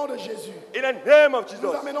 Au nom de Jésus. In the name of Nous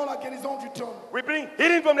Jesus. amenons la guérison du trône We bring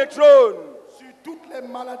healing from the throne sur toutes les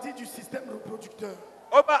maladies du système reproducteur.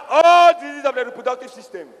 over all diseases of the reproductive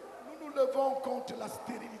system. Nous nous levons contre la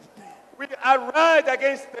stérilité. We arise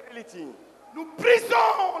against sterility. Nous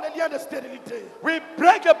brisons les liens de stérilité. We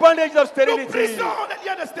break the bondage of Nous sterility. brisons les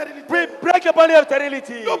liens de We stérilité. break the bondage of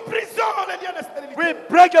sterility. Nous brisons les liens de We stérilité.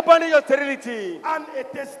 break the bondage of sterility. Anne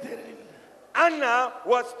était stérile. Anna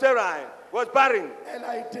was sterile, was barren. Elle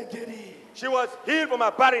a été guérie. She was healed from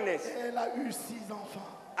her barrenness. Elle a eu 6 enfants.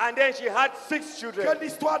 And then she had 6 Que children.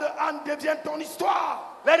 l'histoire de Anne devienne ton histoire.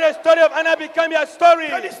 Let the story of Anna become your story.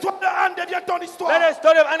 Que l'histoire de Anne devienne ton histoire. Let the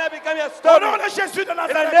story of Anna become your Au story. nom de Jésus de In the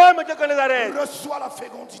Nazareth, name of Jesus of Nazareth. reçois la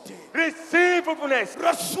fécondité. Receive fruitfulness.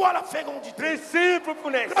 Reçois la fécondité. Receive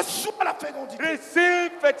fruitfulness. Reçois la fécondité.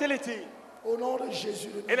 Receive fertility. Au nom de Jésus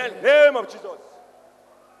de In the Nazareth. name of Jesus.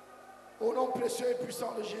 Au nom précieux et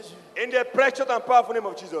puissant de Jésus. In the precious and powerful name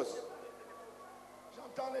of Jesus.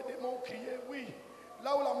 J'entends les démons crier, oui.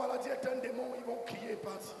 Là où la maladie est un démon, ils vont crier et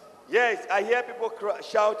partir. Yes, I hear people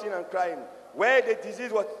shouting and crying. Where the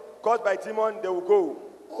disease was caused by demon, they will go.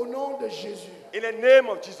 Au nom de Jésus, In the name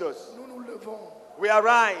of Jesus, nous nous levons we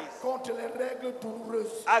arise contre les règles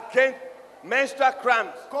douloureuses, against menstrual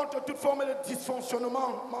cramps, contre toute forme de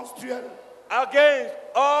dysfonctionnement menstruel. against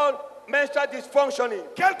all menstrual dysfunctioning,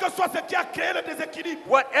 Quel que soit ce qui a créé le déséquilibre,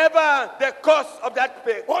 whatever the cause of that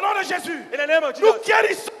pain. au nom de Jésus, In the name of nous Jesus,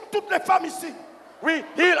 guérissons toutes les femmes ici. we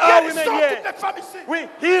heal all women Guérissons here. toutes les femmes ici. We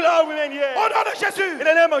heal all women here. Au nom de Jésus, In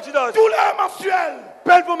the name of Jesus, douleur menstruelle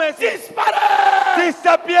painful menses disparaît.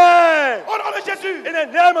 disappear. Au nom de Jésus, In the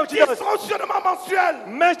name of Jesus, dysfonctionnement menstruel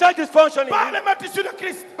menstrual dysfunctioning par les mains tissus de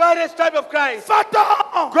Christ. by the stripe of Christ.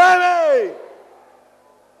 Va-t'en. Go away.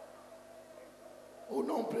 Au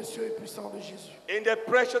nom précieux et puissant de Jésus, In the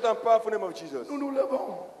precious and powerful name of Jesus, nous nous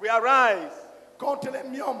levons we arise contre les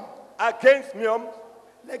myomes, against myom,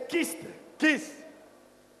 les kystes, kiss,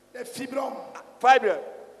 les fibromes fiber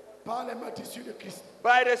par les mains tissus de Christ.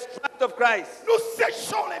 by the stripe of Christ. Nous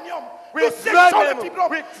séchons les myomes, We nous dry séchons les them.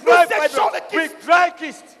 fibromes, We nous dry séchons les fiber. We kystes. dry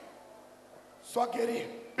kist. Sois guéri,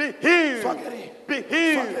 Be healed. sois guéri, Be sois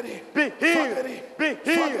healed. guéri, Be sois healed. guéri, Be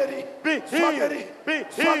sois healed. guéri, Be sois healed. guéri, Be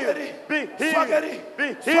sois healed. guéri, Be sois guéri, healed.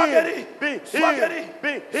 Be sois guéri, healed. Be sois guéri, healed.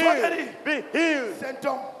 Be sois guéri. healed. Be healed.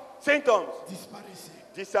 Symptômes, Symptoms disparaissez,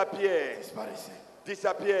 disappear. disparaissez,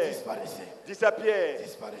 Disappear. disparaissez, Disappear.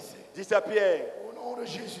 disparaissez. Disappear. Au nom de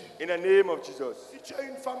Jésus. In the name of Jesus. Si tu es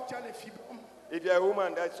une femme qui a les fibromes, If you're a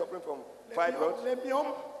woman that's suffering from fibroids, les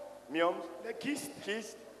myomes, myomes, les kystes,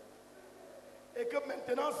 kist, et que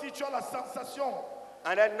maintenant, si tu as la sensation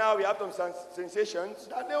and then now we have some sensations,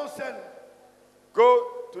 d'aller au sel,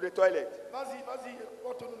 go to the toilet. vas-y, vas-y,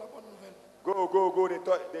 porte-nous la bonne nouvelle. Go.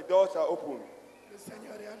 The doors are open. Le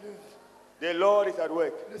Seigneur est à l'œuvre. The Lord is at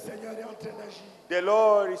work. Le Seigneur est en train d'agir. The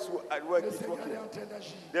Lord is at work. Le He's Seigneur working. est en train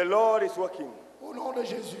d'agir. The Lord is working. Au nom de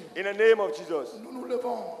Jésus, In the name of Jesus, nous nous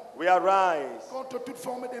levons we arise contre toute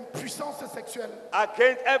forme d'impuissance sexuelle.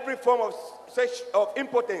 against every form of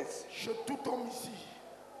impotence. Chez tout homme ici.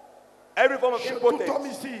 Every form of Chez tout homme impotence.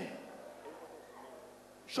 ici.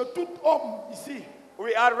 Chez tout homme ici.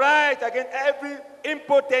 We arise against every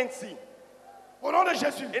impotency. Au nom de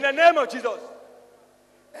Jésus. In the name of Jesus.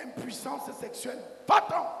 Impuissance sexuelle.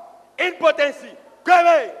 Va-t'en. Impotency. Go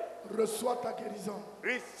away. Reçois ta guérison.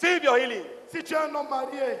 Receive your healing. Si tu es un homme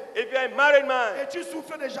marié If you're a married man et tu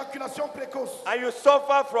souffres d'éjaculation précoce, and you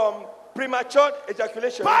suffer from premature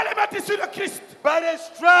ejaculation, par les mains tissus de Christ, by the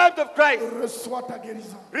stripes of Christ, reçois ta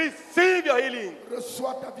guérison. receive your healing.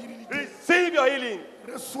 Reçois ta virilité. Receive your healing.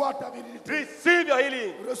 Reçois ta virilité. Receive your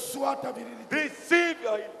healing. Reçois ta virilité. Receive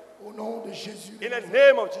your healing. Au nom de Jésus. In the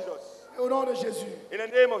name of Jesus. Au nom de Jésus, In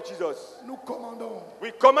the name of Jesus. nous commandons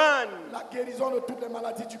We command la guérison de toutes les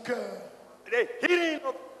maladies du cœur. the healing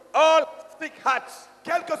of all sick hearts.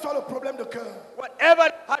 Quel que soit le problème de cœur,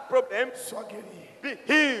 Whatever heart problem, sois guéri. be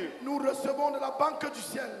healed. Nous recevons de la banque du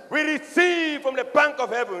ciel We receive from the bank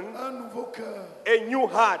of heaven un nouveau cœur a new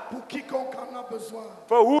heart pour quiconque en a besoin.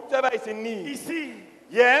 for whoever is in need. Ici,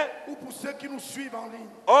 Yeah? ou pour ceux qui nous suivent en ligne,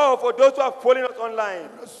 Or for those who are following us online.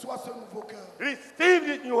 reçois ce nouveau cœur. Receive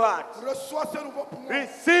this new heart. Reçois ce nouveau poumon.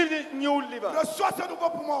 Receive this new liver. Reçois ce nouveau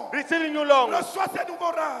poumon. Receive the new lungs. Reçois ce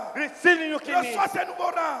nouveau rein. Receive the new kidneys. Reçois ce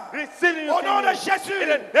nouveau rein. Receive the new Au nom de kidneys. Jésus. In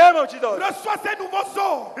the name of Jesus. Reçois ces nouveaux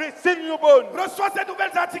os. Receive the new bone. Reçois ces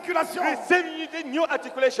nouvelles articulations. Receive the new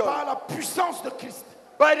articulation. Par la puissance de Christ.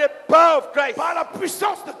 By the power of Christ. Par la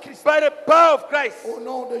puissance de Christ. By the power of Christ. Au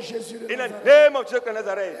nom de Jésus de In the Nazareth. name of Jesus of Et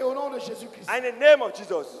Nazareth. au nom de Jésus-Christ. And in the name of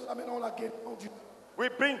Jesus. Nous amenons la guérison du We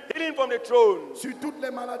bring healing from the throne sur toutes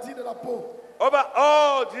les maladies de la peau. over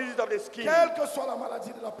all diseases of the skin. Quelle que soit la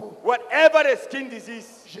maladie de la peau. Whatever the skin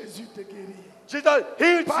disease, Jésus te guérit. Jesus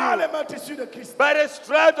heals Par les you. mains tissues de Christ. By the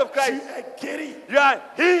stripes of Tu Christ, es guéri. you are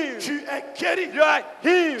healed. Tu es guéri. You are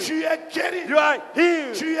healed. Tu es guéri. You are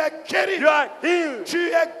healed. Tu es guéri. You are healed. Tu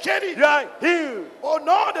es guéri. You are healed. Au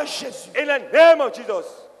nom de Jésus. In the name of Jesus.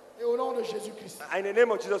 Et au nom de Jésus-Christ. In the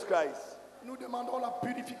name of Jesus Christ. Nous demandons la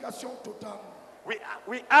purification totale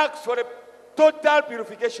We ask for the total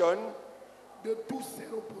purification de tous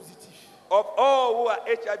séropositifs. of all who are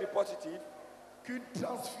HIV positive Qu'une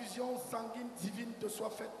transfusion sanguine divine te soit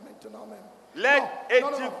faite maintenant même.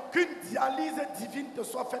 Qu'une dialyse divine te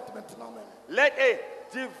soit faite maintenant même. Let a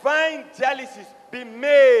divine dialysis be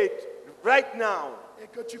made right now. Et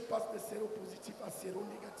que tu passes de séropositif à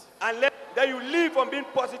séronégatif. And that you live from being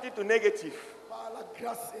positive to negative. Par la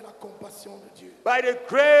grâce et la compassion de Dieu. By the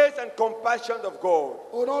grace and compassion of God.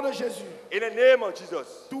 Au nom de Jésus. In the name of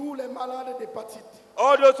Jesus. Tous les malades d'hépatite.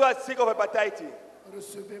 All those who are sick of hepatitis.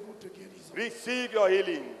 Recevez votre guérison. Receive your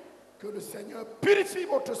healing. Que le Seigneur purifie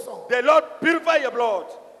votre sang. The Lord purify your blood.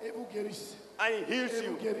 Et vous guérisse. And he heals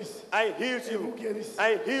you. And he heals you.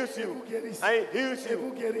 And he heals you. And he heals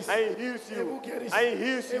you. And he heals you. And he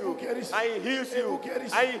heals you. And he heals you.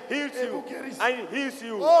 And he heals you. And he heals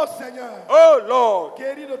you. Oh Seigneur. Oh Lord.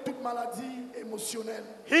 Guéris de toute maladie émotionnelle.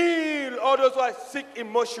 Heal all those who are sick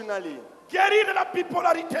emotionally. Guéris de la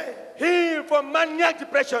bipolarité. Heal from maniac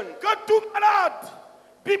depression. Que tout malade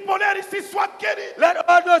bipolaire ici soit guéri. Let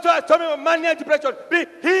all those who are suffering from maniac depression be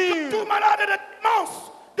healed. Que tout malade de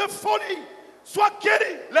démence, de folie soit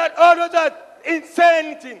guéri. Let all those who are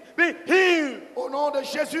insanity be healed. Au nom de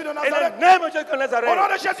Jésus de In Nazareth. the name of Jesus of Nazareth. Au nom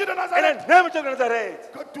de Jésus de In Nazareth. the name of Jesus of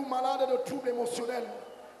Nazareth. Que tout malade de troubles émotionnels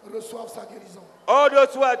reçoive sa guérison. All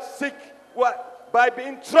those who are sick by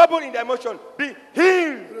being troubled in their emotion, be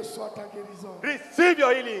healed. Reçois ta guérison. Receive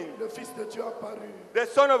your healing. Le Fils de Dieu apparu The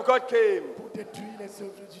Son of God came pour détruire les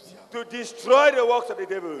œuvres du diable. to destroy the works of the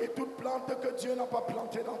devil. Et toute plante que Dieu n'a pas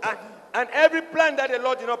plantée dans ta vie And every plant that the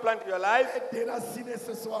Lord did not plant in your life est déracinée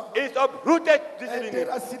ce soir. is uprooted this Est evening.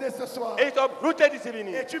 déracinée ce soir. It's uprooted this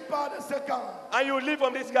evening. Et tu pars de ce camp. And you live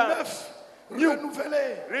from this camp. Neuf.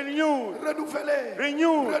 Renouvelé. Renewed. Renouvelé.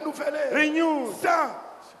 Renewed. Renouvelé. Renewed. Saint.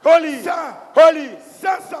 Holy. Saint. Holy.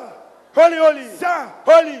 Saint, saint. Holy, holy. Saint.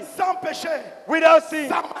 Holy. Sans péché. Without sin.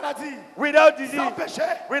 Sans maladie. Without disease. Sans péché.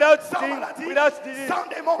 Without sans sin. maladie. Without disease. Sans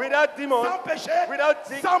démon. Without demon. Sans péché. Without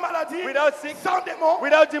sick. Sans maladie. Without sick. Sans démon.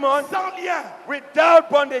 Without demon. Sans lien. Without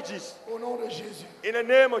bondages. Au nom de Jésus. In the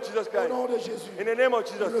name of Jesus Au Christ. nom de Jésus. In the name of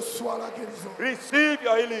Jesus. Reçois la guérison. Receive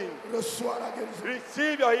your healing. Reçois la guérison.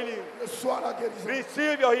 Receive your healing. Reçois la guérison.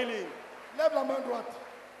 Receive your healing. Lève la main droite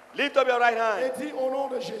Lift up your right et hand dis au nom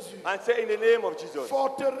de Jésus. and say in the name of Jesus.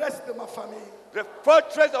 Forteresse de ma famille. The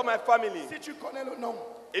fortress of my family. Si tu connais le nom,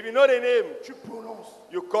 If you know the name, tu prononces.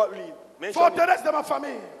 you call me. Mention it. Forteresse de ma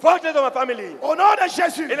famille. Fortress of my family. Au nom de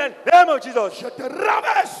Jésus. In the name of Jesus. Je te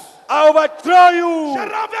rabaisse. I overthrow you. Je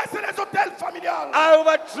rabaisse les hôtels familiales. I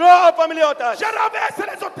overthrow family altars. Je rabaisse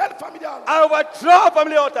les hôtels familiales. I overthrow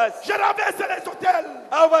family altars. Je rabaisse les hôtels.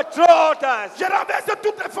 I overthrow altars. Je rabaisse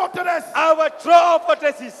toutes les forteresses I overthrow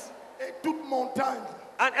fortresses et toute montagne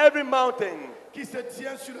and every mountain qui se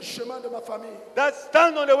tient sur le chemin de ma famille. that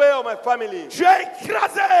stand on the way of my family. Tu es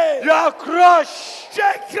écrasé. You are crushed. Tu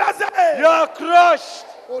es écrasé. You are crushed.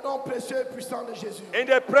 Au nom précieux et puissant de Jésus. In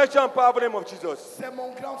the precious and powerful name of Jesus. C'est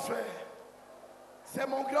mon grand frère. C'est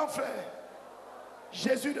mon grand frère.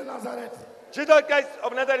 Jésus de Nazareth. Jesus Christ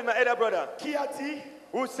of Nazareth, my elder brother, Qui a dit,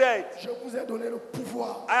 who said, je vous ai donné le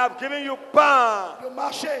pouvoir I have given you power de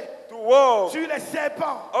marcher to walk sur les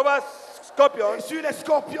serpents over et scorpions, sur les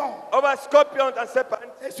scorpions over scorpions and serpents,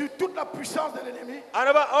 et sur toute la puissance de l'ennemi. and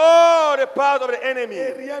over all the powers of the Et enemy,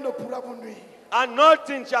 rien ne pourra vous nuire. and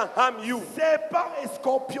nothing shall harm you. Serpents et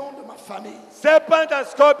scorpions de ma famille. Serpents and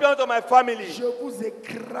scorpions of my family, Je vous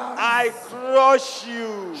écrase. I crush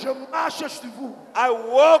you. Je marche sur vous. I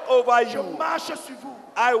walk over Je you. marche sur vous.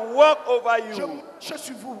 I walk over Je you. marche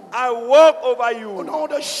sur vous. I walk over Au you. nom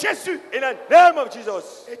de Jésus. In the name of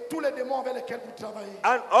Jesus. Et tous les démons avec lesquels vous travaillez.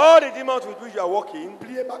 And all the demons with which you are walking,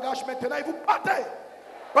 Pliez bagage maintenant et vous partez.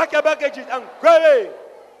 pack your baggages and go away.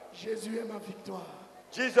 Jésus est ma victoire.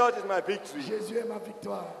 Jesus is my victory. Jésus est ma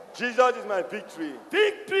victoire. Jesus is my victory.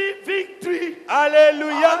 Victory, victory.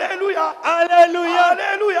 Hallelujah. Alléluia. Hallelujah.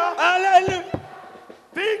 Alléluia. Hallelujah.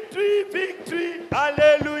 Victory, victory.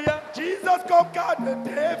 Hallelujah. Jesus conquered the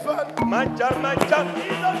devil. Macha, macha.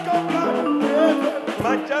 Jesus conquered the devil.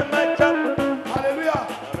 Macha, macha. Alléluia.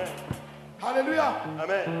 Amen. Alléluia.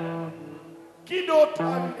 Amen. Qui d'autre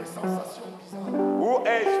a eu des sensations bizarres? Who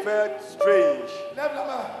else felt strange? Lève la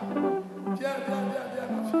main. Viens, ma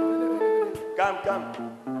fille. Venez, venez, venez. Come, come.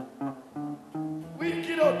 Oui,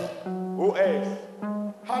 qui d'autre? Who else?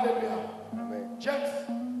 Alléluia. Amen. James.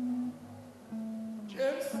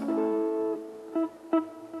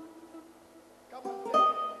 Come and tell me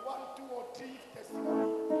 1, 2 or 3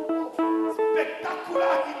 testimony of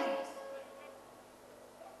spectacular healings.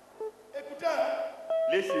 Écoutez,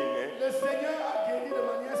 Listen, eh? le Seigneur a guéri de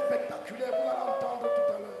manière spectaculaire. Vous allez entendre tout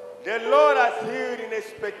à l'heure. The Lord has healed in a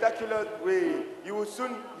spectacular way. You will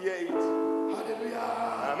soon hear it.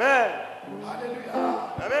 Alléluia. Amen. Alléluia.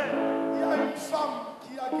 Amen. Il y a une femme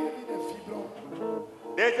qui a guéri des fibromes.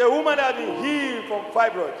 There's a woman that has been healed from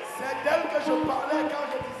fibroids. C'est d'elle que je parlais quand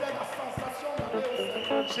je disais la sensation d'aller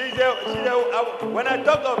au Seigneur. When I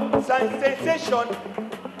talk of sensation,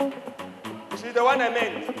 she's the one I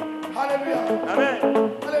meant. Alléluia. Amen.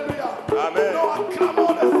 Alléluia. Amen. Nous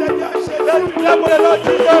acclamons le Seigneur Jésus. Let's clap for the Lord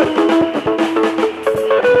Jesus.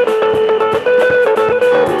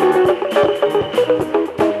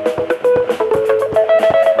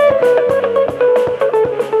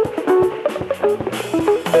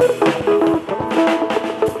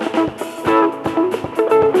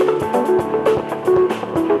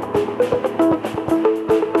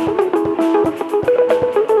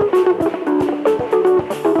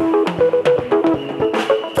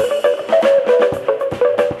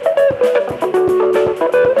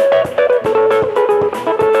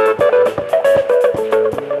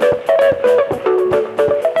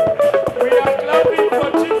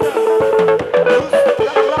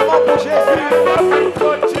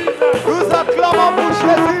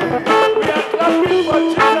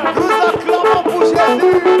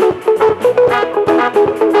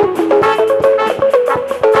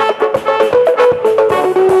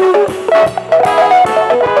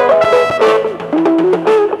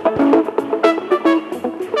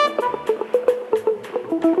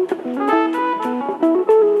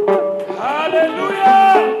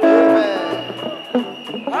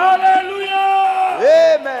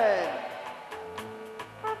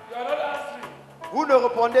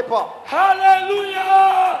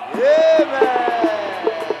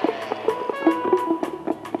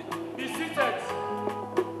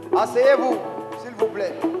 Asseyez-vous, s'il vous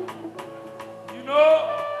plaît. You know,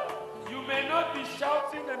 you may not be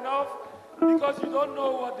shouting enough because you don't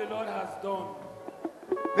know what the Lord has done.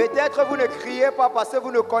 Peut-être vous ne criez pas parce que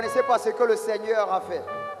vous ne connaissez pas ce que le Seigneur a fait.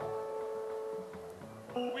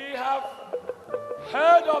 We have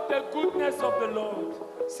heard of the goodness of the Lord.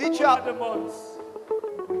 Si tu as... The months.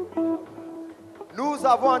 Nous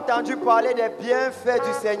avons entendu parler des bienfaits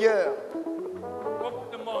du Seigneur Over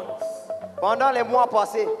the months. pendant les mois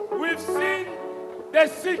passés. We've seen the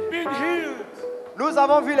sick being healed. Nous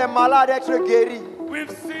avons vu les malades être guéris. We've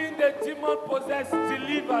seen the demon possessed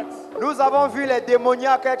delivered. Nous avons vu les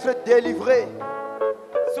démoniaques être délivrés.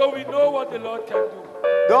 So we know what the Lord can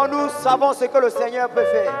do. Donc nous savons ce que le Seigneur peut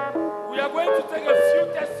faire. We are going to take a few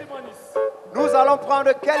testimonies. Nous allons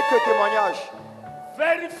prendre quelques témoignages.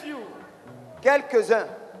 Very few. Quelques-uns.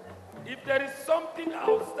 If there is something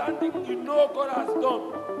outstanding you know God has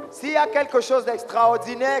done. S'il y a quelque chose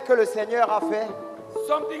d'extraordinaire que le Seigneur a fait,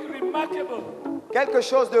 something remarkable, quelque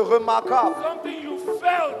chose de remarquable, something you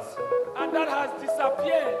felt and that has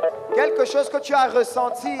disappeared, quelque chose que tu as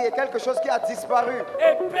ressenti et quelque chose qui a disparu,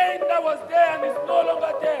 a pain that was there and is no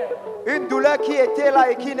longer there. Une douleur qui était là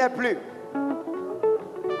et qui n'est plus.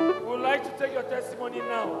 We would like to take your testimony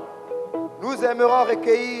now. Nous aimerions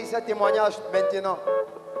recueillir ce témoignage maintenant.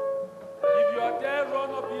 If you are there, run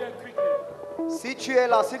up here quickly. Si tu es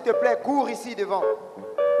là, s'il te plaît, cours ici devant.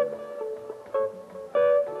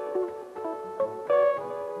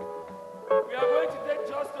 We are going to take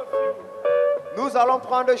just a few. Nous allons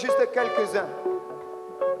prendre juste quelques-uns.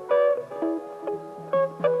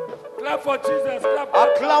 Clap for Jesus. Clap.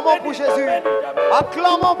 Acclamons pour Jésus.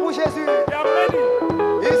 Acclamons pour Jésus. There are many.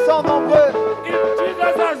 Ils sont nombreux. If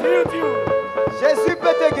Jesus has healed you, Jésus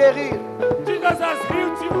peut te guérir. Jesus has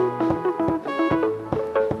healed you.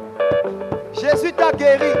 Jésus t'a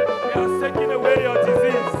guéri. He has taken away your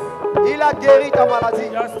disease. Il a guéri ta maladie.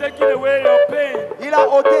 He has taken away your pain. Il a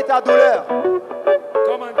ôté ta douleur.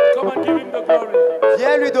 Come and give him the glory.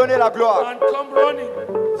 Viens lui donner la gloire. And come running.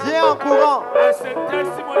 Viens en courant. As a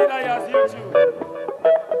testimony that he has healed you.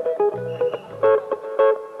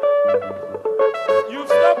 You've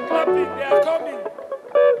stopped clapping, they are coming.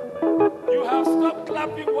 You have stopped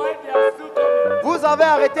clapping while they are still coming. Vous avez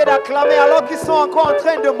arrêté d'acclamer alors qu'ils sont encore en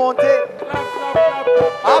train de monter. Clap, clap, clap,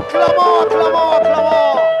 clap. Acclamons, acclamons,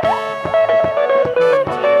 acclamons.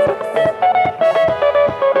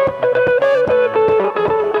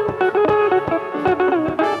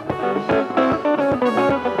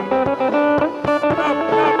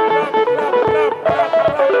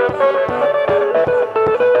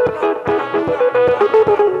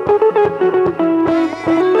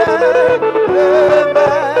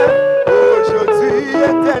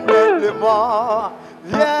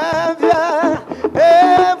 Viens, viens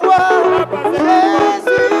et vois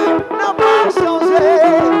Jésus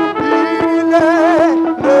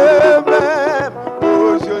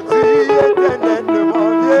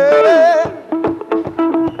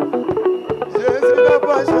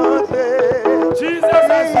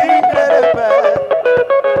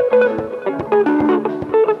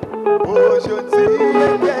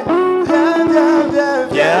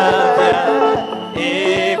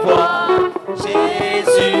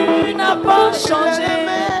pas changé.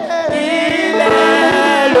 Il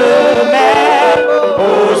est le même,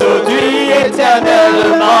 aujourd'hui,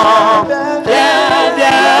 éternellement. Viens,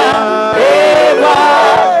 viens et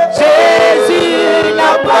vois, Jésus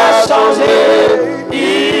n'a pas changé.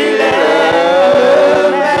 Il est le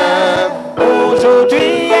même,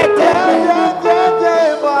 aujourd'hui,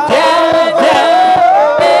 éternellement. Viens,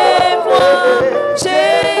 viens et vois,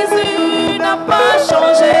 Jésus n'a pas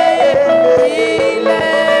changé. Il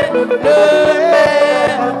est le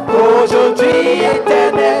même, aujourd'hui,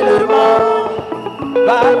 éternellement.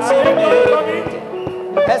 Baptisé.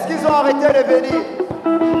 Est-ce qu'ils ont arrêté de venir?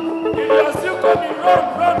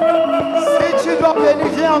 Si tu dois venir,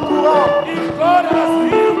 viens en courant.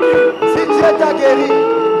 Si Dieu t'a guéri,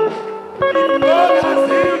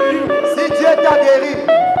 si Dieu t'a guéri,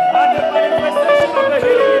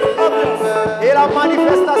 et la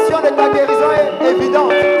manifestation de ta guérison est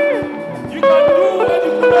évidente,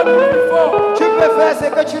 tu peux faire ce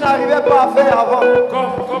que tu n'arrivais pas à faire avant.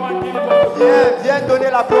 Viens donner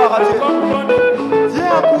la gloire à Dieu.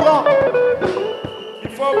 Viens en courant.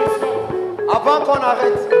 Avant qu'on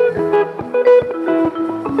arrête.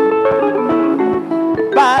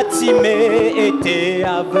 Bartimée était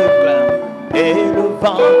aveugle et le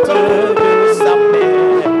ventre de sa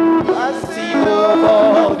mère, assis au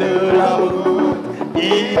bord de la route,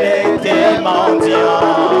 il était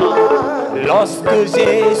mendiant. Lorsque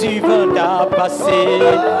Jésus vint à passer,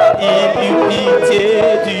 il eut pitié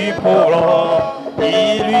du pauvre,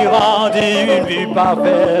 il lui rendit une vue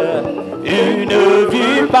parfaite, une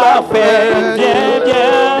vue parfaite. Viens,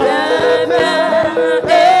 viens, viens,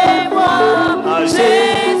 et moi,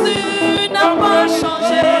 Jésus n'a pas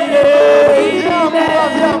changé.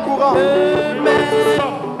 Viens en courant.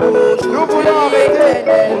 Nous voulons arrêter.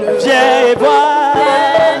 Viens et vois.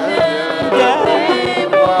 Viens et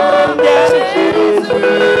vois.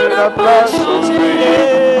 Jésus n'a pas changé.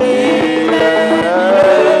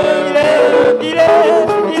 Il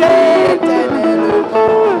est éternellement.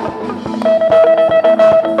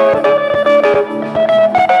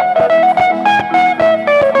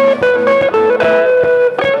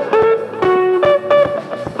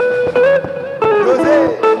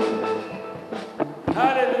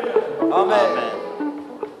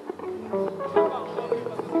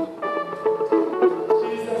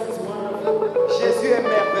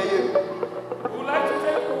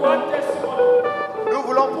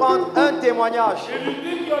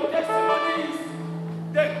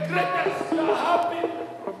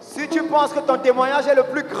 Si tu penses que ton témoignage est le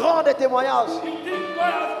plus grand des témoignages,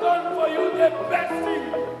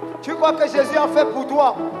 tu crois que Jésus a fait pour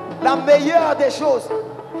toi la meilleure des choses.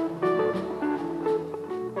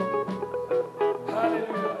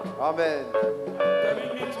 Amen.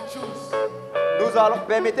 Nous allons,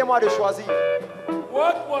 permettez-moi de choisir.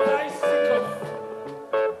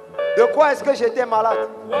 De quoi est-ce que j'étais malade?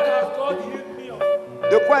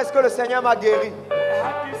 De quoi est-ce que le Seigneur m'a guéri?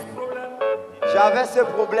 J'avais ce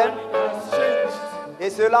problème et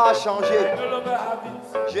cela a changé.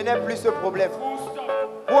 Je n'ai plus ce problème.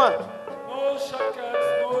 Point.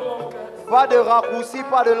 Pas de raccourci,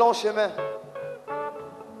 pas de long chemin.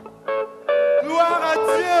 Gloire à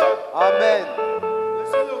Dieu. Amen. Je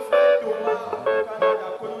suis le frère Thomas.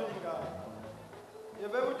 Je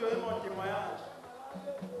vais vous donner mon témoignage.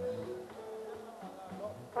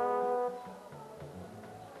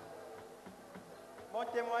 Mon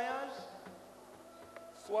témoignage,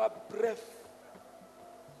 Sois bref.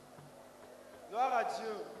 gloire à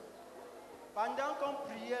Dieu. Pendant qu'on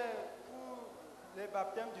priait pour les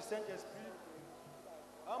baptêmes du Saint-Esprit,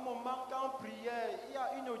 à un moment quand on priait, il y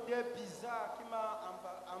a une odeur bizarre qui m'a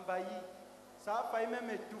envahi. Ça a failli même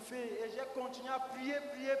m'étouffer. Et j'ai continué à prier.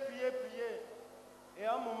 Et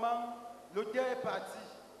à un moment, l'odeur est partie.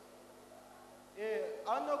 Et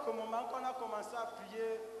à un autre moment, quand on a commencé à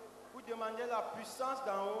prier pour demander la puissance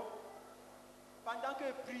d'en haut, pendant que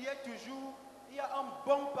je priais toujours, il y a un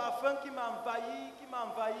bon parfum qui m'a envahi.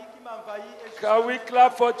 Et Can we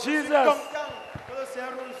clap for je suis Jesus? content que le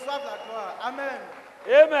Seigneur nous reçoive la gloire. Amen.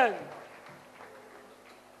 Amen.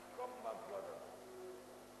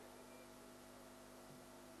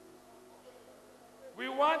 We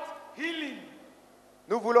want healing.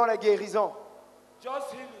 Nous voulons la guérison.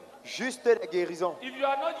 Just healing. Juste la guérison. If you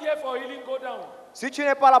are not here for healing, go down. Si tu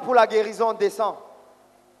n'es pas là pour la guérison, descends.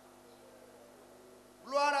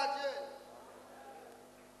 Gloire à Dieu.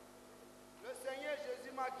 Le Seigneur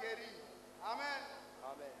Jésus m'a guéri. Amen.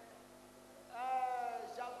 Amen.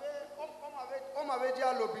 On m'avait dit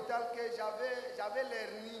à l'hôpital que j'avais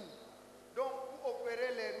l'hernie. Donc, pour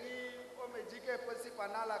opérer l'hernie, on me dit que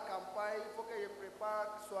pendant la campagne, il faut que je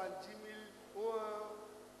prépare 70 000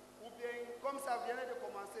 ou bien, comme venait de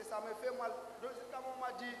commencer, ça me fait mal. Donc, quand on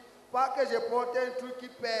m'a dit, pas que je porte un truc qui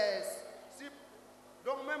pèse.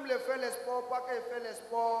 Donc, même le faire les sports, pas que je fais les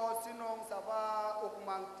sports, sinon ça va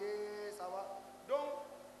augmenter, ça va. Donc,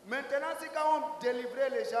 maintenant, c'est quand on délivrait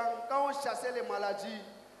les gens, quand on chassait les maladies,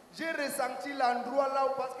 j'ai ressenti l'endroit là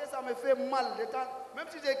où, parce que ça me fait mal. Même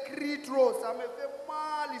si je crie trop, ça me fait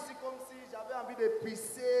mal ici, comme si j'avais envie de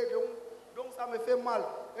pisser. Donc ça me fait mal.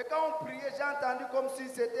 Et quand on priait, j'ai entendu comme si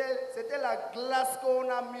c'était la glace qu'on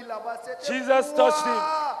a mis là-bas. Jesus touched him.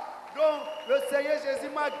 Donc le Seigneur Jésus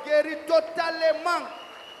m'a guéri totalement.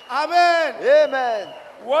 Amen. Amen.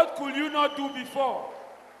 What could you not do before?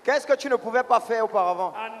 Qu'est-ce que tu ne pouvais pas faire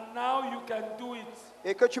auparavant And now you can do it.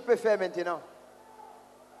 et que tu peux faire maintenant?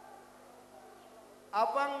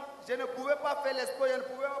 Avant, je ne pouvais pas faire les sports, je ne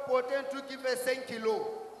pouvais pas porter un truc qui fait 5 kilos.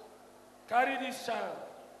 Carry this child.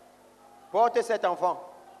 Porte cet enfant.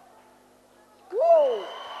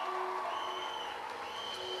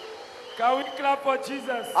 Can we clap for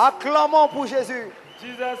Jesus? Acclamons pour Jésus.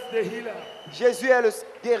 Jesus the healer. Jésus est le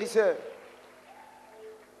guérisseur.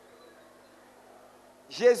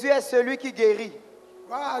 Jésus est celui qui guérit.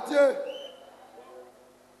 Gloire à Dieu.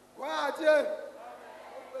 Gloire à Dieu.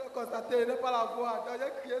 On peut le constater, il n'est pas la voix. Donc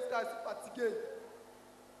j'ai crié, j'étais assez fatigué.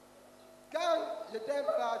 Quand j'étais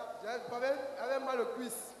malade, j'avais mal aux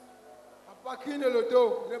cuisses, la poitrine et le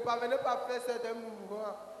dos. Je ne parvenais pas à faire certains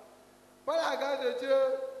mouvements. Par la grâce de Dieu,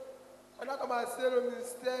 on a commencé le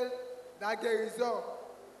ministère de la guérison.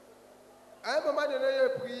 À un moment donné, je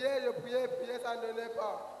priais, ça ne donnait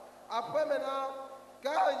pas. Après maintenant,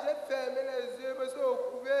 quand j'ai fermé les yeux, je me suis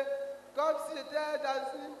retrouvé comme si j'étais dans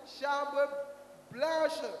une chambre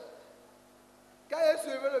blanche. Quand j'ai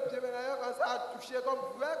soulevé le pied, maintenant, j'ai commencé à toucher comme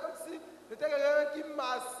si c'était quelqu'un qui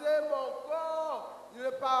massait mon corps.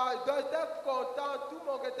 J'étais content, tout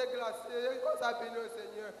mon corps était glacé. J'ai commencé à bénir le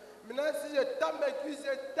Seigneur. Maintenant, si je tape mes cuisses,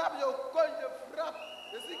 je tape, je cogne, je frappe.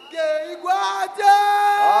 Je suis guéri. Gloire à Dieu!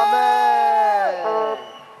 Amen.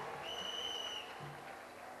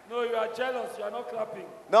 No, you are jealous. You are not clapping.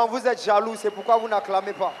 Non, vous êtes jaloux, c'est pourquoi vous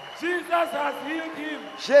n'acclamez pas. Jesus has healed him.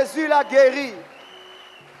 Jésus l'a guéri.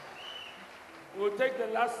 We'll take the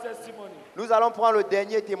last testimony. Nous allons prendre le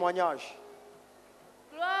dernier témoignage.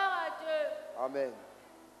 Gloire à Dieu. Amen.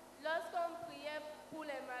 Lorsqu'on priait pour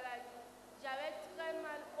les maladies, j'avais très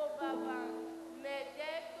mal au bas-ventre. Mais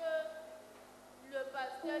dès que le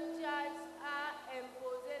pasteur Charles a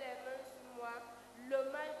imposé les mains sur moi, le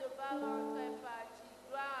mal de bas-ventre est parti.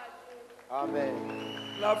 Gloire à Dieu. Amen.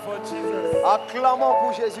 Clap for Jesus. Acclamons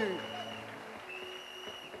pour Jésus.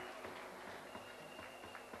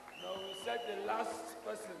 Now we said the last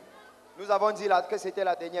person. Nous avons dit là que c'était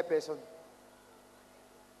la dernière personne.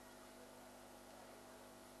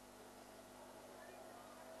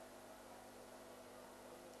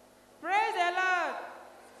 Praise the Lord.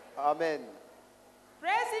 Amen.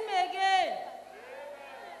 Praise Him again.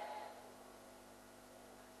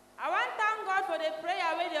 I want to thank God for the prayer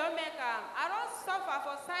where they make. I don't suffer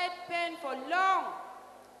for side pain for long.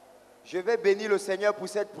 Je vais bénir le Seigneur pour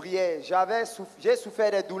cette prière. J'ai souffert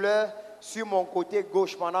des douleurs sur mon côté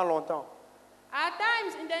gauche pendant longtemps. At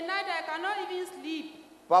times in the night I cannot even sleep.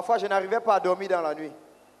 Parfois, je n'arrivais pas à dormir dans la nuit.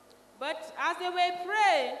 But as they were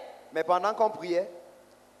praying, Mais pendant qu'on priait,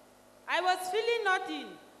 I was feeling nothing.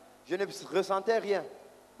 je ne ressentais rien.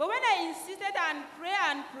 But when I insisted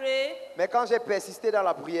and pray, Mais quand j'ai persisté dans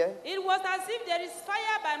la prière, it was as if there is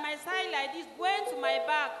fire by my side like this going to my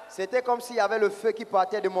back. c'était comme s'il y avait le feu qui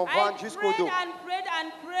partait de mon ventre I jusqu'au dos. prayed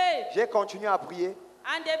and prayed. J'ai continué à prier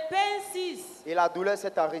And the pain ceased. et la douleur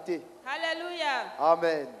s'est arrêtée. Hallelujah.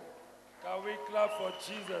 Amen. Can we clap for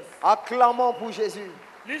Jesus? Acclamons pour Jésus.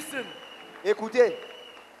 Listen, Écoutez,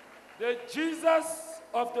 the Jesus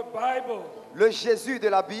of the Bible, le Jésus de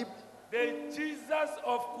la Bible, the Jesus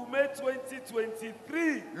of Koume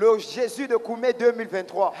 2023, le Jésus de Koume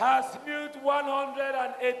 2023, has healed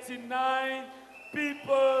 189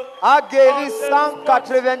 people. a guéri on the spot.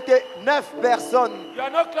 189 personnes. You are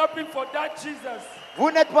not clapping for that Jesus. Vous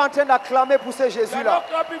n'êtes pas en train d'acclamer pour ce You are Jésus-là. not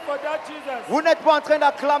clapping for that Jesus. Vous n'êtes pas en train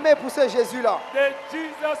d'acclamer pour ce Jésus-là. The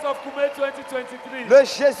Jesus of Koume 2023. Le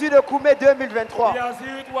Jésus de Koume 2023, He has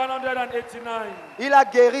healed 189. il a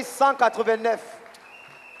guéri 189.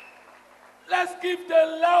 Let's give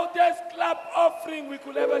the loudest clap offering we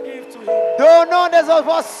could ever give to him. Donnons des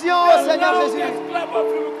ovations au The Seigneur loudest Jésus. clap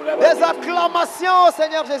offering we could ever Des give to him. acclamations au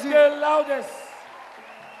Seigneur Jésus. The loudest.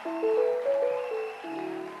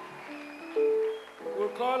 We'll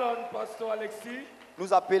call on Pastor Alexis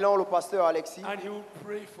Nous appelons le pasteur Alexis and he will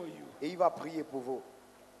pray for you. et il va prier pour vous.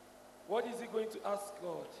 What is he going to ask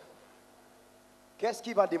God? Qu'est-ce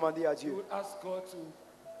qu'il va demander à He Dieu? will ask God to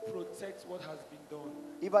protect what has been done.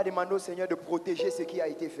 Il va demander au Seigneur de protéger ce qui a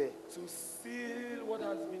été fait. To seal what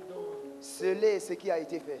has been done. Sceller ce qui a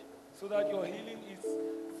été fait. So that your healing is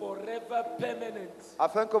forever permanent.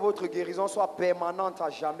 Afin que votre guérison soit permanente à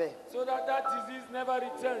jamais. So that that disease never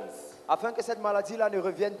returns. Afin que cette maladie-là ne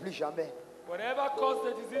revienne plus jamais. Whatever caused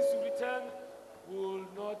the disease to return will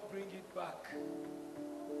not bring it back.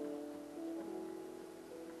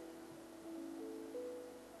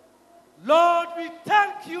 Lord, we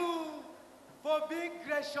thank you for being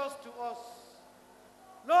gracious to us.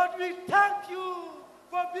 Lord, we thank you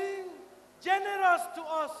for being generous to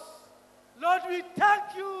us. Lord, we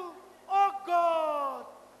thank you, oh God,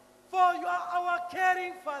 for you are our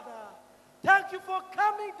caring Father. Thank you for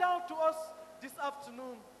coming down to us this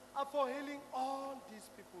afternoon and for healing all these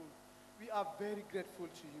people. We are very grateful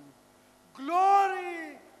to you.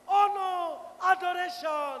 Glory, honor,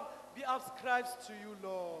 adoration be ascribed to you,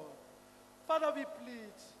 Lord. Father, we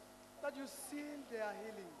plead that you seal their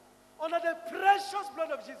healing under the precious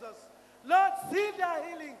blood of Jesus. Lord, seal their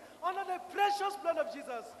healing under the precious blood of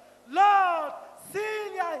Jesus. Lord,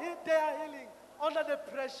 seal their healing under the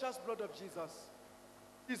precious blood of Jesus.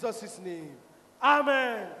 Jesus' name.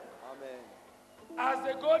 Amen. Amen. As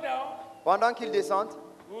they go down, Pendant qu'ils descendent,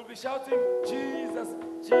 we will be shouting, Jesus,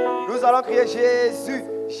 Jesus. nous allons crier Jésus,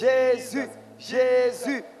 Jésus,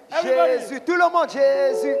 Jésus, Everybody. Jésus. Tout le monde,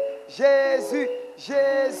 Jésus, Jésus,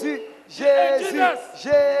 Jésus, Jésus,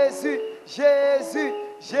 Jésus, Jésus,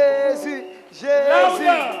 Jésus,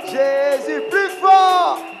 Jésus, Jésus. Plus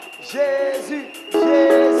fort. Jésus,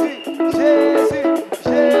 Jésus, Jésus,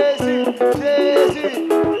 Jésus, Jésus.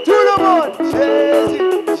 Tout le monde, Jésus,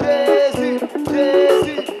 Jésus,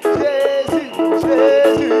 Jésus, Jésus,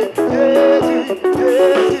 Jésus, Jésus,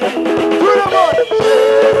 Jésus. Tout le monde,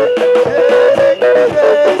 Jésus, Jésus,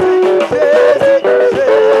 Jésus, Jésus,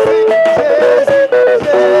 Jésus, Jésus,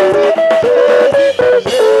 Jésus,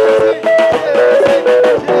 Jésus,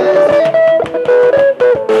 Jésus.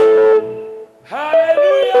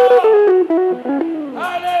 Hallelujah!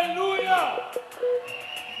 Hallelujah!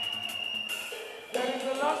 There is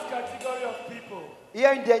the last category of people Il y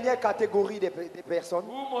a une dernière catégorie de personnes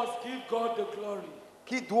who must give God the glory.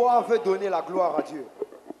 qui doivent donner la gloire à Dieu.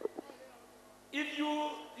 If you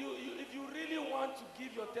really want to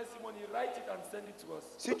give your testimony, write it and send it to us.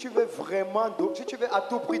 Si tu veux vraiment, si tu veux à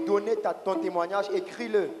tout prix donner ton témoignage,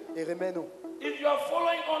 écris-le et remets-nous. If you are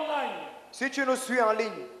following online Si tu nous suis en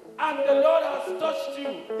ligne and the Lord has touched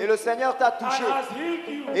you et le Seigneur t'a and touché has healed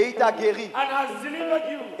you et il t'a guéri and has delivered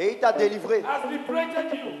you, et il t'a délivré has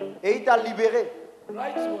liberated you, et il t'a libéré,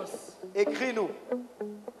 write to us. écris-nous,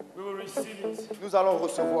 We will receive it. nous allons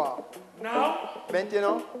recevoir. Now,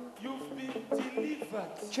 Maintenant, you've been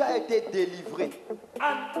delivered. tu as été délivré.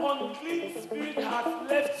 An unclean spirit has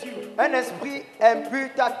left you. Un esprit impur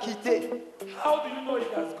t'a quitté. How do you know it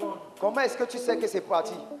has gone? Comment est-ce que tu sais que c'est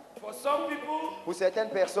parti? For some people, Pour certaines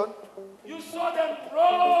personnes, you saw them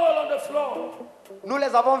roll on the floor. nous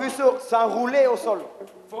les avons vus s'enrouler au sol.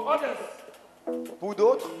 For others, Pour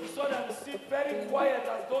d'autres, you saw them sit very quiet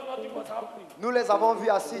as though nothing was happening. nous les avons vus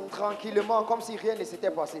assis tranquillement comme si rien ne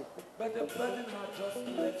s'était passé. But the burden had just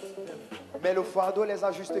left them. Mais le fardeau les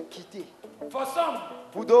a juste quittés. For some,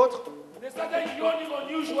 Pour d'autres, they started yawning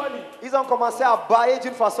unusually. ils ont commencé à bâiller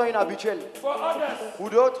d'une façon inhabituelle. For others, Pour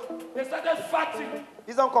d'autres, they started farting.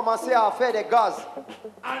 ils ont commencé à faire des gaz.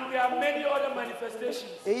 And there are many other manifestations.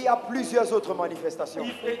 Et il y a plusieurs autres manifestations.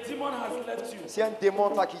 If a demon has left you, Si un démon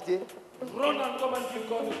t'a quitté, run and come and give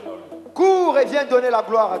God the glory. cours et viens donner la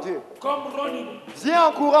gloire à Dieu. Come running Viens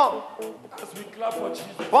en courant as we clap for Jesus.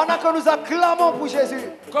 pendant que nous acclamons pour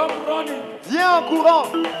Jésus. Come running. Viens en courant.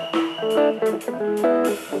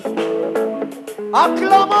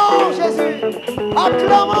 Acclamons Jésus.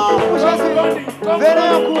 Acclamons pour Jésus. Venez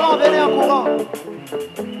en courant, venez en courant.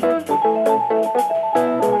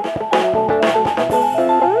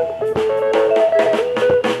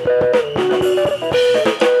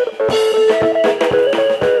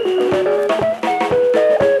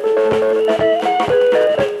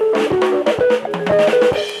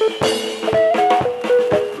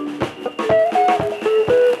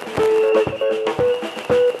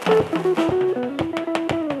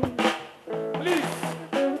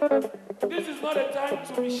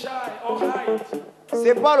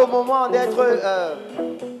 C'est pas le moment d'être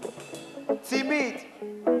timide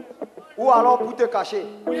ou alors pour te cacher.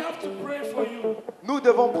 We have to pray for you. Nous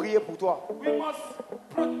devons prier pour toi. We must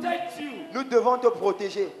protect you. Nous devons te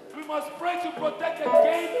protéger. We must pray to protect the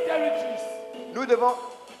gained territories. Nous devons,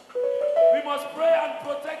 We must pray and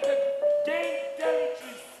protect the gained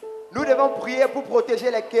territories. nous devons prier pour protéger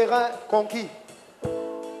les terrains conquis.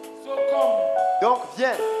 So come, Donc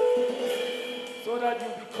viens, so that you'll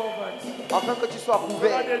be covered. afin que tu sois So that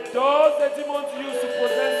couvert. the doors the demons use to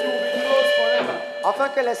possess you will be closed forever. Afin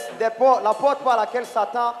que la porte par laquelle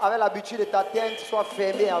Satan avait l'habitude de t'atteindre soit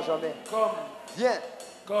fermée à jamais. Come, Viens,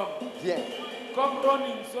 come, viens. come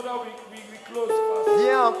running so that we close fast.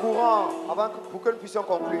 Viens en courant pour que nous puissions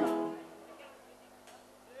conclure.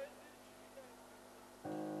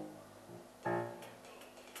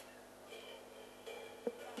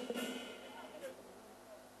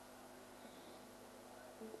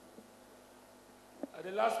 Are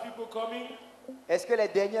the last people coming? Est-ce que les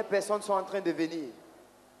dernières personnes sont en train de venir?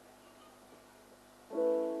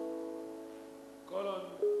 Call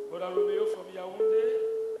on Brother Romeo from Yaoundé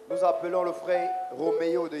Nous appelons le frère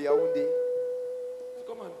Roméo de Yaoundé to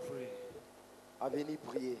come and pray. à venir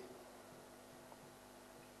prier.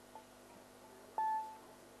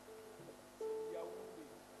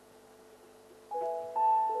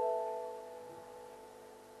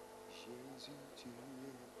 Jésus, tu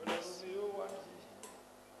es Brother Romeo Wanji.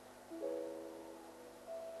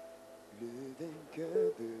 le vainqueur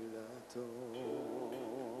de la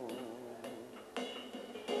tombe.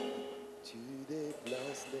 Tu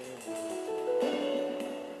déplaces les...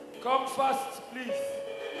 Come fast, please.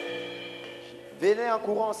 Venez en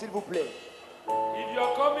courant, s'il vous plaît. If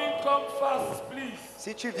you're coming, come fast, please.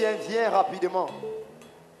 Si tu viens, viens rapidement.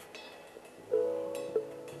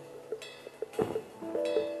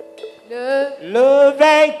 Le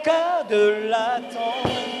vainqueur de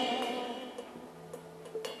l'attente,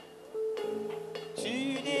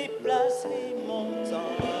 tu déplaces les montagnes.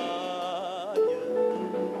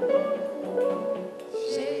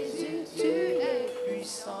 Jésus, tu es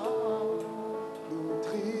puissant. Nous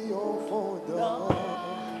triomphons dans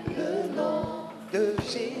Le nom de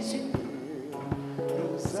Jésus,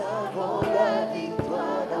 nous avons la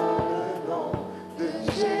victoire dans le nom de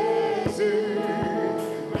Jésus.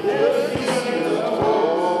 Le Fils du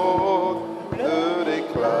trône, nous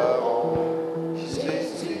déclarons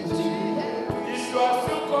Jésus, tu es. If you are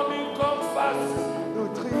still coming, come fast. Nous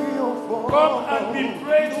triomphons. Come and be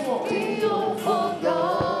prayed for. triomphant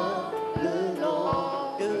dans le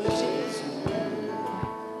nom de Jésus.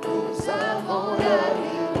 Nous avons la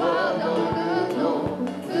victoire dans le nom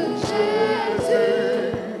de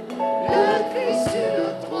Jésus. Le Christ sur le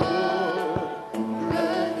trône, nous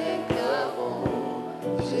le déclarons.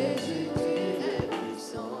 Jésus, tu es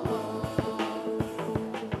puissant.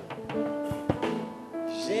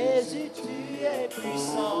 Jésus, tu es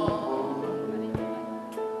puissant.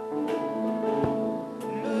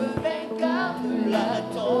 Le vainqueur de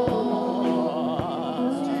l'attente.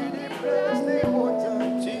 Tu déplaces les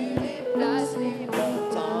montagnes. Tu déplaces les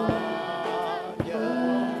montagnes.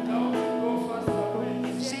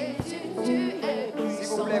 Jésus, tu es puissant.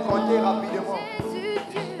 S'il vous plaît, comptez rapidement. Jésus,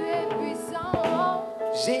 tu es puissant.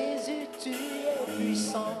 Jésus, tu es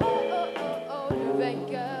puissant. Oh, oh, oh, oh, le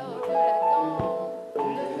vainqueur de l'attente.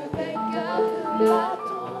 Le vainqueur de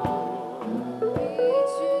l'attente. Oui,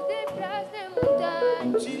 tu déplaces les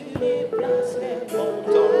montagnes. Tu déplaces les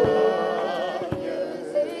montagnes.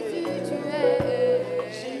 Jésus, tu es.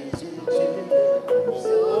 Jésus, tu es. Nous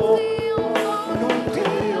triomphons. Nous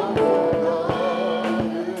triomphons dans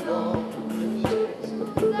le nom de Jésus.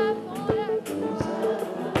 Nous avons la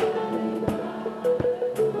victoire.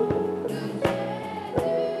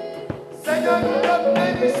 Seigneur, nous te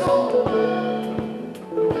bénissons.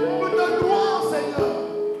 Nous te louons, Seigneur.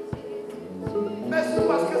 Merci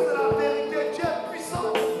parce que c'est la vérité. Tu es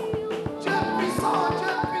puissant. Tu es puissant, tu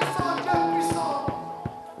es puissant, tu es puissant.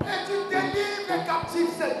 Et tu délivres les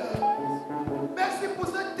captifs, Seigneur. Merci pour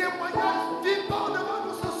ce témoignage vivant devant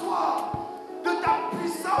nous ce soir de ta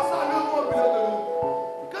puissance à l'œuvre au milieu de nous.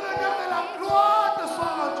 Que l'honneur et la gloire te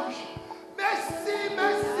soient rendus. Merci,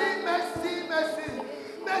 merci, merci, merci.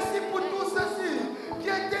 Merci pour tous ceux-ci qui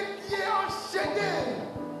étaient liés, enchaînés.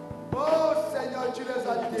 Oh Seigneur, tu les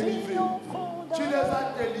as délivrés. Tu les as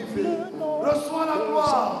délivrés. Reçois la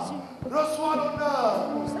gloire, reçois l'honneur,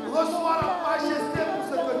 reçois la majesté pour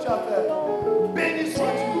ce que tu as fait. Béni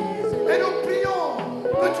sois-tu. Et nous prions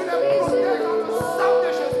que tu les protèges dans le sang de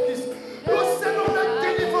Jésus-Christ. Nous scellons la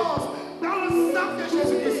délivrance dans le sang de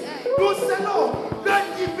Jésus-Christ. Nous scellons la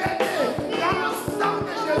liberté dans le sang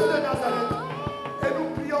de Jésus de Nazareth. Et nous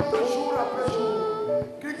prions que jour après jour,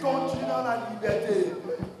 qu'ils continuent dans la liberté.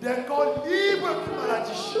 Des corps libres de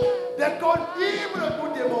maladie, des corps libres de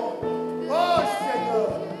tout démon. Oh Seigneur,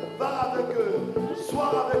 va avec eux,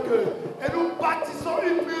 sois avec eux. Et nous bâtissons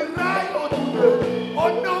une muraille autour d'eux. Au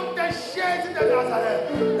nom de Jésus de Nazareth.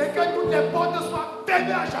 Et que toutes les portes soient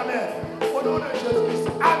fermées à jamais. Au nom de Jésus-Christ.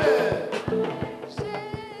 Amen.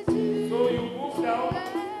 So you move down.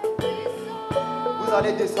 vous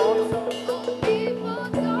allez descendre.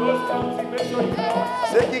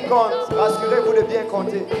 Ce qui compte, rassurez-vous de bien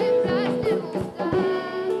compter.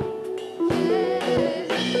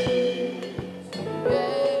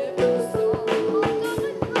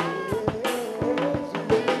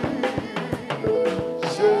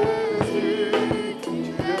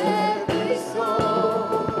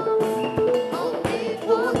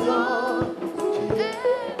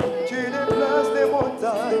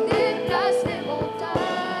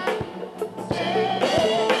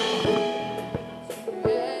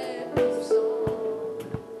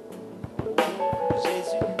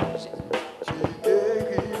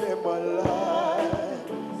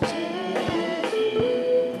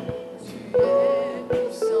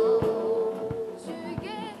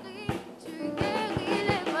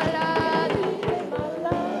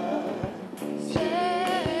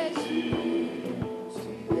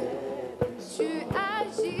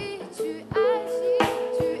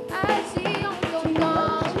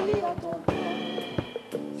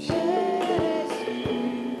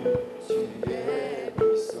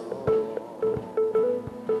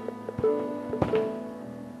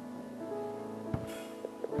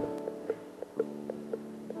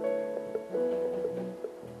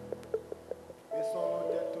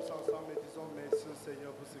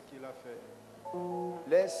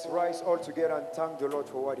 Let's rise all together and thank the Lord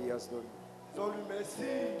for what He has done. Disons-lui merci,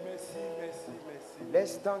 merci, merci, merci.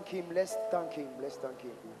 Let's thank Him, let's thank Him, let's thank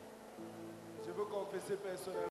Him. Je veux confesser personnellement.